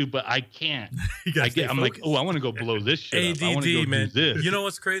supposed to, but I can't. I'm like, oh, I want to go blow this shit up. I want to go man. do this. You know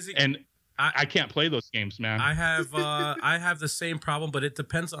what's crazy? And I can't play those games, man. I have the same problem, but it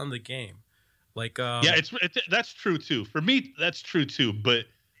depends on the game. Like, that's true too. For me, that's true too. But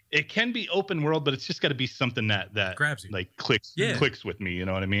it can be open world, but it's just got to be something that grabs you, like clicks with me. You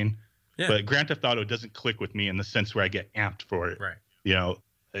know what I mean? Yeah. But Grand Theft Auto doesn't click with me in the sense where I get amped for it. Right.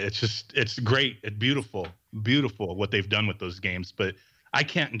 It's great. It's beautiful what they've done with those games, but I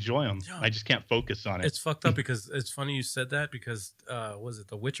can't enjoy them. I just can't focus on it. It's fucked up because it's funny you said that because was it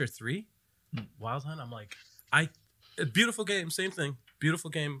The Witcher 3? Wild Hunt? I'm like, beautiful game, same thing. Beautiful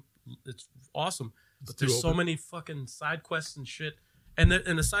game. It's awesome. But there's so many fucking side quests and shit. And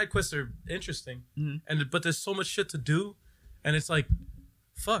the side quests are interesting. But there's so much shit to do. And it's like,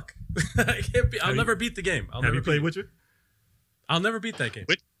 fuck. I'll never beat the game. Have you played Witcher? I'll never beat that game.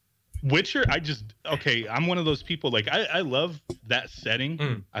 Witcher, I'm one of those people, like, I love that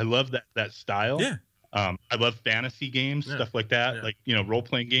setting. I love that style. Yeah. I love fantasy games, stuff like that, like,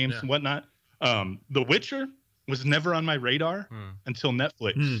 role-playing games and whatnot. The Witcher was never on my radar until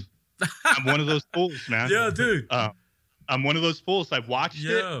Netflix. I'm one of those fools, man. Yeah, dude. I'm one of those fools. I watched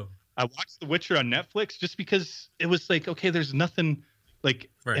it. I watched The Witcher on Netflix just because it was like, okay, there's nothing...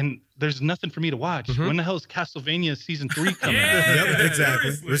 and there's nothing for me to watch. When the hell is Castlevania season 3 coming out? Yep,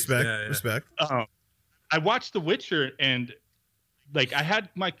 exactly. Respect. I watched The Witcher and like I had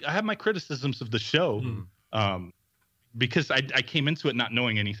my criticisms of the show because I came into it not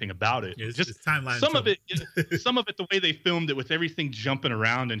knowing anything about it. Yeah, just timeline. Some of it the way they filmed it with everything jumping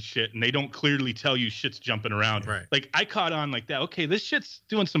around and shit, and they don't clearly tell you shit's jumping around. Right. Like I caught on like that. Okay, this shit's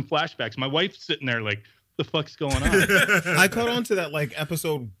doing some flashbacks. My wife's sitting there like, the fuck's going on? I caught on to that like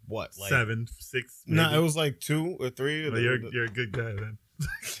episode what, like 7, 6. Maybe. No, it was like 2 or 3. Well, you're a good guy then.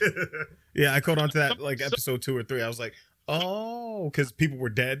 Yeah, I caught on to that like episode 2 or 3. I was like, oh, because people were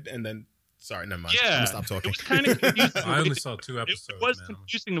dead, and then sorry, never mind. Yeah, I'm gonna stop talking. It was kind of confusing. I only saw 2 episodes. It was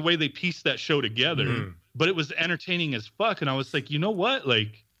confusing the way they pieced that show together, but it was entertaining as fuck. And I was like, you know what?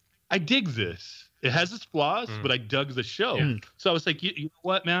 Like, I dig this. It has its flaws, but I dug the show. So I was like, you know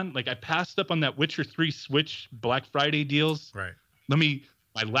what, man? Like, I passed up on that Witcher 3 Switch Black Friday deals. Right. My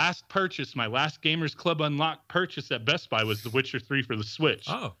last purchase, my last Gamers Club Unlocked purchase at Best Buy was The Witcher 3 for the Switch.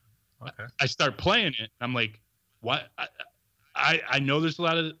 Oh, okay. I start playing it. I'm like, what? I know there's a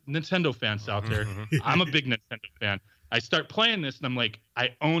lot of Nintendo fans out there. I'm a big Nintendo fan. I start playing this and I'm like,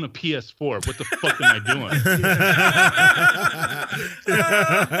 I own a PS4. What the fuck am I doing?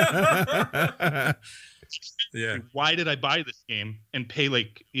 Yeah. Why did I buy this game and pay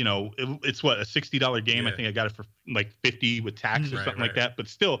like, it's what, a $60 game? I think I got it for like 50 with tax or something like that. But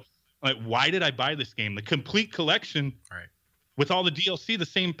still, like, why did I buy this game? The complete collection with all the DLC, the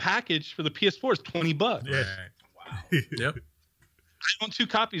same package for the PS4 is $20. Yeah. Wow. Yep. I own 2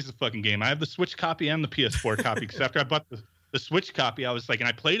 copies of the fucking game. I have the Switch copy and the PS4 copy. Because after I bought the Switch copy, I was like, and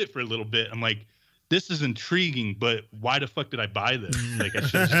I played it for a little bit. I'm like, this is intriguing, but why the fuck did I buy this? Like, I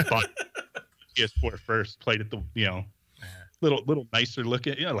should have just bought PS4 first. Played it little nicer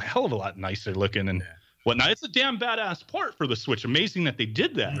looking, a hell of a lot nicer looking and whatnot. It's a damn badass port for the Switch. Amazing that they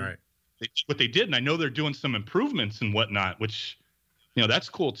did that. Right. They did what they did, and I know they're doing some improvements and whatnot, which that's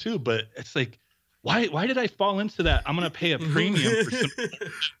cool too. But it's like, why did I fall into that? I'm gonna pay a premium for some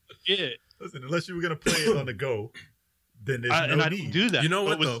shit. Listen, unless you were gonna play it on the go, then there's no and I need. didn't do that. You know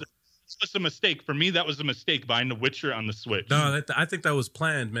what? It was a mistake for me. That was a mistake buying The Witcher on the Switch. No, I think that was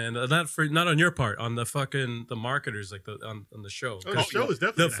planned, man. Not on your part, on the marketers, like on the show. Oh, the show is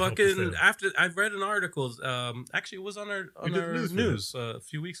definitely the fucking after. I've read an article. Actually, it was on our news a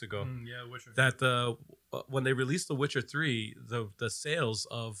few weeks ago. Witcher. That when they released The Witcher 3, the sales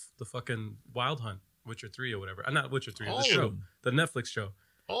of the fucking Wild Hunt Witcher 3 or whatever, not Witcher 3, the show, the Netflix show.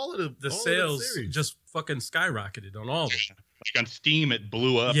 All of the sales just fucking skyrocketed on all of them. Like on Steam, it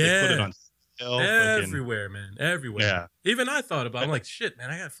blew up. Yeah. They put it on sale. Everywhere, man. Everywhere. Yeah. Even I thought about it. I'm like, shit, man,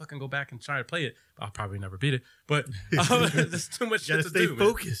 I gotta fucking go back and try to play it. I'll probably never beat it. But there's too much shit to do. Stay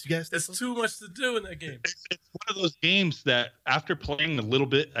focused. You gotta stay There's too much to do in that game. It's one of those games that after playing the little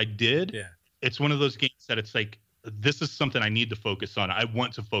bit I did, it's one of those games that it's like, this is something I need to focus on. I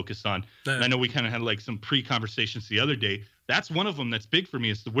want to focus on. And I know we kind of had like some pre-conversations the other day. That's one of them that's big for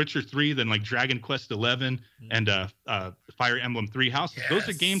me. It's The Witcher 3, then like Dragon Quest 11 and Fire Emblem 3 Houses. Yes. Those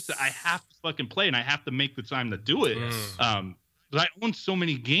are games that I have to fucking play and I have to make the time to do it. But I own so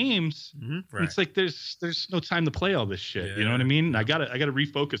many games. Right. It's like there's no time to play all this shit. You know what I mean? I gotta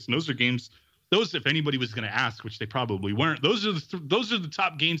refocus. And those are games. Those, if anybody was going to ask, which they probably weren't, those are the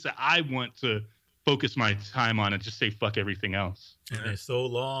top games that I want to focus my time on and just say fuck everything else. And they're so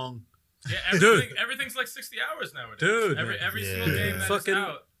long, Yeah, everything's like 60 hours nowadays. Dude, every single game that's Fucking-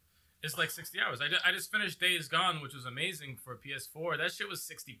 out is like 60 hours. I just finished Days Gone, which was amazing for PS4. That shit was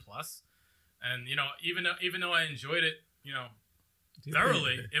 60 plus, and you know, even though I enjoyed it, you know,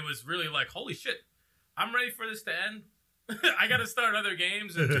 thoroughly, it was really like, holy shit, I'm ready for this to end. I got to start other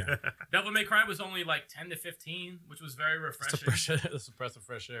games. And Devil May Cry was only like 10 to 15, which was very refreshing. It's a breath of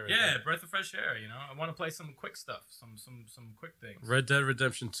fresh air. Yeah, breath of fresh air. You know, I want to play some quick stuff, some quick things. Red Dead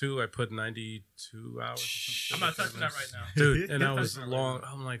Redemption 2, I put 92 hours. Or some I'm not touching that right now, dude. And I was long.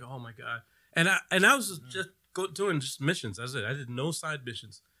 I'm like, oh my god. And I was just doing just missions. That's it. I did no side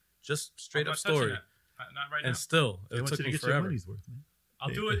missions, just straight up story. Not right now. And still, it took me forever. Money's worth, man. I'll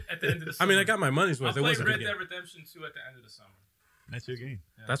do it at the end of the I summer. mean, I got my money's worth. I'll It play wasn't Red Dead Redemption 2 at the end of the summer. That's your game.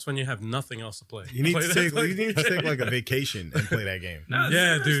 Yeah. That's when you have nothing else to play. You need Play to that take fucking like a vacation and play that game. No,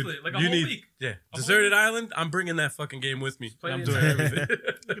 yeah, seriously, dude. like a you whole need, week. Yeah, A whole Deserted week. Island. I'm bringing that fucking game with me. play I'm the doing entire everything.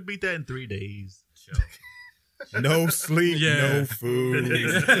 You can beat that in 3 days. Chill. No sleep, Yeah. no food.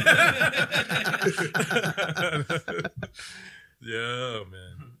 Yeah,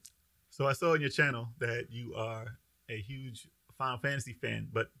 man. So I saw on your channel that you are a huge Final Fantasy fan,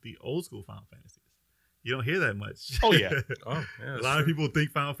 but the old school Final Fantasies. You don't hear that much. Oh yeah. Oh, yeah. A lot of people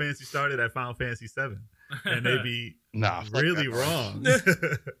think Final Fantasy started at Final Fantasy 7, and they be Nah, fuck really that. wrong.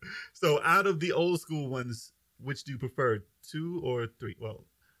 So out of the old school ones, which do you prefer, 2 or 3? Well,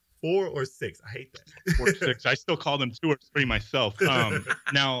 4 or 6. I hate that. 4 or 6. I still call them 2 or 3 myself.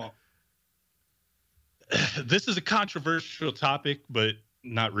 Now, this is a controversial topic, but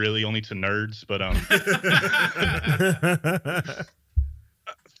not really, only to nerds. But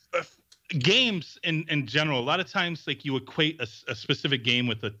games in general, a lot of times, like you equate a specific game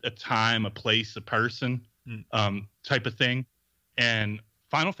with a time, a place, a person, type of thing. And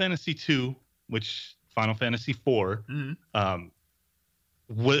Final Fantasy 2, which Final Fantasy 4, the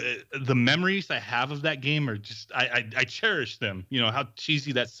memories I have of that game are just I cherish them. You know how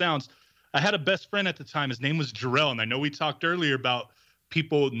cheesy that sounds. I had a best friend at the time. His name was Jarrell, and I know we talked earlier about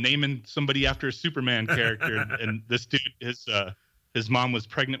people naming somebody after a Superman character. And this dude, his mom was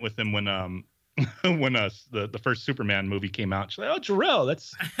pregnant with him when the first Superman movie came out. She's like, "Oh, Jarrell,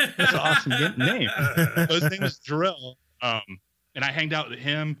 that's an awesome name." So his name was Jarrell, and I hanged out with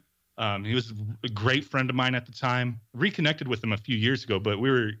him. He was a great friend of mine at the time. Reconnected with him a few years ago, but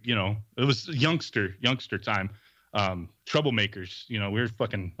we were, you know, it was youngster time. Troublemakers, you know, we were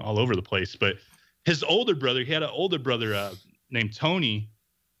fucking all over the place. But his older brother, he had an older brother named Tony,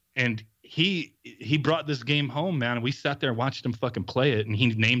 and he brought this game home, man. And we sat there and watched him fucking play it, and he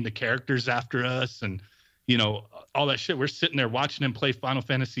named the characters after us, and you know, all that shit. We're sitting there watching him play Final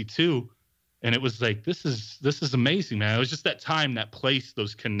Fantasy 2. And it was like, this is amazing, man. It was just that time, that place,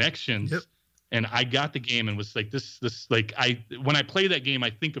 those connections. Yep. And I got the game and was like, this like, when I play that game,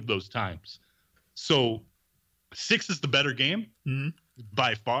 I think of those times. So 6 is the better game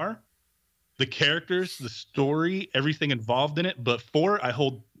by far. The characters, the story, everything involved in it. But 4, I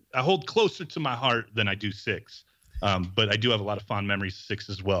hold closer to my heart than I do 6. But I do have a lot of fond memories of 6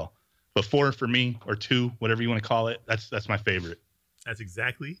 as well. But 4 for me, or 2, whatever you want to call it, that's my favorite. That's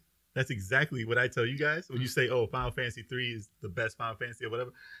exactly what I tell you guys when you say, "Oh, Final Fantasy 3 is the best Final Fantasy" or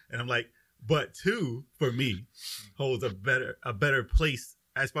whatever. And I'm like, but 2 for me holds a better place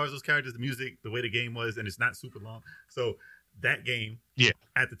as far as those characters, the music, the way the game was, and it's not super long. So that game,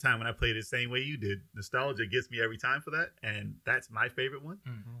 at the time when I played it, same way you did, nostalgia gets me every time for that, and that's my favorite one.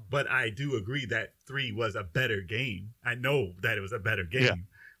 Mm-hmm. But I do agree that 3 was a better game. I know that it was a better game,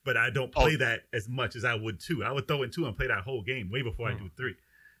 but I don't play that as much as I would 2. I would throw in 2 and play that whole game way before I do 3.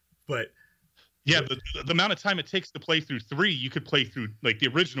 But yeah, the amount of time it takes to play through 3, you could play through like the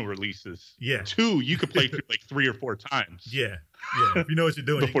original releases. Yeah. 2, you could play through like 3 or 4 times. Yeah. If you know what you're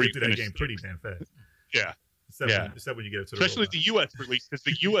doing, you can get through that game pretty damn fast. Yeah. Except when you get up to the especially the U.S. release, because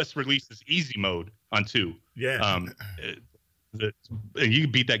the U.S. release is easy mode on 2. Yeah. You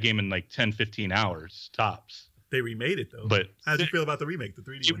can beat that game in like 10, 15 hours tops. They remade it though. But how did you feel about the remake, the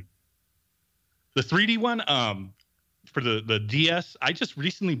 3D one? The 3D one, for the DS, I just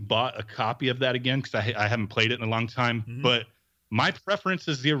recently bought a copy of that again because I haven't played it in a long time. Mm-hmm. But my preference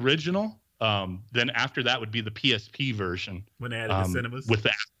is the original. Then after that would be the PSP version. When they added the cinemas? With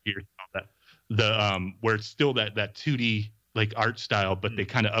the atmosphere, the where it's still that 2D like art style, but they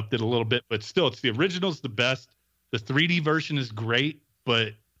kind of upped it a little bit. But still, it's the original's the best. The 3D version is great,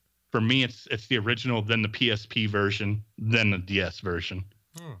 but for me, it's the original, then the PSP version, then the DS version.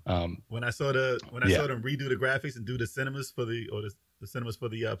 When I saw them redo the graphics and do the cinemas for the cinemas for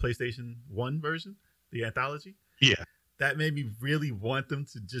the PlayStation 1 version, the anthology. Yeah. that made me really want them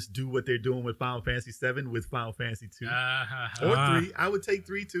to just do what they're doing with Final Fantasy 7 with Final Fantasy 2 or 3. I would take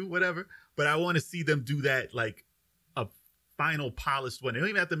 3 too, whatever. But I want to see them do that like a final polished one. They don't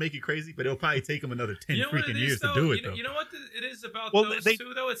even have to make it crazy, but it'll probably take them another 10 freaking years to do it. You know what it is about Well, those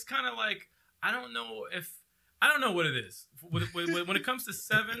two though? It's kind of like I don't know what it is. When it comes to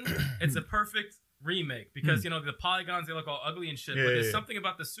 7, it's a perfect remake because the polygons, they look all ugly and shit. Yeah, but there's yeah. something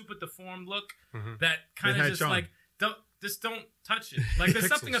about the super deformed look Mhm. that kind It of had just charm. like don't touch it. Like there's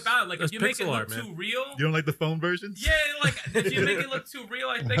something about it. Like if That's you make it pixel look art, man. too real. You don't like the phone versions? Yeah, like if you make it look too real,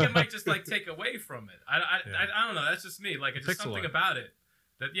 I think it might just like take away from it. I don't know. That's just me. Like it's just Pixel something art. about it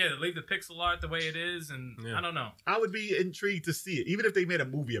that leave the pixel art the way it is, and Yeah. I don't know. I would be intrigued to see it, even if they made a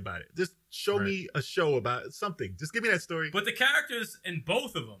movie about it. Just show Right. me a show about it, something. Just give me that story. But the characters in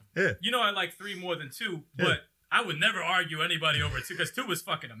both of them, Yeah. I like 3 more than 2, Yeah. but I would never argue anybody over 2 because 2 was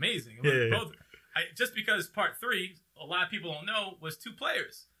fucking amazing. It was Yeah. both. Just because part 3, a lot of people don't know, was 2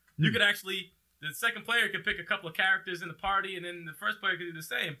 players. You Hmm. could actually, the second player could pick a couple of characters in the party, and then the first player could do the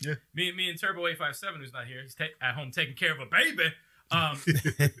same. Yeah. Me and Turbo 857, who's not here, he's at home taking care of a baby.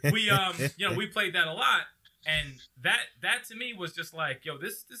 We played that a lot, and that to me was just like, yo,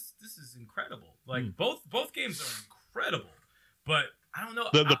 this is incredible. Like both games are incredible, but I don't know.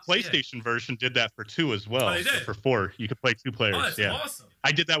 The Yeah. PlayStation version did that for 2 as well. Oh, they did? For 4, you could play 2 players. Oh, that's yeah, awesome.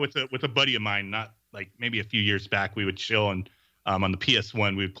 I did that with a buddy of mine. Not like maybe a few years back. We would chill and on the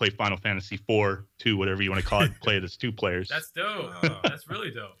PS1 we would play Final Fantasy 4, 2, whatever you want to call it. Play it as 2 players. That's dope. Wow. That's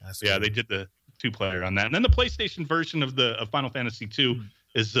really dope. That's Yeah, cool. they did the 2-player on that, and then the PlayStation version of Final Fantasy 2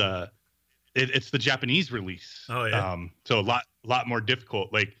 is it's the Japanese release. Oh, yeah. So a lot more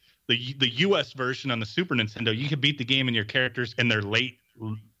difficult. Like the U.S. version on the Super Nintendo, you could beat the game and your characters in their late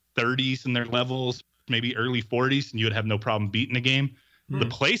 30s in their levels, maybe early 40s, and you would have no problem beating the game. The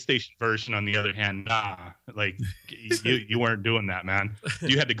PlayStation version, on the other hand, like you weren't doing that, man.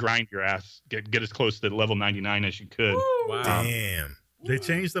 You had to grind your ass, get as close to level 99 as you could. Wow. Damn. They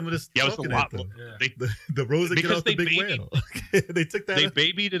changed some of this. Yeah, it was a talking lot at them. more. Yeah. They The Rosa get Because off the they big babied- whale. They took that. they up.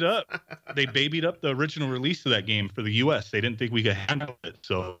 babied it up. They babied up the original release of that game for the U.S. They didn't think we could handle it,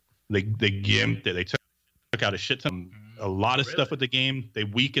 so they gimped it. They took out a shit ton, a lot of stuff with the game. They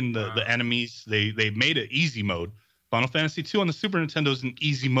weakened the enemies. They made it easy mode. Final Fantasy 2 on the Super Nintendo is an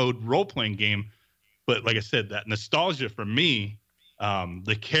easy mode role playing game, but like I said, that nostalgia for me,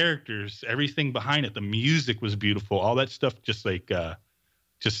 the characters, everything behind it, the music was beautiful. All that stuff just like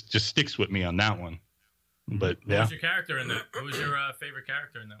just sticks with me on that one. But Who yeah. was your character in that? Who was your favorite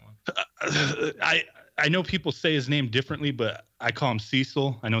character in that one? I know people say his name differently, but I call him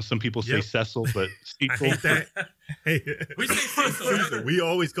Cecil. I know some people say Yep. Cecil, but I Cecil. hate that. Hey, We say Cecil, right? Cecil. We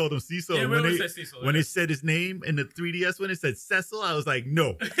always called him Cecil. Yeah, we when always they, say Cecil. when they said his name in the 3DS, when it said Cecil, I was like,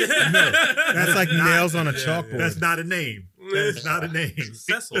 no, That's like not- nails on a yeah, chalkboard. that's not a name. That's not a name.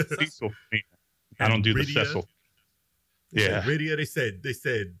 Cecil. Cecil for me. I don't do the Rydia. Cecil. They Yeah. said Rydia. They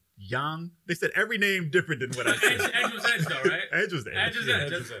said Yang. They said every name different than what I said. Edge was Edge, though, right? Edge was Edge. Edge is yeah.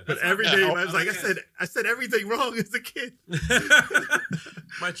 Edge. Edge is Edge. But That's every not- name, Yeah, I was like, okay. I said everything wrong as a kid.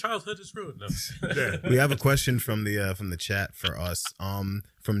 My childhood is ruined. No. Yeah. We have a question from the chat for us.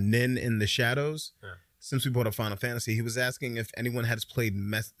 From Nin in the Shadows. Yeah. Since we brought up Final Fantasy, he was asking if anyone has played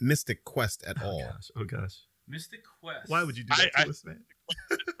Mystic Quest at all. Oh gosh. Mystic Quest. Why would you do that I- to us, man?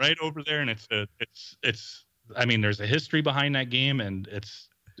 Right over there, and it's. I mean, there's a history behind that game, and it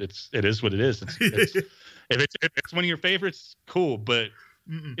is what it is. If it's one of your favorites, cool. But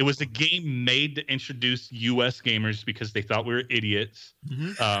Mm-mm. it was a game made to introduce U.S. gamers because they thought we were idiots.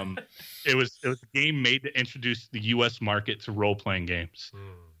 Mhm. It was a game made to introduce the U.S. market to role playing games.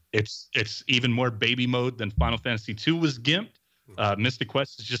 It's even more baby mode than Final Fantasy II was gimped. Mystic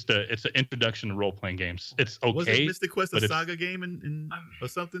Quest is just it's an introduction to role playing games. It's Wasn't okay. Mystic Quest a but it's- Saga game or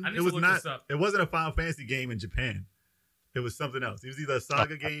something? I need It to was look not. this up. It wasn't a Final Fantasy game in Japan. It was something else. It was either a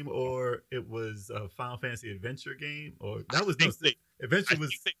Saga game or it was a Final Fantasy Adventure game. Or that was no. Adventure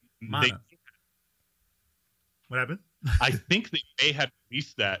was. Mana. What happened? I think they may have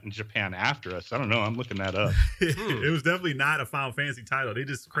released that in Japan after us. I don't know. I'm looking that up. It was definitely not a Final Fantasy title. They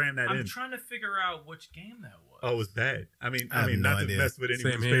just crammed that I'm in. trying to figure out which game that was. Oh, it was bad. I mean, I have no not idea. to mess with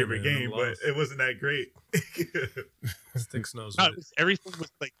anyone's Same here, favorite man. I'm game, but lost. it wasn't that great. Sticks knows. No, with it it. was- everything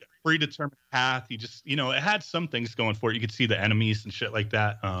was like a predetermined path. You just, it had some things going for it. You could see the enemies and shit like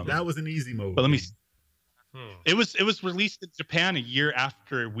that. That was an easy mode. But let me. game. It was released in Japan a year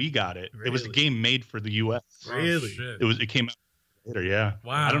after we got it. It was a Really? game made for the U.S. Really? shit. It came out later. Yeah.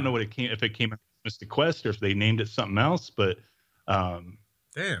 Wow. I don't know if it came out as Mystic Quest or if they named it something else, but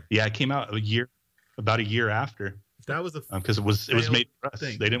Damn. yeah, it came out about a year after That was a because it was made for us.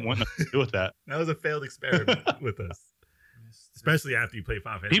 thing. They didn't want nothing to do with that. that was a failed experiment with us. especially after you play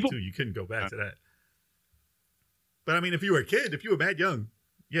Final Fantasy People- 2, you couldn't go back to that. But I mean, if you were a kid, if you were mad young,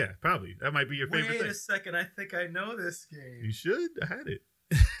 yeah, probably that might be your favorite Wait thing. a second, I think I know this game. You should. I had it,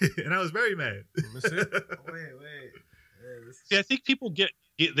 and I was very mad. Let me see. Wait. Yeah, this is- See, I think people get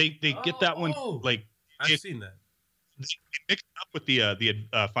they get that one Oh. like I've seen that. they mix it up with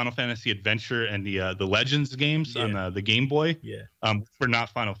the Final Fantasy Adventure and the Legends games on the Game Boy. Yeah, Which were not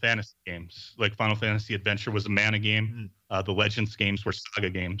Final Fantasy games. Like Final Fantasy Adventure was a mana game. The Legends games were Saga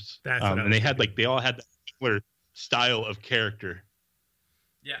games. That's what I and they was had thinking. they all had that similar style of character.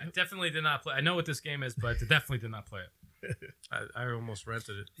 Yeah, I definitely did not play. I know what this game is, but I definitely did not play it. I almost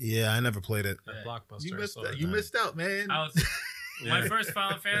rented it Yeah, I never played it. at Yeah. Blockbuster. you I missed saw it. you missed out, man. I was my Yeah. first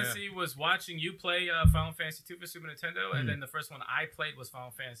Final Fantasy was watching you play Final Fantasy 2 for Super Nintendo, and then the first one I played was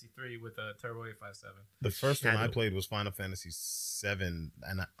Final Fantasy 3 with Turbo 857. The first one I Shadow. played was Final Fantasy VII, and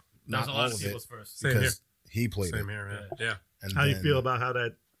That not was a all lot of of it people's first. Same here. because he played Same it. here. Yeah. And How do you then- feel about how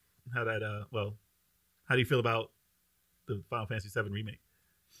do you feel about the Final Fantasy 7 remake?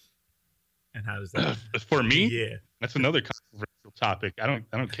 And how does that? For me, Yeah, that's another controversial topic. I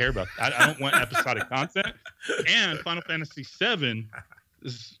don't care about that. I don't want episodic content. And Final Fantasy VII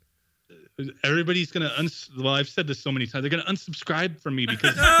is everybody's gonna well, I've said this so many times. They're gonna unsubscribe from me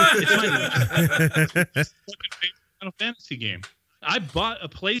because it's my fucking favorite Final Fantasy game. I bought a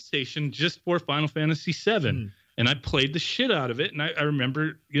PlayStation just for Final Fantasy VII, and I played the shit out of it. And I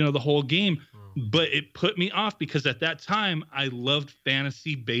remember, the whole game, but it put me off because at that time I loved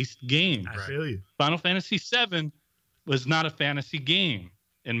fantasy-based games. I feel you. Final Fantasy VII was not a fantasy game,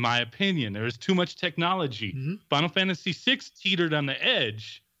 in my opinion. There was too much technology. Mhm. Final Fantasy VI teetered on the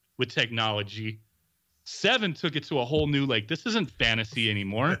edge with technology. 7 took it to a whole new, this isn't fantasy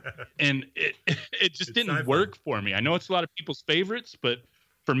anymore. And it just It's didn't sci-fi. work for me. I know it's a lot of people's favorites, but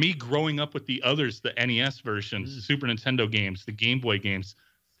for me, growing up with the others, the NES versions, Super Nintendo games, the Game Boy games,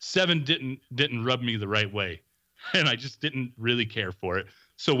 7 didn't rub me the right way. And I just didn't really care for it.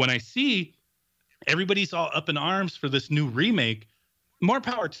 So when I see everybody's all up in arms for this new remake, more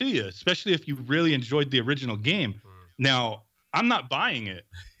power to you, especially if you really enjoyed the original game. Now, I'm not buying it.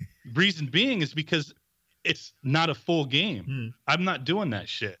 Reason being is because it's not a full game. I'm not doing that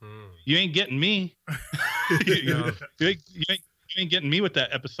shit. You ain't getting me. you ain't getting me with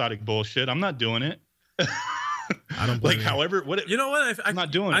that episodic bullshit. I'm not doing it. I don't blame you. however, You know what? I'm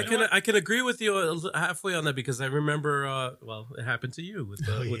not doing I it. can I can agree with you halfway on that because I remember. It happened to you with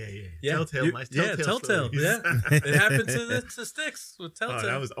the. Oh, with, yeah. Telltale. My Telltale. Telltale. stories. Yeah, it happened to Sticks with Oh, Telltale.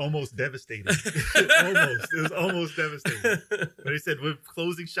 that was almost devastating. Almost. It was almost devastating. When they said we're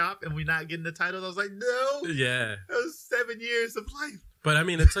closing shop and we're not getting the title, I was like, no. Yeah, That was 7 years of life. but I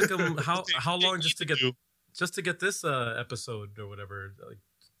mean, it took them how long just to get You- this episode or whatever? Like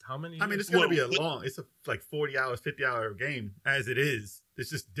how many? I mean, years? it's going to be a Well, long, it's a 40 hours, 50-hour game as it is.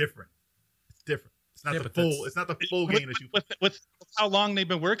 It's just different. It's different. It's not Yeah, the but full. that's- It's not the full game that you. With how long they've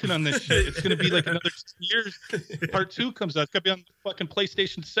been working on this shit, it's going to be like another 2 years. Part 2 comes out. It's going to be on the fucking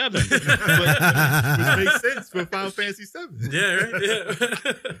PlayStation 7. Which makes sense for Final Fantasy 7. Yeah, right. Yeah.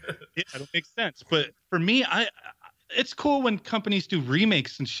 Yeah, it makes sense. But for me, it's cool when companies do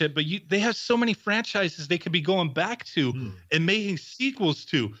remakes and shit, but they have so many franchises they could be going back to and making sequels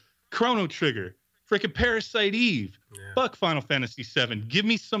to. Chrono Trigger, freaking Parasite Eve, Yeah. fuck Final Fantasy 7. Give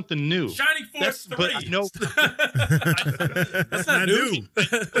me something new. Shining Force 3. But I know That's not new.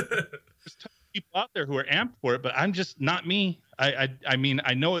 there's people out there who are amped for it, but I'm just not me. I mean,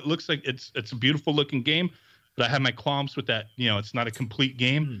 I know it looks like it's a beautiful looking game, but I have my qualms with that. It's not a complete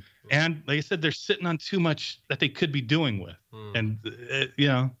game. And like I said, they're sitting on too much that they could be doing with. And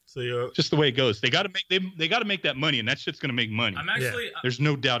So you're. just the way it goes. They got to make that money, and that shit's gonna make money. I'm actually There's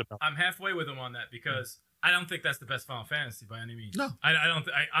no doubt about it. I'm halfway with him on that because I don't think that's the best Final Fantasy by any means. No. I don't.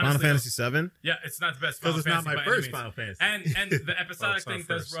 I Final honestly Fantasy VII. Yeah, it's not the best Final Because it's Fantasy not my by first any means. Final Fantasy. And the episodic it's not thing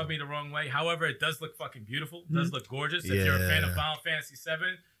does first, rub so. me the wrong way. However, it does look fucking beautiful. It does look gorgeous. If you're a fan of Yeah. Final Fantasy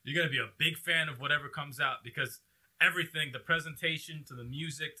 7, you're gonna be a big fan of whatever comes out because everything, the presentation to the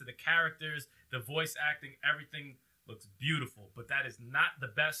music to the characters, the voice acting, everything looks beautiful. But that is not the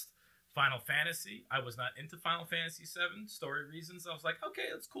best Final Fantasy. I was not into Final Fantasy 7 story reasons. I was like, okay,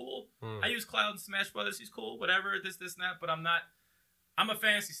 that's cool. I use Cloud in Smash Brothers. He's cool. Whatever. This, and that. But I'm not. I'm a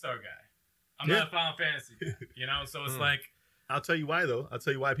Fantasy Star guy. I'm not a Final Fantasy guy. So it's like. I'll tell you why, though. I'll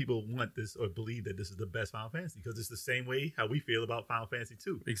tell you why people want this or believe that this is the best Final Fantasy. Because it's the same way how we feel about Final Fantasy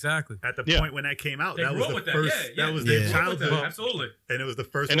 2. Exactly. At the Yeah. point when that came out, They that grew was up the with that. first. Yeah, that was they their grew up with that. childhood, Absolutely. and it was the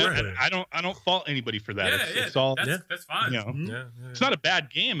first And one. I don't fault anybody for that. Yeah, It's all That's fine. it's not a bad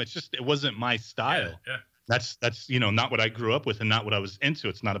game. It's just it wasn't my style. Yeah. That's not what I grew up with and not what I was into.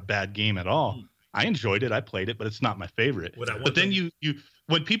 It's not a bad game at all. I enjoyed it. I played it, but it's not my favorite. But then you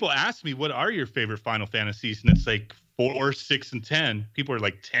when people ask me what are your favorite Final Fantasies, and it's like 4, 6, and 10, people are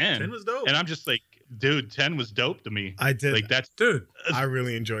like 10. 10 was dope. And I'm just like, dude, 10 was dope to me. I did. Like that's Dude, I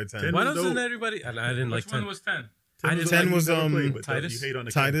really enjoyed 10. 10 why was doesn't dope. everybody? I didn't like Which 10. one was 10? 10 was, Titus? You hate on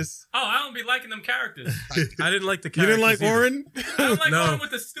the Titus. Oh, I don't be liking them characters. I didn't like the You didn't like characters Orin? I don't like No. one with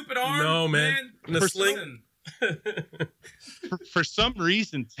the stupid arm. No, man. And the Listen, sling. for some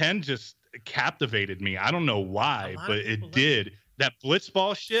reason 10 just captivated me. I don't know why, A lot but of people it did. That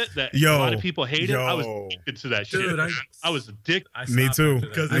blitzball shit that a Yo, lot of people hated, I was yo. addicted to that Dude, shit. I was addicted. I Me stopped too. after that.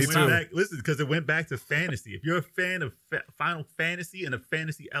 Because Me it went too. back. Listen, because it went back to fantasy. If you're a fan of Final Fantasy and a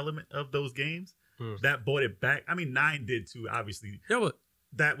fantasy element of those games, that brought it back. I mean, 9 did too. Obviously, Yeah, but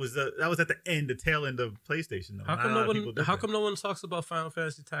that was at the end, the tail end of PlayStation. Though. how Not come a no lot of people one? did How that. come no one talks about Final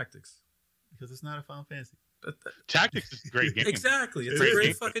Fantasy Tactics? Because it's not a Final Fantasy. Tactics is a great game. Exactly, it's It a is.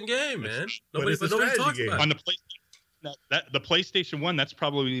 great fucking game, man. Nobody, it's a nobody strategy talks game. about On it. the PlayStation, the PlayStation 1, that's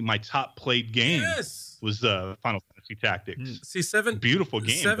probably my top played game. Yes. Was Final Fantasy Tactics. See, 7. Beautiful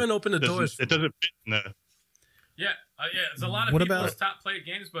game. 7 but opened the doors. It doesn't fit in the. yeah, there's a lot of What people's about- top played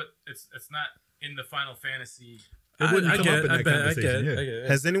games, but it's not in the Final Fantasy. It wouldn't I come get up it. in I that bet. I get conversation, it. yeah. I get it.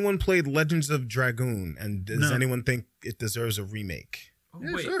 Has anyone played Legends of Dragoon? And does No. anyone think it deserves a remake? Oh,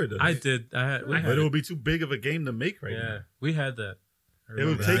 Yeah, wait, sure. it does. I did. I had. We But had it would it. be too big of a game to make right Yeah, now. we had that. I It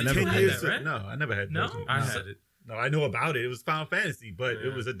would remember take that. I never 10 had years. that, right? No, I never had No? Legend. I had it. No, I know about it. It was Final Fantasy, but it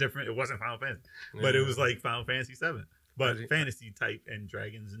Yeah. was it wasn't Final Fantasy. But it was like Final Fantasy 7. But I- fantasy type and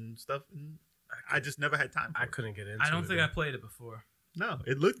dragons and stuff. And I just never had time for I it. couldn't get into. I don't it, think man. I played it before. No,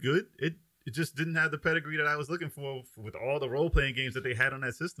 it looked good. It just didn't have the pedigree that I was looking for with all the role playing games that they had on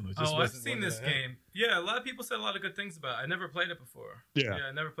that system. It just Oh, I've wasn't seen one this that I had. game. Yeah, a lot of people said a lot of good things about it. I never played it before. Yeah.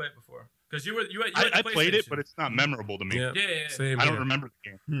 I never played it before. Because you had I the played it, PlayStation. but it's not memorable to me. Yeah. Yeah. Same. I don't here. remember the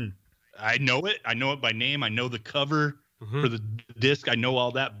game. Hmm. I know it. I know it by name. I know the cover Mhm. for the disc. I know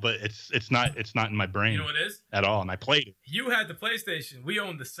all that, but it's not in my brain You know what it is? at all. And I played it. You had the PlayStation. We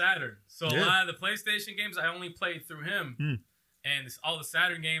owned the Saturn. So a Yeah. lot of the PlayStation games I only played through him. Hmm. And all the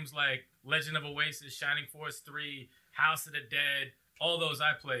Saturn games like Legend of Oasis, Shining Force 3, House of the Dead, all those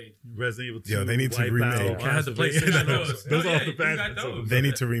I played. Resident Evil 2. Yo, they need to Wipeout, remake. I had the Castlevania. PlayStation. Those. Those Oh, are yeah, the you got bad those. They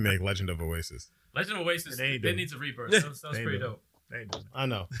need to remake Legend of Oasis. Legend of Oasis, They ain't they doing needs a rebirth. Yeah. That was They ain't pretty doing dope. They ain't doing it. I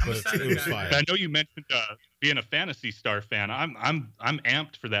know, I'm a but Saturn it was guy. fire. I know you mentioned being a Fantasy Star fan. I'm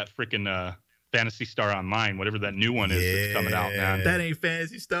amped for that freaking Fantasy Star Online, whatever that new one is that's coming out, man. Yeah. That ain't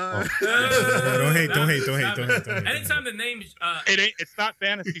Fantasy Star. Don't hate, don't hate, don't hate, don't hate, don't hate. Anytime the name, It's not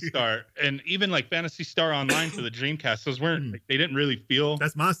Fantasy Star, and even like Fantasy Star Online for the Dreamcast, those weren't they didn't really feel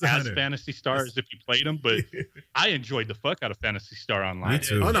That's Monster as Hunter. Fantasy Stars if you played them, but I enjoyed the fuck out of Fantasy Star Online. Me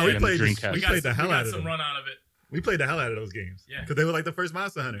too. Oh, no, we and played the this- Dreamcast. we played the hell got out of some them. run out of it. We played the hell out of those games. Yeah. Because they were like the first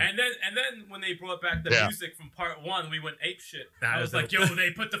Monster Hunter. And then when they brought back the Yeah. music from part 1, we went ape shit. That I was was like, dope. yo,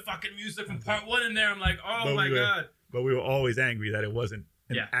 they put the fucking music from part 1 in there. I'm like, oh But my we were- god. But we were always angry that it wasn't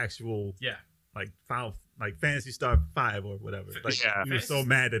an Yeah. actual Yeah. like Fantasy Star 5 or whatever. Like Yeah. we were so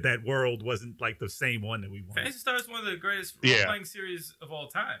mad that world wasn't like the same one that we wanted. Fantasy Star is one of the greatest Yeah. role-playing series of all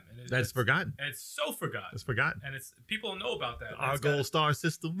time. And That's forgotten. it's so forgotten. That's forgotten. And it's people don't know about that. Our That's gold star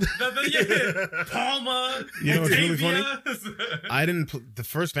system. yeah. Palma. You know what's really Octavia. I didn't. The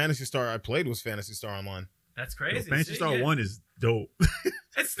first Fantasy Star I played was Fantasy Star Online. That's crazy. Fantasy See, Star yeah. 1 is dope.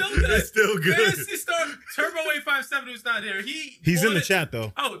 It's still good. It's still good. Fantasy Star Turbo 857 who's not here. He's in bought the it- chat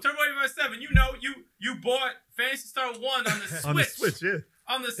though. Oh, Turbo 857. You know, you bought Fantasy Star 1 on the Switch. On the Switch, yeah.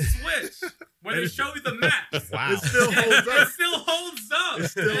 On the Switch. When they And show you the map. Wow. It still holds It up. still holds up. It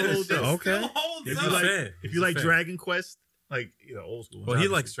still Man, holds shit up. Okay. Still holds If up. you like, fan. if He's you a like fan. Dragon Quest, like old school. Well, he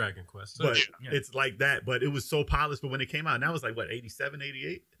obviously. likes Dragon Quest. So But Yeah. it's like that. But it was so polished. But when it came out, now it's like what 87,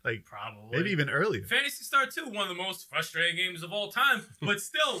 88, like Probably. maybe even earlier. Fantasy Star 2, one of the most frustrating games of all time, but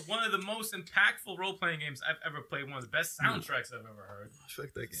still one of the most impactful role-playing games I've ever played. One of the best soundtracks I've ever heard.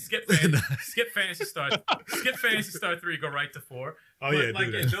 Fuck that game. Skip Fantasy Star. Skip Fantasy Star 3. Go right to 4. Oh But, yeah, like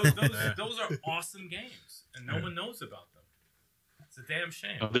do yeah, that. those are awesome games, and no one knows about them. It's a damn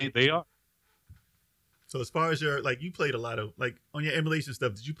shame. They are. So as far as your like, you played a lot of like on your emulation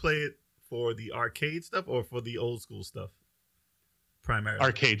stuff. Did you play it for the arcade stuff or for the old school stuff? Primarily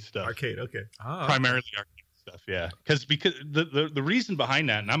Arcade stuff. Arcade. Okay. Ah, Primarily arcade stuff, yeah. Because the reason behind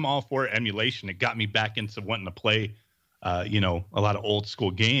that, and I'm all for emulation, it got me back into wanting to play, a lot of old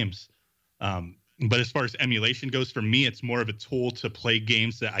school games. But as far as emulation goes, for me, it's more of a tool to play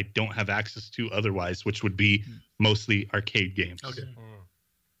games that I don't have access to otherwise, which would be mostly arcade games. Okay.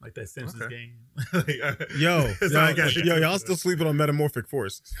 Like that Simpsons Okay. game. Yo, So I got you. y'all still sleeping on Metamorphic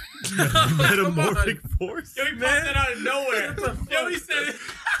Force. Metamorphic Force. Yo, he popped that out of nowhere. Yo, he said,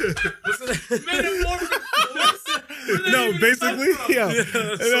 Metamorphic Force? Where did that No, even basically, come from?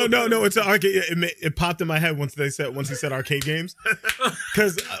 yeah. No. It's an arcade. It popped in my head once he said arcade games,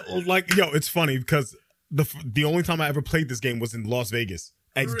 because it's funny because the only time I ever played this game was in Las Vegas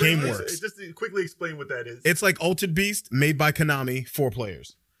at GameWorks. Just to quickly explain what that is. It's like Altered Beast made by Konami, 4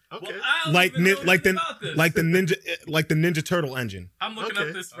 players. Okay. Well, I don't Like even know like the anything about this. Ninja Turtle engine. I'm looking Okay.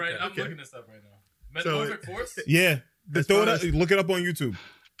 up this right. I'm Okay. looking this up right now. So- Metamorphic Force. Yeah, As throw it far up, as- look it up on YouTube.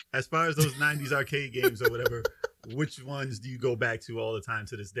 As far as those 90s arcade games or whatever, which ones do you go back to all the time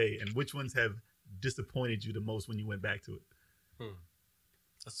to this day? And which ones have disappointed you the most when you went back to it?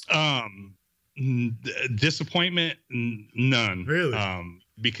 Disappointment, none. Really?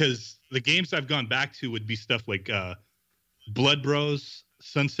 Because the games I've gone back to would be stuff like Blood Bros,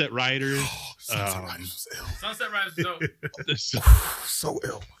 Sunset Riders, Sunset Riders was ill. Sunset Riders is dope. So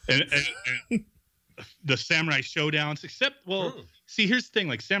ill. and the Samurai Showdowns. Except, see, here's the thing: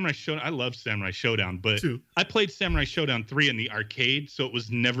 like Samurai Showdown, I love Samurai Showdown, but Two. I played Samurai Showdown 3 in the arcade, so it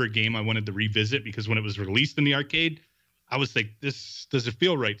was never a game I wanted to revisit because when it was released in the arcade, I was like, this doesn't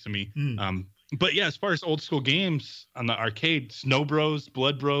feel right to me. But yeah, as far as old school games on the arcade, Snow Bros,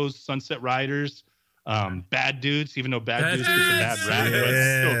 Blood Bros, Sunset Riders, Bad Dudes, even though Bad Dudes gets a bad rap.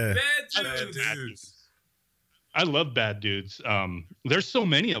 but still, Bad Bad Dudes. Dudes. I love Bad Dudes. There's so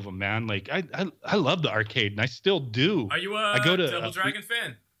many of them, man. Like I love the arcade, and I still do. Are you I go to Double Dragon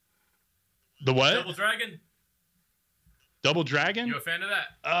fan? the what? Double Dragon? Double Dragon? You a fan of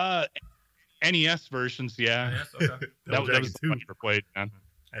that? NES versions, yeah. Yes. Okay. That Double was Dragon the 2. one I ever played, man.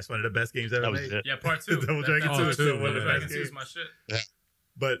 That's one of the best games ever That was made. it. Yeah, part 2. Double Dragon 2 is still one of the Double best Dragon 2 is games. my shit.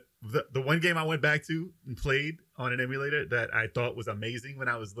 But the one game I went back to and played on an emulator that I thought was amazing when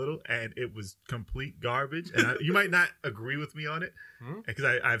I was little, and it was complete garbage. And you might not agree with me on it because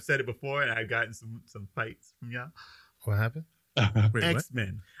I've said it before, and I've gotten some fights from y'all. What happened? Wait, what?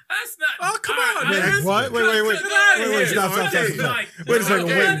 X-Men. That's not. Oh, come on, Alright, man. What? Wait, stop. Wait a second,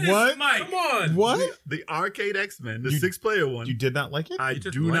 wait, what? Mike. Come on. What? The arcade X-Men, the You- 6-player one. You did not like it? I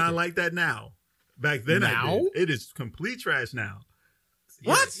didn't do like not it. like that now. Back then, I Now? did. It is complete trash now.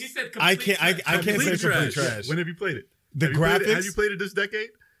 What? He said I complete can't. I trash. can't say Complete complete trash. trash. When have you played it? The Have you played it- graphics. Have you played it this decade?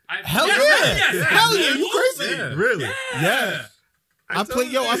 Hell Yes, yeah! yes, Hell yeah! You absolutely. crazy? Really? Yeah. I told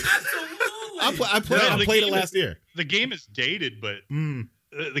played. Yo, you. Absolutely. I the played it game last year. The game is dated, but Mm.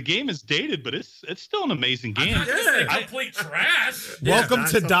 the game is dated, but it's still an amazing I'm game. not gonna say Yeah. complete trash. Welcome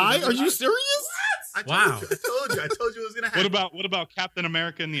That's to something Die. that Are you I- serious? I told Wow. you. I told you it was gonna happen. What about Captain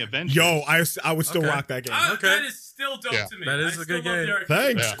America and the Avengers? Yo, I would still Okay. rock that game. Okay. That is still dope Yeah. to me. That is I a still good love the game. arcade.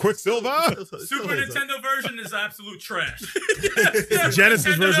 Thanks, Yeah. Quicksilver. Super Nintendo version is absolute trash.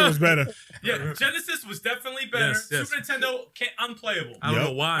 Genesis version was better. Yeah, Genesis was definitely better. Yes. Super Nintendo unplayable. I don't Yep.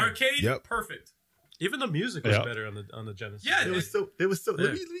 know why. Arcade, Yep. perfect. Even the music was Yeah. better on the Genesis. Yeah, There was so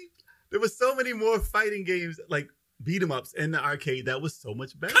Yeah. there was so many more fighting games like beat 'em ups in the arcade that was so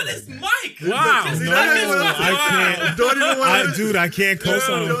much better. Cut his mic. Wow. Just See, No, cut that's his what mic. I can't. Don't even want Dude, I can't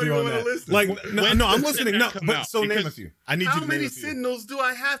co-sign Don't with you even on wanna that. listen. Like, no, I'm When listening. did No, that come but out? so name a Because- few. I need you How to many name a few. Sentinels do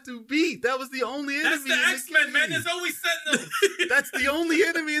I have to beat? That was the only enemy. That's the in X-Men, man. game. There's always Sentinels. That's the only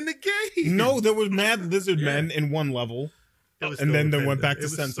enemy in the game. No, there was Mad Lizard Yeah. Men in one level. It was and so then they went repetitive. back to It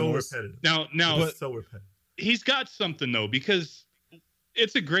was Sentinels. So repetitive. Now, It was so repetitive. he's got something though, because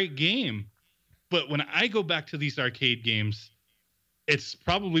it's a great game. But when I go back to these arcade games, it's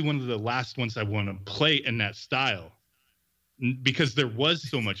probably one of the last ones I want to play in that style because there was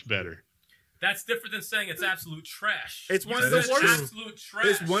so much better. That's different than saying it's absolute trash. It's You one of said the worst. Absolute trash.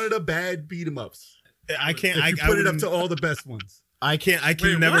 It's one of the bad beat 'em ups. I can't. If I you put it up wouldn't- to all the best ones. I can't. I can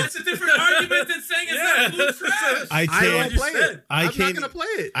Wait, never. That's a different argument than saying it's Yeah. absolute trash. I I can't. don't play it. I I'm not can't- gonna play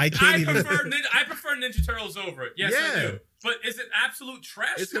it. I I can't even. prefer Ninja Turtles over it. Yes, I Yeah. do. But is it absolute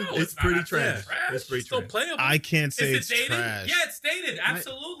trash? It's- No, it's not pretty absolute trash. It's pretty Still trash. playable. I can't say Is it's it dated? trash. Yeah, it's dated.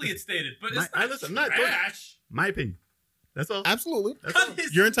 Absolutely, it's dated. But My- it's not listen, I'm not doing- trash. My opinion. That's all. Absolutely. That's all. Cut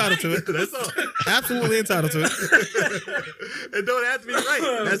his You're entitled to mic. it. That's all. Absolutely entitled to it. It don't have to be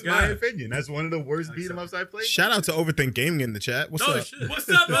right. That's my God. opinion. That's one of the worst beat 'em ups I played. Shout out to Overthink Gaming in the chat. What's Oh, up? shit. What's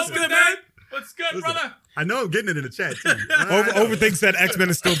up, That's Overthink? good, man. What's good, Listen, brother? I know I'm getting it in the chat too. Overthink said X-Men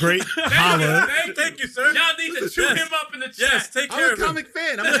is still great. Holla. Thank you, sir. Y'all need to chew him up in the chat. Yes, take I'm care a of him. comic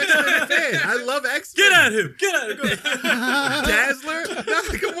fan. I'm an X-Men fan. I love X-Men. Get at him. Get at him. Dazzler? Nah,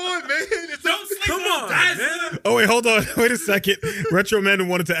 come on, man. It's Don't sleep Come on on, Dazzler. Oh wait, hold on. Wait a second. Retro Man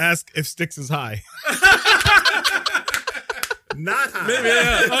wanted to ask if Styx is high. not high. Maybe,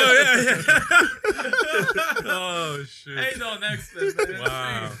 yeah. Oh, yeah. Oh, shit. Ain't no next then, man.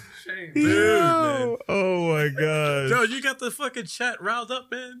 Wow. Shame. Dude, man. Oh my god. Bro, you got the fucking chat riled up,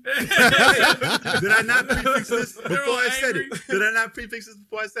 man. Did I not prefix this before They're all I said angry. it? Did I not prefix this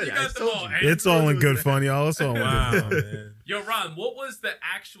before I said You it? I got them told all you. angry. It's all in good fun, y'all. It's all in Wow, good fun. man. Yo, Ron, what was the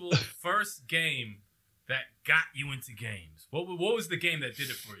actual first game that got you into games? What was the game that did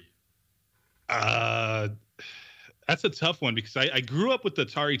it for you? That's a tough one because I grew up with the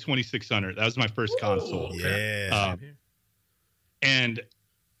Atari 2600. That was my first console. Yeah. And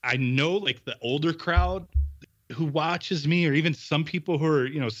I know like the older crowd who watches me, or even some people who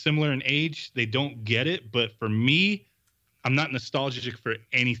are, similar in age, they don't get it. But for me, I'm not nostalgic for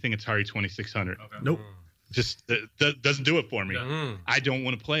anything Atari 2600. Okay. Nope. Just doesn't do it for me. Mm. I don't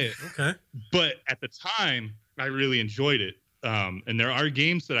want to play it. Okay. But at the time, I really enjoyed it. And there are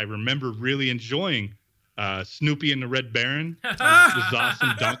games that I remember really enjoying. Snoopy and the Red Baron was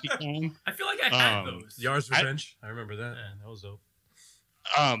awesome. Donkey Kong. I feel like I had those. Yar's Revenge. I remember that. Yeah, that was dope.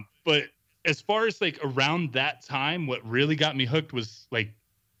 But as far as like around that time, what really got me hooked was like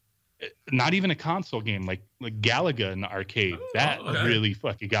not even a console game, like Galaga in the arcade. That okay. really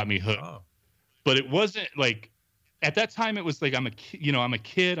fucking got me hooked. Oh. But it wasn't like at that time. It was like I'm a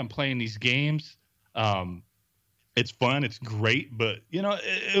kid. I'm playing these games. It's fun. It's great. But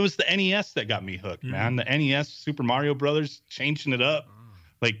it was the NES that got me hooked, man. The NES, Super Mario Brothers, changing it up.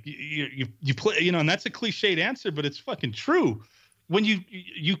 Like you play, and that's a cliched answer, but it's fucking true. When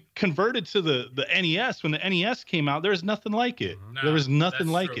you converted to the NES, when the NES came out, there was nothing like it. Nah, there was nothing that's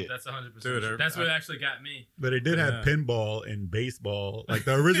like true. it. That's 100%. Dude, That's what actually got me. But it did have pinball and baseball. Like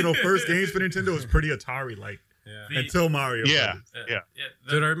the original first games for Nintendo was pretty Atari-like Yeah. until Mario. Yeah. Brothers.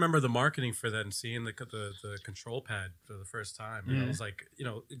 Dude, I remember the marketing for that and seeing the control pad for the first time. And I was like,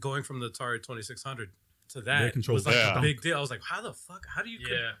 going from the Atari 2600 to Their that controls was like Yeah. a big deal. I was like, how the fuck? How do you?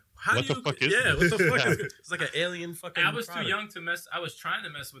 Yeah. How What do the you? fuck is yeah. this? What the fuck? Yeah. Is it? It's like an alien fucking. I was product. too young to mess. I was trying to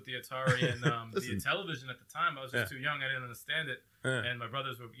mess with the Atari and the Listen. television at the time. I was just too young. I didn't understand it. Yeah. And my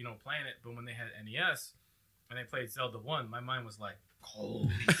brothers were, playing it. But when they had NES and they played Zelda 1, my mind was like, holy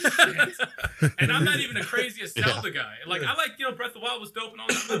shit. And I'm not even the craziest Zelda guy. Like, I like, Breath of the Wild was dope and all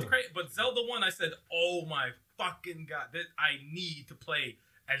that. But Zelda 1, I said, oh my fucking God, I need to play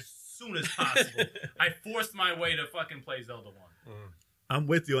as soon as possible. I forced my way to fucking play Zelda 1. I'm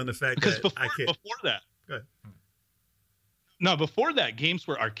with you on the fact Because that I can't. before that, Go ahead. no, before that, games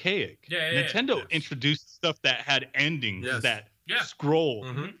were archaic. Yeah. Nintendo introduced stuff that had endings Yes. that Yeah. scroll.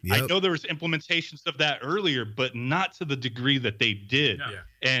 Mhm. I Yep. know there was implementations of that earlier, but not to the degree that they did. No. Yeah.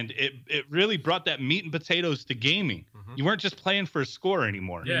 And it really brought that meat and potatoes to gaming. Mhm. You weren't just playing for a score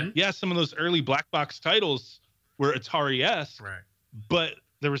anymore. Yeah. Yeah, some of those early black box titles were Atari-esque, Right. but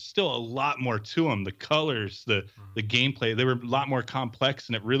there was still a lot more to them. The colors, the gameplay, they were a lot more complex,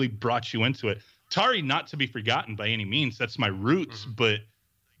 and it really brought you into it. Atari, not to be forgotten by any means. That's my roots, but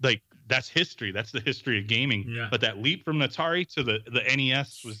like that's history. That's the history of gaming. Yeah. But that leap from Atari to the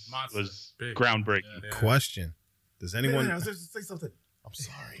NES Monster. was Big. groundbreaking. Yeah. Question: Does anyone? I was just say something. I'm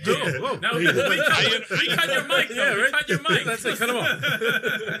sorry. Whoa. No, we cut your mic, though. Yeah, We right? cut your mic. That's it. Cut him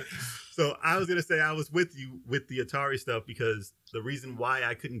off. So I was gonna say I was with you with the Atari stuff because the reason why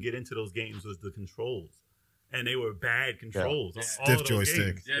I couldn't get into those games was the controls, and they were bad controls. on all Stiff of those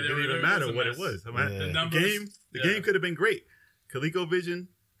joystick. games. Yeah, it they didn't were- even it matter was a what mess. it was. Yeah. The numbers, game, the game could have been great. ColecoVision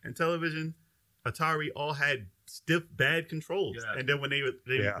and Television, Atari all had stiff, bad controls. Yeah. And then when they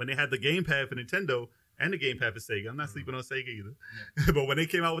when they had the gamepad for Nintendo and the gamepad for Sega, I'm not sleeping on Sega either. but when they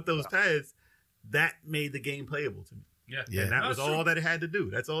came out with those pads, that made the game playable to me. Yeah. Yeah. And that was That's all true. that it had to do.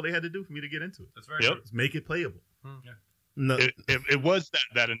 That's all they had to do for me to get into it. That's very Yep. true. Just make it playable. No, It was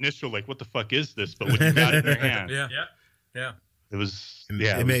that initial like, what the fuck is this? But when you got it in your hand, Yeah. Yeah. Yeah. it was It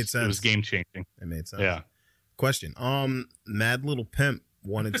yeah, made It was sense. game changing. it made sense. Yeah. Question: Mad Little Pimp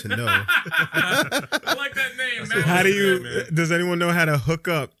wanted to know I like that name, man. how do you? man. Does anyone know how to hook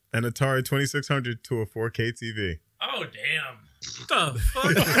up an Atari 2600 to a 4K TV? Oh, damn. What the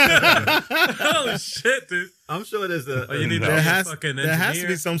fuck? Holy shit, dude. I'm sure there's a. Oh, you need There to has fucking there has to engineer.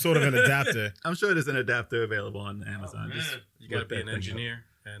 be some sort of an adapter. I'm sure there's an adapter available on Amazon. man. Just You gotta look be that an thing up. engineer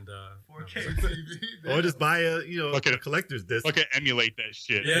and 4K TV. Or just buy a Okay. a collector's disc. Look at emulate that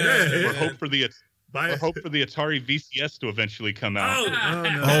shit. Yeah. Or hope for the Buy or it. hope for the Atari VCS to eventually come out. Oh, Oh,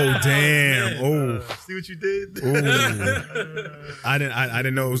 no. Oh damn! Oh, See what you did? Ooh. I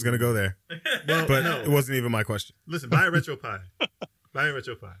didn't know it was gonna go there, Well, but no. it wasn't even my question. Listen, buy a RetroPie. Buy a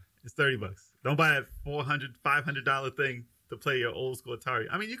RetroPie. It's $30. Don't buy a $400, $500 thing to play your old school Atari.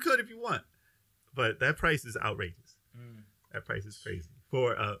 I mean, you could if you want, but that price is outrageous. That price is crazy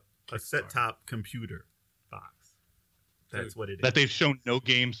for a set top computer box. That's what it is. that they've shown no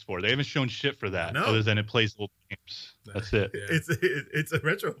games for. They haven't shown shit for that No. other than it plays old games. That's it. Yeah. It's a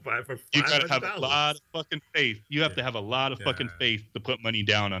retro 5 for $500. You gotta have a lot of fucking faith. You have to have a lot of fucking Yeah. faith to put money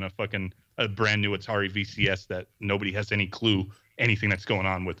down on a brand new Atari VCS that nobody has any clue anything that's going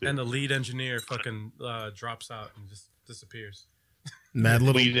on with it. And the lead engineer fucking drops out and just disappears. Mad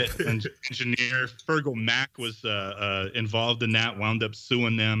little. Lead engineer Fergal Mac was involved in that. Wound up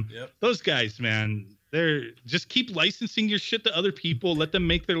suing them. Yep. Those guys, man, they're just keep licensing your shit to other people. Let them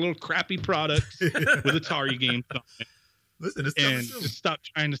make their little crappy products with Atari games on it, Listen, it's and coming just stop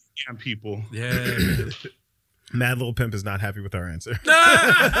trying to scam people. Yeah, man. Mad Little Pimp is not happy with our answer.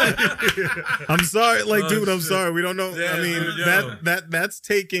 I'm sorry, like, Oh, dude, I'm shit. sorry. We don't know. Yeah, I mean, dude, yo. that's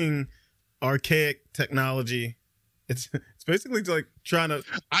taking archaic technology. It's basically like trying to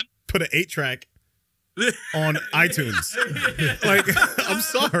put an 8-track on iTunes. Like, I'm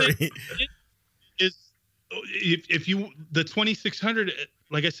sorry. Is if you the 2600,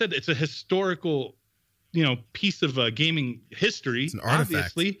 like I said, it's a historical, piece of gaming history. It's an artifact.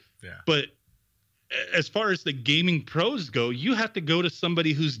 Obviously, Yeah. but as far as the gaming pros go, you have to go to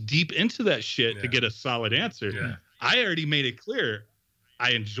somebody who's deep into that shit to Yeah. get a solid answer. Yeah. I already made it clear.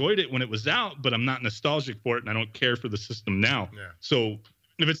 I enjoyed it when it was out, but I'm not nostalgic for it, and I don't care for the system now. Yeah. So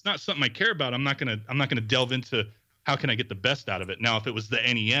if it's not something I care about, I'm not gonna delve into how can I get the best out of it. Now, if it was the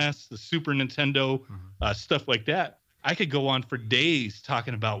NES, the Super Nintendo, stuff like that, I could go on for days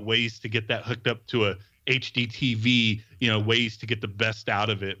talking about ways to get that hooked up to a HD TV, ways to get the best out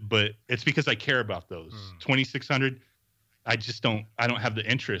of it. But it's because I care about those. 2600, I don't have the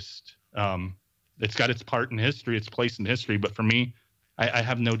interest. It's got its part in history, its place in history, but for me, I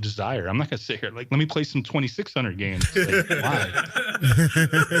have no desire. I'm not gonna sit here let me play some 2600 games. Like, why?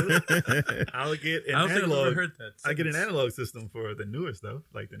 I'll get an I don't think I've ever analog. heard that. I get an analog system for the newer stuff,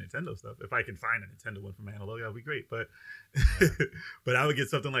 like the Nintendo stuff. If I can find a Nintendo one from analog, that'd be great. But but I would get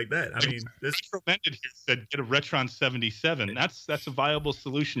something like that. I mean, this Retromended here said get a Retron 77. That's a viable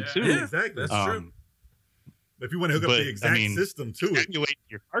solution too. Yeah. exactly. That's true. If you want to hook up but, the exact system to it, Emulating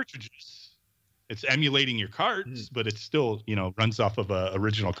your cartridges. It's emulating your cards, but it still, runs off of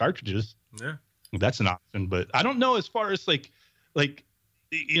original cartridges. Yeah. That's an option, but I don't know as far as the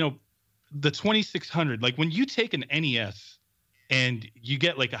 2600. Like when you take an NES and you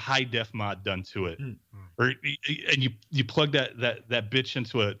get like a high def mod done to it, and you plug that bitch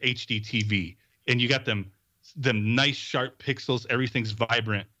into a HD TV, and you got them nice sharp pixels, everything's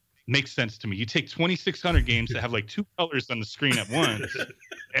vibrant. Makes sense to me. You take 2600 games that have like 2 colors on the screen at once,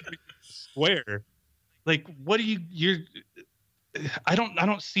 everything's square. Like, what do you're? I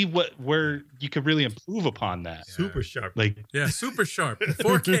don't see where you could really improve upon that. super sharp. Like, Yeah, super sharp.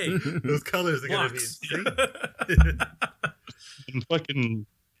 4K. Those colors are gonna be Blocks. insane. and fucking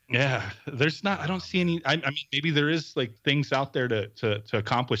yeah, there's not. I don't see any. I mean, maybe there is like things out there to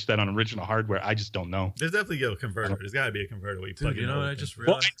accomplish that on original hardware. I just don't know. There's definitely a converter. There's got to be a converter where you plug Dude, in. you know the what whole I just thing.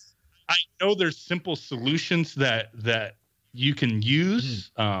 Well, realized? I know there's simple solutions that you can use,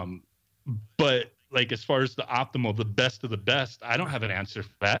 but like as far as the optimal, the best of the best, I don't have an answer for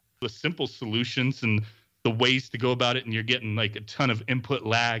that. The simple solutions and the ways to go about it, and you're getting like a ton of input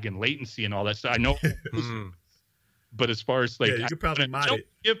lag and latency and all that stuff. I know, but as far as like, Yeah, you could probably mod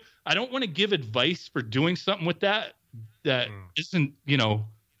it. I don't want to give advice for doing something with that isn't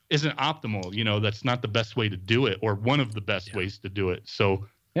optimal. That's not the best way to do it, or one of the best ways to do it. So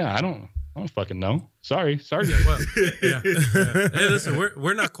yeah, I don't fucking know. Sorry. Well, yeah. Hey, listen,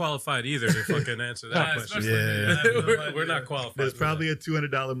 we're not qualified either to fucking answer that question. especially me. I have no we're idea. not qualified. There's for probably a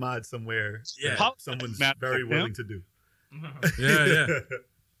 $200 mod somewhere. Yeah. that someone's Matt very Little willing Pimp? to do. that. Yeah.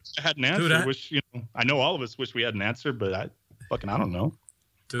 I had an answer. Dude, Wish I know all of us wish we had an answer, but I don't know.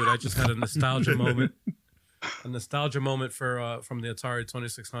 Dude, I just had a nostalgia moment. A nostalgia moment for from the Atari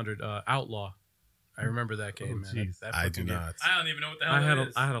 2600 Outlaw. I remember that game, man. jeez. That I fucking do game. not. I don't even know what the hell I that had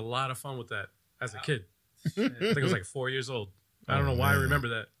is. I had a lot of fun with that as a kid. I think I was like 4 years old. I don't know why I man. remember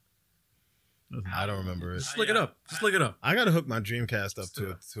that. I don't remember it. Just look it up. Just look it up. I gotta hook my Dreamcast up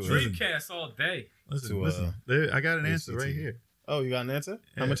to it. Dreamcast all day. Listen. There, I got an answer right ACT. here. Oh, you got an answer?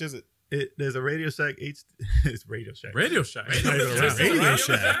 How Yeah. much is it? There's a Radio Shack It's Radio Shack. Radio Shack. It's not even around. It's still Radio around?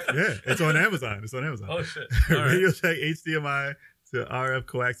 Shack. Yeah, it's on Amazon. It's on Amazon. Oh shit! All right. Radio Shack HDMI to RF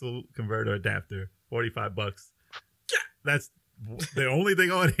coaxial converter adapter, $45. That's the only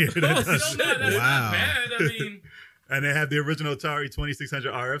thing on here. That Oh, does still it. not, that's Wow. not bad. I mean, And they have the original Atari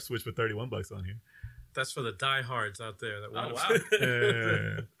 2600 RF switch for $31 on here. That's for the diehards out there. That oh want wow.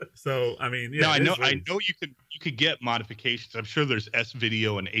 Yeah. So I mean, yeah. No, I it know. is I really- know you could get modifications. I'm sure there's S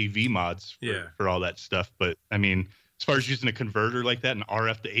video and AV mods Yeah. for all that stuff. But I mean, as far as using a converter like that, an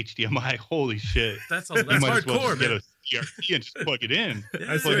RF to HDMI, holy shit. That's You might as well hardcore, just get man. a CRT and just plug it in.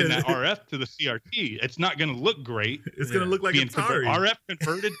 Yeah. Plug in that RF to the CRT. It's not going to look great. It's gonna look like Atari. RF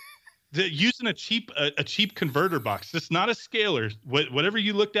converted. Using a cheap converter box. It's not a scaler. Whatever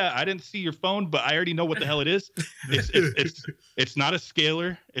you looked at, I didn't see your phone, but I already know what the hell it is. It's not a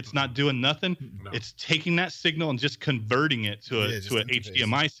scaler. It's not doing nothing. No. It's taking that signal and just converting it to an interface.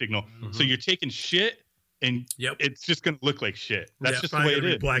 HDMI signal. Mm-hmm. So you're taking shit and it's just gonna look like shit. That's Yeah, just the way it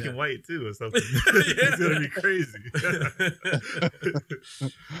Probably is. black and white too, or something. It's gonna be crazy.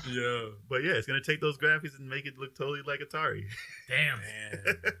 Yeah. But yeah, it's gonna take those graphics and make it look totally like Atari. Damn.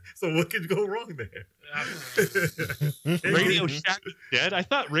 So what could go wrong there? Radio Shack is dead. I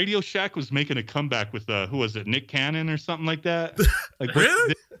thought Radio Shack was making a comeback with who was it, Nick Cannon or something like that. Like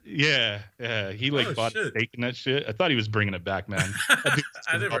Really? Yeah. He Oh, bought shit. stake in that shit. I thought he was bringing it back, man. I think I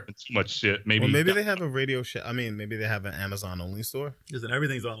it's never- helping too much shit. Maybe. Well, maybe they have a Radio Shack. I mean, maybe they have an Amazon only store. Listen,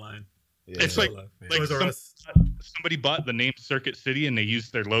 everything's online. Yeah. It's like Toys R some- Us. somebody bought the name Circuit City and they use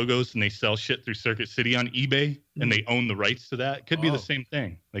their logos and they sell shit through Circuit City on eBay and they own the rights to that. It could be Oh. the same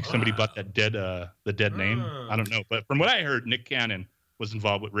thing. Like somebody bought that dead name. I don't know, but from what I heard, Nick Cannon was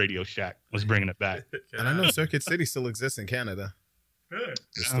involved with Radio Shack, was bringing it back. and I know Circuit City still exists in Canada. Good.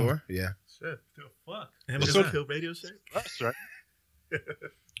 The store, yeah. Shit. The fuck? Amazon killed Radio Shack. That's right.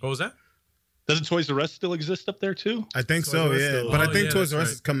 What was that? Doesn't Toys R Us still exist up there too? I think Toys so, R Us yeah. still- But I Oh, think yeah, Toys R that's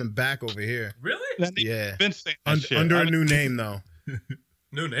Us is coming back over here. Really? Yeah. Been saying that shit. Under I a don't- new name though,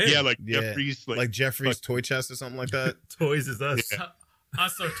 New name. Yeah, like Yeah. Jeffries. like Jeffrey's fuck. Toy Chest or something like that. Toys is us. Yeah.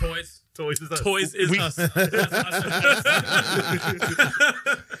 Us or toys? Toys is us. Toys is We- us.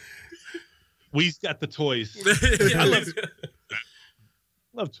 We's got the toys. Yeah,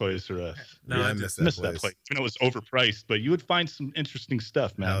 I love Toys R Us. No, yeah, I I just miss Miss that that place. place. Even though it was overpriced, but you would find some interesting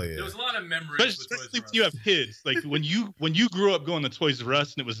stuff, man. Hell yeah. There was a lot of memories with Especially Toys if you R have Us. kids. Like when you grew up going to Toys R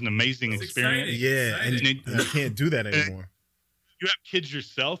Us and it was an amazing It's experience. exciting. Yeah, and Exciting. you can't do that anymore. You have kids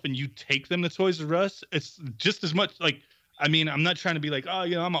yourself and you take them to Toys R Us. It's just as much like, I mean, I'm not trying to be like, oh,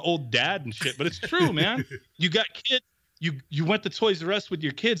 you know, I'm an old dad and shit, but it's true, man. You got kids. You went to Toys R Us with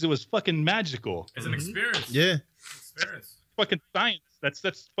your kids. It was fucking magical. It's an experience. Yeah. Experience. Fucking science.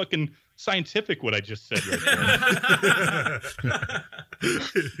 That's fucking scientific what I just said right there.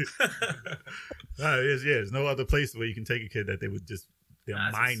 There's no other place where you can take a kid that they would just their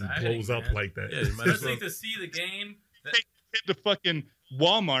That's mind exciting, blows up man. like that. Yeah, you might as Especially well. to see the game. Kid to fucking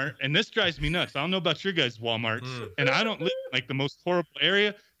Walmart, and this drives me nuts. I don't know about your guys' Walmarts, and I don't live in like the most horrible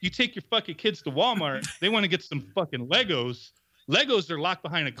area. You take your fucking kids to Walmart, they want to get some fucking Legos. Legos are locked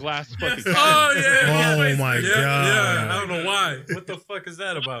behind a glass fucking cabinet. Oh yeah. Oh my Yeah, god. yeah. I don't know why. What the fuck is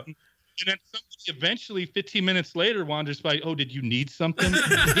that about? And then somebody eventually, 15 minutes later, wanders by. Oh, did you need something? Yeah,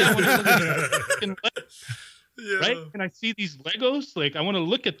 I want to look at these fucking Legos, Yeah. right? Can I see these Legos? Like, I want to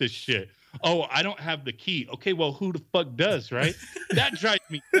look at this shit. Oh, I don't have the key. Okay, well, who the fuck does, right? That drives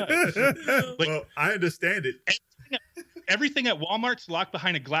me nuts. Like, Well, I understand it. everything at Walmart's locked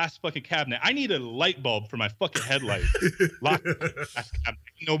behind a glass fucking cabinet. I need a light bulb for my fucking headlight. Locked behind a glass cabinet.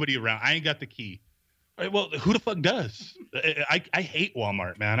 Nobody around. I ain't got the key. All right, well, who the fuck does? I hate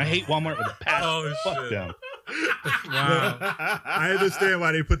Walmart, man. I hate Walmart with a passion. Oh, Fuck shit. them. Wow. I understand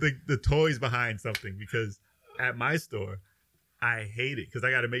why they put the toys behind something because at my store, I hate it because I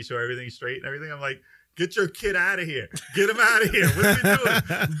got to make sure everything's straight and everything. I'm like, get your kid out of here. Get him out of here. What are you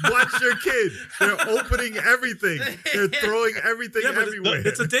doing? Watch your kid. They're opening everything. They're throwing everything Yeah, but everywhere.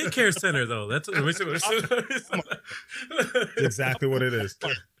 it's a daycare center though. That's Exactly what it is.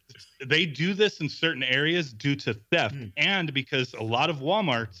 They do this in certain areas due to theft and because a lot of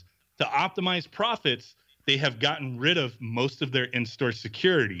Walmarts, to optimize profits, they have gotten rid of most of their in-store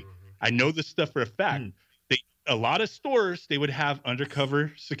security. I know this stuff for a fact. A lot of stores, they would have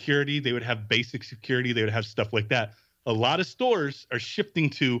undercover security. They would have basic security. They would have stuff like that. A lot of stores are shifting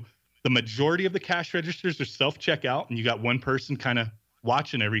to the majority of the cash registers are self-checkout, and you got one person kind of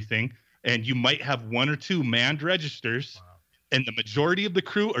watching everything. And you might have one or two manned registers, and the majority of the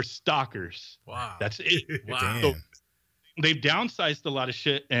crew are stalkers. Wow. That's it. Wow. Damn. They've downsized a lot of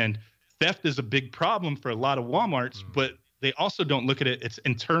shit, and theft is a big problem for a lot of Walmarts, but they also don't look at it. It's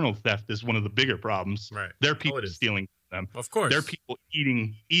internal theft is one of the bigger problems. Right. They're people it is. stealing them. Of course. They're people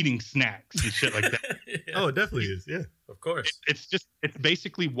eating snacks and shit like that. Yeah, Oh, it definitely is. Yeah. of course. It's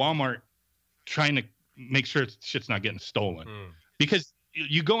basically Walmart trying to make sure shit's not getting stolen. Because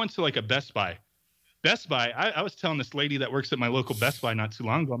you go into like a Best Buy. Best Buy, I was telling this lady that works at my local Best Buy not too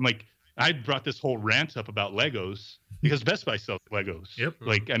long ago, I'm like, I brought this whole rant up about Legos because Best Buy sells Legos. Yep.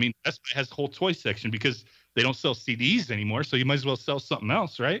 Like, I mean, Best Buy has a whole toy section because They don't sell CDs anymore, so you might as well sell something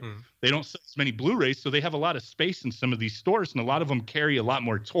else, right? They don't sell as many Blu-rays, so they have a lot of space in some of these stores, and a lot of them carry a lot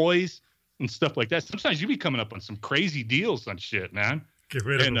more toys and stuff like that. Sometimes you be coming up on some crazy deals on shit, man. Get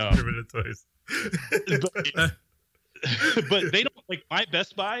rid of them. Get rid of toys. But they don't, like my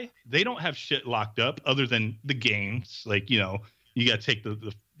Best Buy, they don't have shit locked up other than the games. Like, you got to take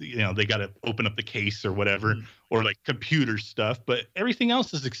they got to open up the case or whatever, or like computer stuff. But everything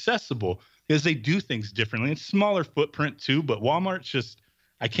else is accessible because they do things differently. It's smaller footprint too, but Walmart's just,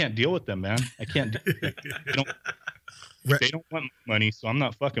 I can't deal with them, man. I can't. They don't want money, so I'm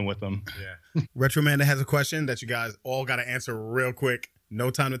not fucking with them. Yeah. Retro Man has a question that you guys all got to answer real quick. No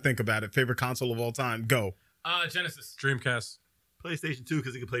time to think about it. Favorite console of all time? Go. Genesis. Dreamcast. PlayStation 2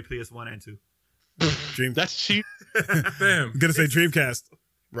 because you can play PS1 and 2. Dream. That's cheap. Damn. I'm gonna say Dreamcast.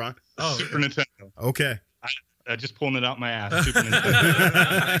 Ron. Oh, Super Nintendo. Okay. I just pulling it out my ass. Super Nintendo.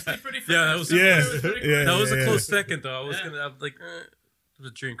 Actually pretty fast. Yeah, that was Yeah. that was a yeah. close second though. I'm like, it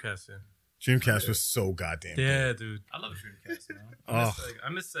was Dreamcast. Yeah. Dreamcast was so goddamn good. Yeah, dude. I love Dreamcast, man. Oh. I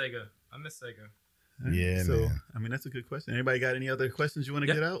miss Sega. I miss Sega. Yeah, So, man. I mean, that's a good question. Anybody got any other questions you want to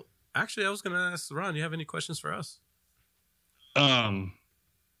Yeah. get out? Actually, I was gonna ask Ron. You have any questions for us? No.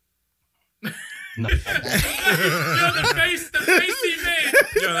 Yo, the face he made.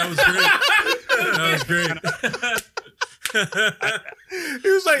 Yeah, that was great. That was great. He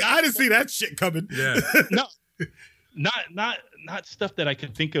was like, I didn't see that shit coming. Yeah. No, not stuff that I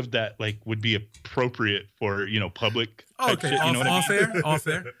could think of that like would be appropriate for public. Oh, type okay. shit, you know what I Off mean? air. Off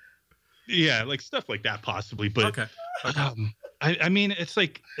air. Yeah, like stuff like that possibly. But Okay. I mean, it's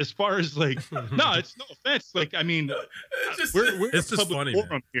like as far as like no, it's no offense. Like I mean, Just- we're It's a just public funny,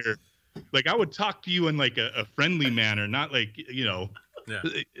 forum here. Like I would talk to you in like a friendly manner, not like Yeah.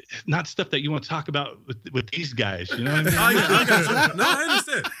 not stuff that you want to talk about with these guys. You know what I mean? I got you. No, I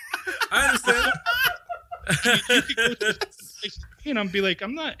understand. I understand. You could go to a place and be like,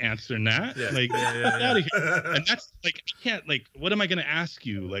 I'm not answering that. Yeah. Like, Yeah. get out of here. And that's like, I can't, like, what am I going to ask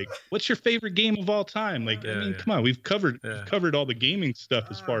you? Like, what's your favorite game of all time? Like, I mean, come on, we've covered all the gaming stuff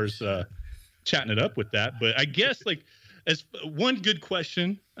as far as chatting it up with that. But I guess, like, as one good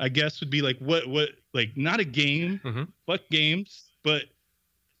question, I guess, would be like, what, like, not a game, fuck games, but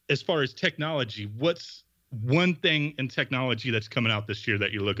as far as technology, what's one thing in technology that's coming out this year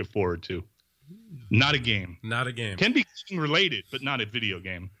that you're looking forward to? Not a game. Not a game. Can be related, but not a video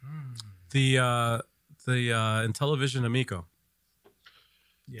game. The Intellivision Amico.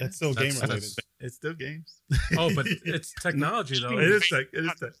 That's still game related. It's still games. Oh, but it's technology though. It is tech. It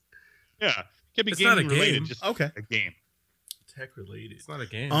is tech. Yeah, can be It's not a gaming related. game. Just Okay. a game. Tech related. It's not a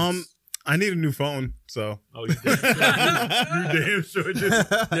game. I need a new phone, so Oh, you damn sure did.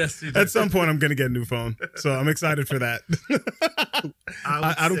 Yes, you at some point I'm gonna get a new phone. So I'm excited for that.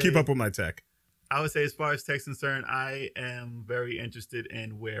 I don't keep say- up with my tech. I would say, as far as tech's concerned, I am very interested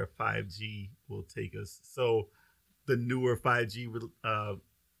in where 5G will take us. So, the newer 5G,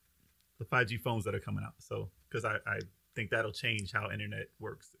 the 5G phones that are coming out. So, because I think that'll change how internet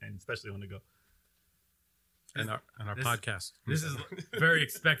works, and especially on the go. and our This- podcast. This is very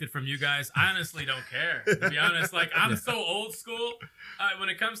expected from you guys. I honestly don't care, to be honest. Like, I'm so old school. When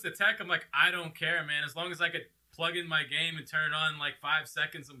it comes to tech, I'm like, I don't care, man. As long as I could plug in my game and turn it on in like 5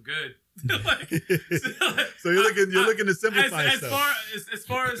 seconds, I'm good. Like, So you're looking to simplify as stuff. as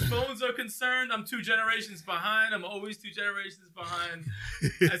far as phones are concerned, I'm 2 generations behind. I'm always 2 generations behind.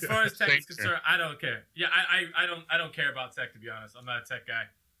 As far as tech is concerned, I don't care. Yeah, I don't care about tech, to be honest. I'm not a tech guy.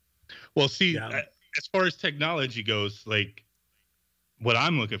 Well, see, Yeah. as far as technology goes, like what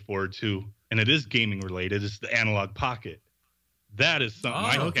I'm looking forward to, and it is gaming related, is the Analog Pocket. That is something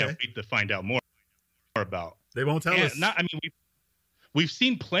I okay. can't wait to find out more about. They won't tell us. We've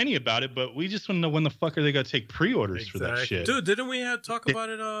seen plenty about it, but we just want to know when the fuck are they gonna take pre-orders for that Exactly. shit. Dude, didn't we talk about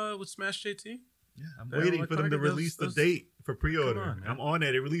it with Smash JT? Yeah, I'm They're waiting for them to electronic. release the Those- date for pre-order. Come on, man. I'm on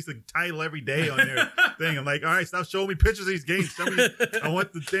it. They release a title every day on their thing. I'm like, all right, stop showing me pictures of these games. Show me, I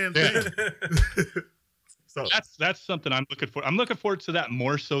want the damn thing. So That's something I'm looking for. I'm looking forward to that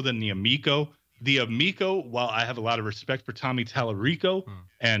more so than the Amico. The Amico, while I have a lot of respect for Tommy Tallarico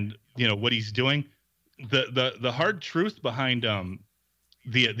and what he's doing, the hard truth behind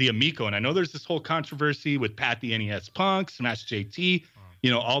the Amico, and I know there's this whole controversy with Pat the NES Punk, Smash JT,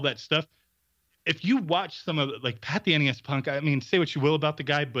 all that stuff. If you watch some of like Pat the NES Punk, I mean, say what you will about the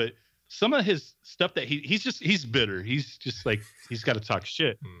guy, but some of his stuff that he's bitter. He's just like, he's got to talk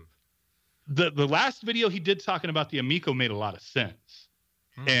shit. The last video he did talking about the Amico made a lot of sense.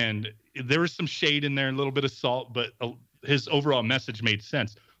 And there was some shade in there, a little bit of salt, but his overall message made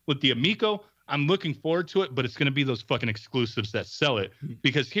sense. With the Amico, I'm looking forward to it, but it's going to be those fucking exclusives that sell it.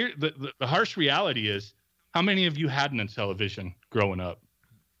 Because here, the harsh reality is How many of you had an Intellivision growing up?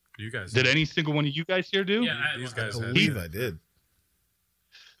 You guys Did any single one of you guys here do? Yeah, these I guys had believe I did.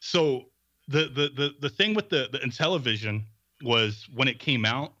 So the thing with the Intellivision was when it came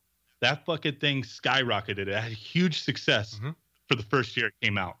out, that fucking thing skyrocketed. It had huge success for the first year it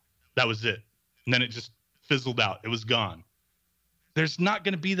came out. That was it. And then it just fizzled out. It was gone. There's not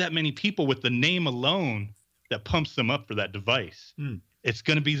going to be that many people with the name alone that pumps them up for that device. It's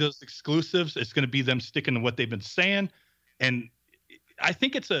going to be those exclusives. It's going to be them sticking to what they've been saying. And I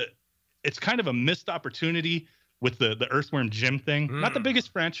think it's kind of a missed opportunity with the Earthworm Jim thing. Not the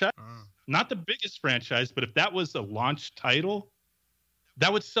biggest franchise. Not the biggest franchise, but if that was a launch title,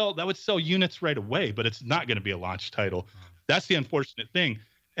 that would sell units right away, but it's not going to be a launch title. That's the unfortunate thing.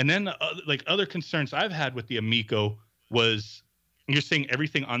 And then like other concerns I've had with the Amico was you're saying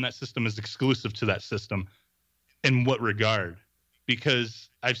everything on that system is exclusive to that system. In what regard? Because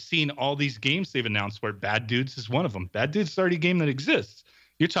I've seen all these games they've announced where Bad Dudes is one of them. Bad Dudes is already a game that exists.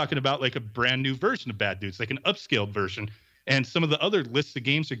 You're talking about like a brand new version of Bad Dudes, like an upscaled version. And some of the other lists of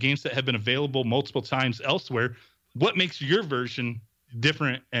games are games that have been available multiple times elsewhere. What makes your version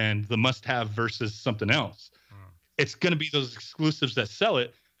different and the must-have versus something else? It's going to be those exclusives that sell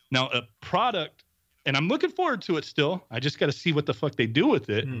it. Now, a product, and I'm looking forward to it still. I just got to see what the fuck they do with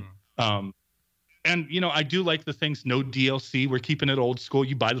it. And, you know, I do like the things, no DLC. We're keeping it old school.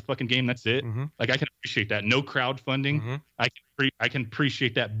 You buy the fucking game, that's it. Like, I can appreciate that. No crowdfunding. I can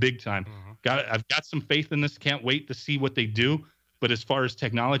appreciate that big time. I've got some faith in this. Can't wait to see what they do. But as far as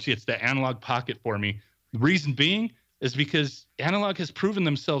technology, it's the Analog Pocket for me. The reason being is because Analog has proven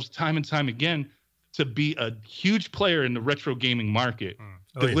themselves time and time again to be a huge player in the retro gaming market,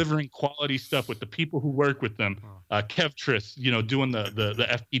 delivering quality stuff with the people who work with them. Kevtris, you know, doing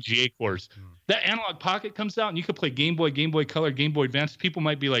the FPGA cores. That Analog Pocket comes out and you can play Game Boy, Game Boy Color, Game Boy Advance. People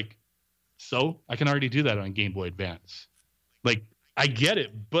might be like, so I can already do that on Game Boy Advance. Like, I get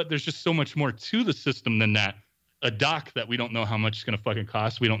it, but there's just so much more to the system than that. A dock that we don't know how much it's going to fucking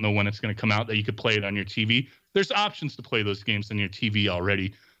cost. We don't know when it's going to come out that you could play it on your TV. There's options to play those games on your TV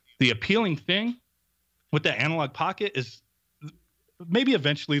already. The appealing thing with the Analog Pocket is maybe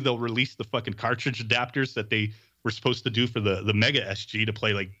eventually they'll release the fucking cartridge adapters that they were supposed to do for the Mega SG to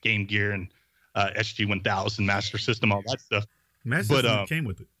play like Game Gear and SG 1000, Master System, all that stuff. Master System came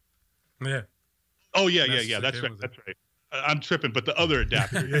with it. Yeah. Oh yeah, That's right. That's right. I'm tripping, but the other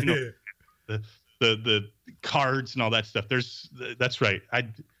adapter, you know, the cards and all that stuff. That's right. I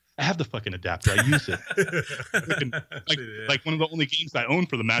have the fucking adapter. I use it. Like one of the only games I own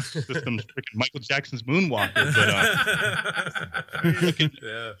for the Master System is freaking Michael Jackson's Moonwalker. But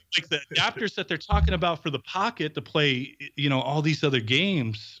like the adapters that they're talking about for the Pocket to play, you know, all these other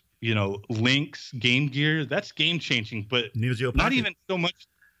games, you know, Lynx, Game Gear, that's game changing. But Neo Geo Pocket. Not even so much.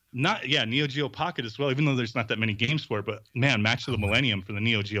 Neo Geo Pocket as well, even though there's not that many games for it. But man, Match of the Millennium for the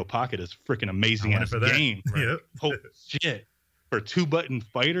Neo Geo Pocket is freaking amazing as a game. Yep. Holy shit. For a 2-button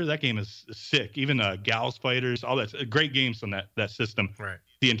fighter, that game is sick. Even Gals Fighters, all that's great games on that system. Right.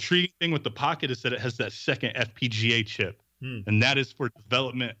 The intriguing thing with the Pocket is that it has that second FPGA chip. And that is for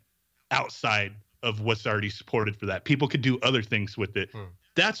development outside of what's already supported for that. People could do other things with it.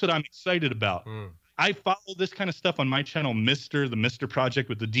 That's what I'm excited about. I follow this kind of stuff on my channel, the Mister Project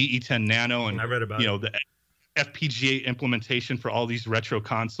with the DE10 Nano, and I read about the FPGA implementation for all these retro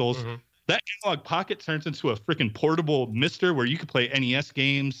consoles. That Analog Pocket turns into a freaking portable Mister where you could play NES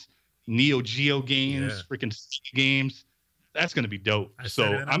games, Neo Geo games, freaking Sega games. That's gonna be dope.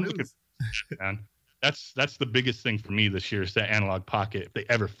 I'm looking, man. That's the biggest thing for me this year is that Analog Pocket. If they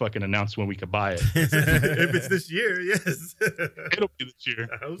ever fucking announce when we could buy it, if it's this year, yes, it'll be this year.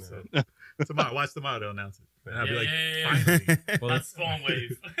 I hope so. Tomorrow they'll announce it. And I'll be like, finally. Well, That's Spawn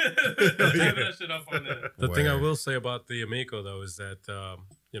Wave. Having that shit up on there. The thing I will say about the Amico though is that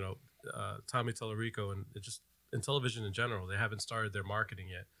Tommy Tallarico and Intellivision in general, they haven't started their marketing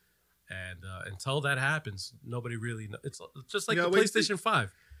yet, and until that happens, nobody really knows. It's just like the PlayStation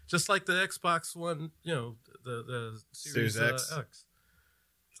 5, just like the Xbox One, you know, the Series X.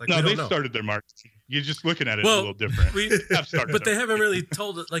 It's like no, they've started their marketing. You're just looking at it a little different. But they haven't really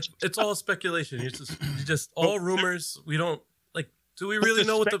told it. Like, it's all speculation. It's just all rumors. We don't like. Do we really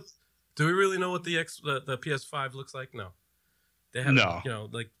know what the the PS5 looks like? No. They haven't. No. You know,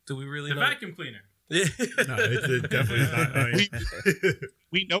 like, do we really know? The vacuum cleaner. Yeah. No, it's definitely not. I mean,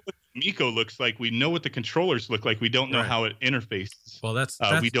 we know what the Amico looks like. We know what the controllers look like. We don't know how it interfaces. Well, that's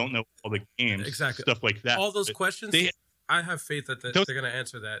we don't know all the games, exactly, stuff like that. All those questions. I have faith that they're going to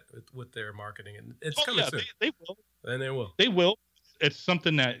answer that with their marketing, and it's coming soon. They will, and they will. They will. It's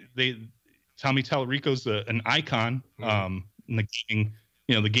something that Tommy Tallarico's an icon in the gaming,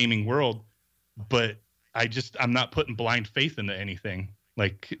 the gaming world, but I'm not putting blind faith into anything.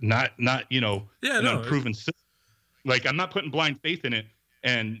 Like not an unproven system. Like I'm not putting blind faith in it,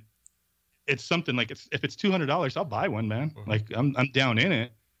 and it's something like if it's $200, I'll buy one, man. Like I'm down in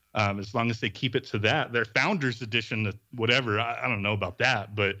it. As long as they keep it to that, their founders edition, whatever. I don't know about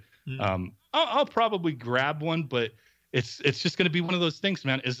that, but I'll probably grab one. But it's just going to be one of those things,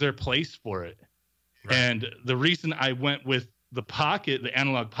 man. Is there a place for it? Right. And the reason I went with the Pocket, the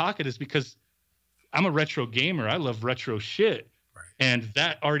Analog Pocket, is because I'm a retro gamer. I love retro shit. Right. And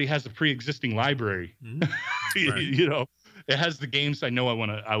that already has a pre-existing library. Right. You know, it has the games I know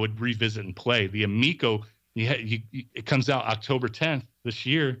I would revisit and play. The Amico, it comes out October 10th this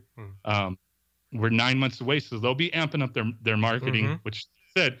year. We're 9 months away, so they'll be amping up their marketing, which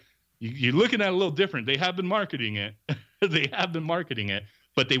said you're looking at it a little different. They have been marketing it.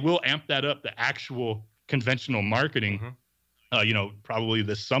 But they will amp that up, the actual conventional marketing, probably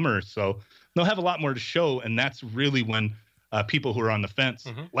this summer. So they'll have a lot more to show. And that's really when people who are on the fence,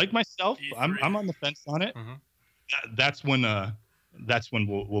 like myself, I'm on the fence on it. That's when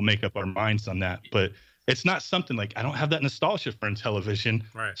we'll make up our minds on that. But it's not something like, I don't have that nostalgia for Intellivision.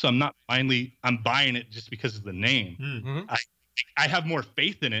 Right. So I'm buying it just because of the name. I have more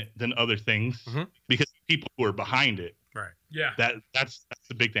faith in it than other things because people who are behind it. Right. Yeah. That's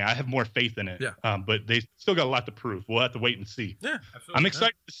the big thing. I have more faith in it. Yeah. But they still got a lot to prove. We'll have to wait and see. Yeah. Absolutely. I'm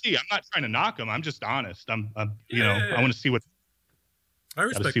excited to see. I'm not trying to knock them. I'm just honest. I want to see what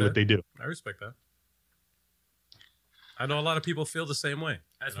what they do. I respect that. I know a lot of people feel the same way.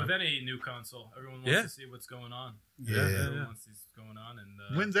 As with any new console, everyone wants to see what's going on. Everyone wants to see what's going on.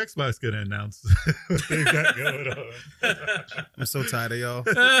 And when's Xbox gonna announce what they got going on? I'm so tired of y'all.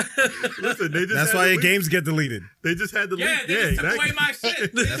 Listen, that's why your games get deleted. They just had the they just took away my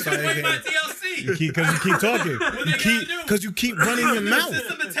shit. They just took away my DLC. Because you keep talking. Because you keep running your mouth. The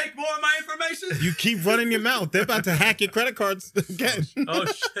system to take more of my information. You keep running your mouth. They're about to hack your credit cards again. Oh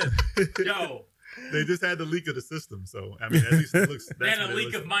shit. Yo. They just had the leak of the system, so I mean, at least it looks. They had a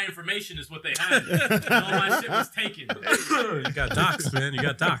leak of my information, is what they had. All my shit was taken. You got doxed, man. You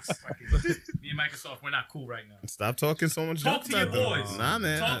got doxed. Me and Microsoft, we're not cool right now. Stop talking so much. Talk to your boys. Nah,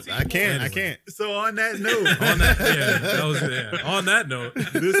 man, I can't. So on that note, on that note,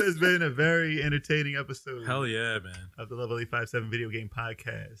 this has been a very entertaining episode. Hell yeah, man! Of the Level 857 Video Game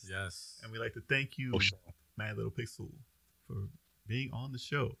Podcast. Yes, and we'd like to thank you, Mad Little Pixel, for being on the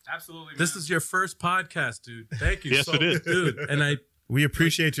show. Absolutely, man. This is your first podcast, dude. Thank you. Yes, it is, dude. And we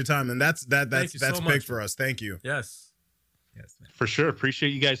appreciate your time, and that's so big much for us. Thank you. Yes, man. For sure.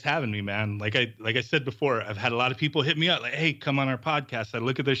 Appreciate you guys having me, man. Like I said before, I've had a lot of people hit me up like, "Hey, come on our podcast." I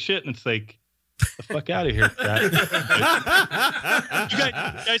look at their shit and it's like, "Get the fuck out of here, guys."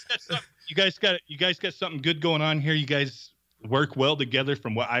 You guys got something good going on here. You guys work well together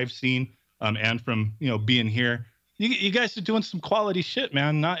from what I've seen, and from being here. You guys are doing some quality shit,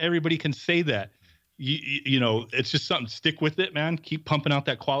 man. Not everybody can say that. It's just something. Stick with it, man. Keep pumping out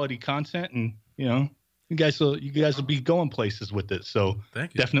that quality content, and you guys will be going places with it. So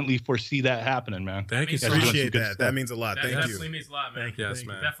thank you. Definitely foresee that happening, man. Thank you. Appreciate that. That means a lot. That thank you. Definitely means a lot, man. Yes,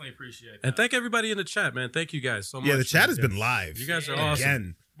 man. Definitely appreciate that. And thank everybody in the chat, man. Thank you guys so much. Yeah, the chat has been live. You guys are awesome.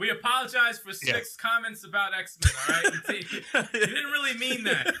 Again. We apologize for 6 comments about X-Men, all right? You didn't really mean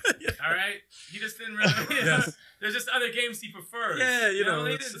that, all right? You just didn't really. Yes. There's just other games he prefers. Yeah, he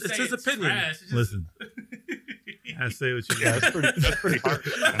it's didn't say his opinion. trash. It's just- Listen, I say what you got. That's pretty hard.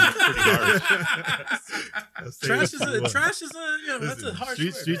 Trash is a that's a harsh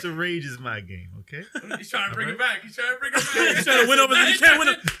word. Streets of Rage is my game. Okay. He's trying to bring it back. He's trying to win over. You can't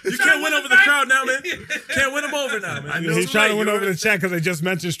win over the crowd now, man. Can't win them over now, man. He's trying to win over the chat because they just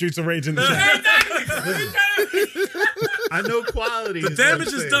mentioned Streets of Rage in the chat. Exactly. I know quality. The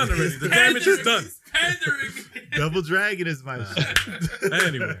damage is done already. The damage is done. Pandering. Double Dragon is my shit.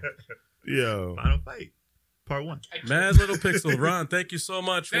 Anyway, Yo, Final Fight, Part 1. Mad Little Pixel, Ron. Thank you so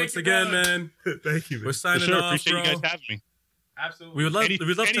much once again, man. Thank you. Man. We're signing For sure. off, Appreciate bro. you guys having me. Absolutely. We would love to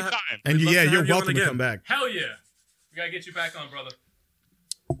anytime. and we'd love to have you're you on welcome to again. come back. Hell yeah. We gotta get you back on, brother.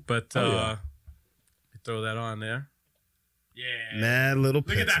 But throw that on there. Yeah. Mad Little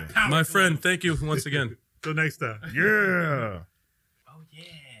Look at that Pixel. power. My flow. friend, thank you once again. Till next time. Yeah. Oh yeah.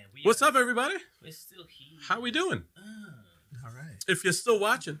 What's up, everybody? We're still here. How we doing? All right. If you're still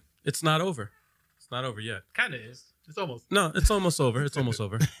watching, it's not over. It's not over yet. Kind of is. It's almost. No, it's almost over. It's almost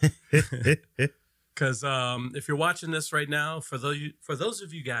over. Because if you're watching this right now, for those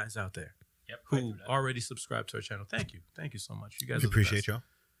of you guys out there who already subscribed to our channel, thank you so much. You guys We appreciate y'all. y'all.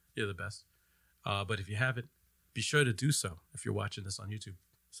 You're the best. But if you haven't, be sure to do so. If you're watching this on YouTube,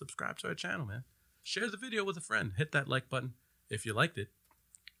 subscribe to our channel, man. Share the video with a friend. Hit that like button if you liked it.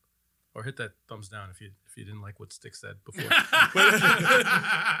 or hit that thumbs down if you didn't like what Stick said before.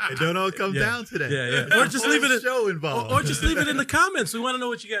 It don't all come down to that. Yeah. There's Or a just whole leave it in- show involved. Or just leave it in the comments. We want to know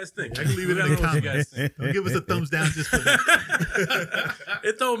what you guys think. I can leave it We in the wanna know what you guys comments. think. Don't give us a thumbs down just for that.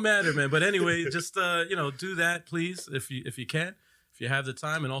 It don't matter, man. But anyway, just do that, please, if you can, if you have the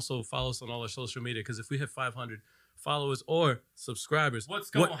time, and also follow us on all our social media. Because if we hit 500 followers or subscribers, What's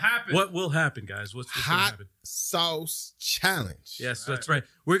going to happen? What will happen, guys? What's going to Hot happen? sauce challenge. Yes, that's right.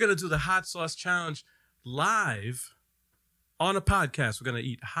 We're gonna do the hot sauce challenge live on a podcast. We're gonna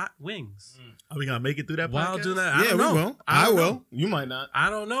eat hot wings Are we gonna make it through that while podcast? doing that. I Yeah, don't we know. will. I I don't will. know. You might not. I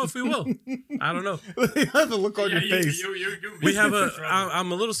don't know if we will. I don't know. You have to look on Yeah, your face. We have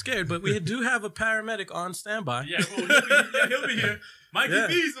I'm a little scared, but we do have a paramedic on standby. Yeah, well, he'll be here. Mikey Yeah.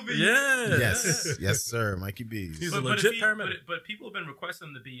 B's will be here. Yeah. Yes, yes, sir, Mikey B's. He's a legit paramedic. But people have been requesting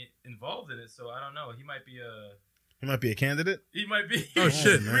him to be involved in it, so I don't know. He might be a. He might be a candidate. He might be. Oh,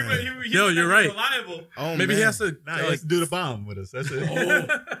 shit. man. Yo, you're right. Reliable. Oh, Maybe man. he has to Nah, he has to do the bomb with us. That's it.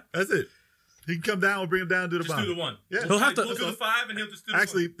 That's it. He can come down. We'll bring him down and do the Just bomb. do the one. Yeah. He'll have to- We'll do the 5, and he'll just do the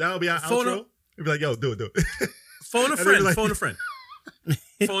Actually, that'll be our Phone outro. him. He'll be like, yo, do it. phone a And friend. they're like- Phone a friend.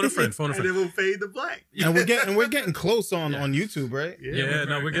 Phone a friend. Phone a And friend. then we'll fade to black. And we're getting close on YouTube, right? Yeah,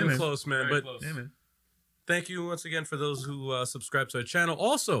 no, we're getting man. close, man. Very But close. Yeah, man. thank you once again for those who subscribe to our channel.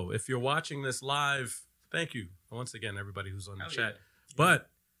 Also, if you're watching this live, thank you once again, everybody who's on the Hell chat. yeah. But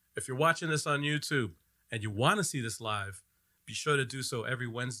if you're watching this on YouTube and you want to see this live, be sure to do so every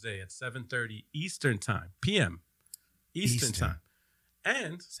Wednesday at 7:30 Eastern Time, PM, Eastern Time.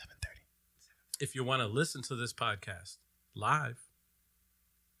 And 7:30. if you want to listen to this podcast live?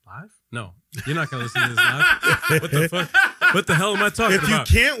 No, you're not going to listen to this live. What the fuck? What the hell am I talking If you about?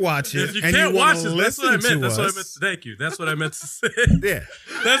 can't watch it, If you and can't you watch want this, to that's what I listen meant. to That's what I us, meant. Thank you. That's what I meant to say. yeah.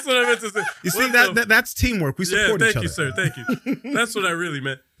 That's what I meant to say. You see What the- that's teamwork. We support thank each other. you, sir. Thank you. That's what I really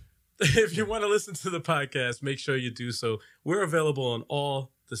meant. If you want to listen to the podcast, make sure you do so. We're available on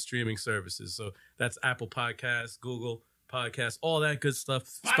all the streaming services. So that's Apple Podcasts, Google Podcasts, all that good stuff.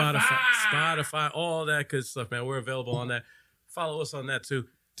 Spotify, all that good stuff, man. We're available on that. Follow us on that too.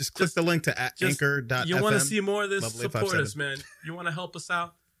 Just click the link to anchor.fm. You want to see more of this? Lovely Support 57. us, man. You want to help us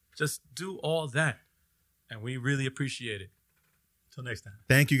out? Just do all that. And we really appreciate it. Till next time.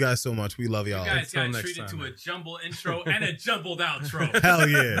 Thank you guys so much. We love y'all. You guys Until got next treated time, to man. a jumble intro and a jumbled outro. Hell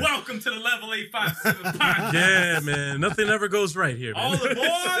yeah. Welcome to the Level 857 podcast. Yeah, man. Nothing ever goes right here, man. All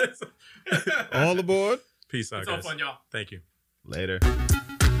aboard. All aboard. Peace out, It's all guys. fun, y'all. Thank you. Later.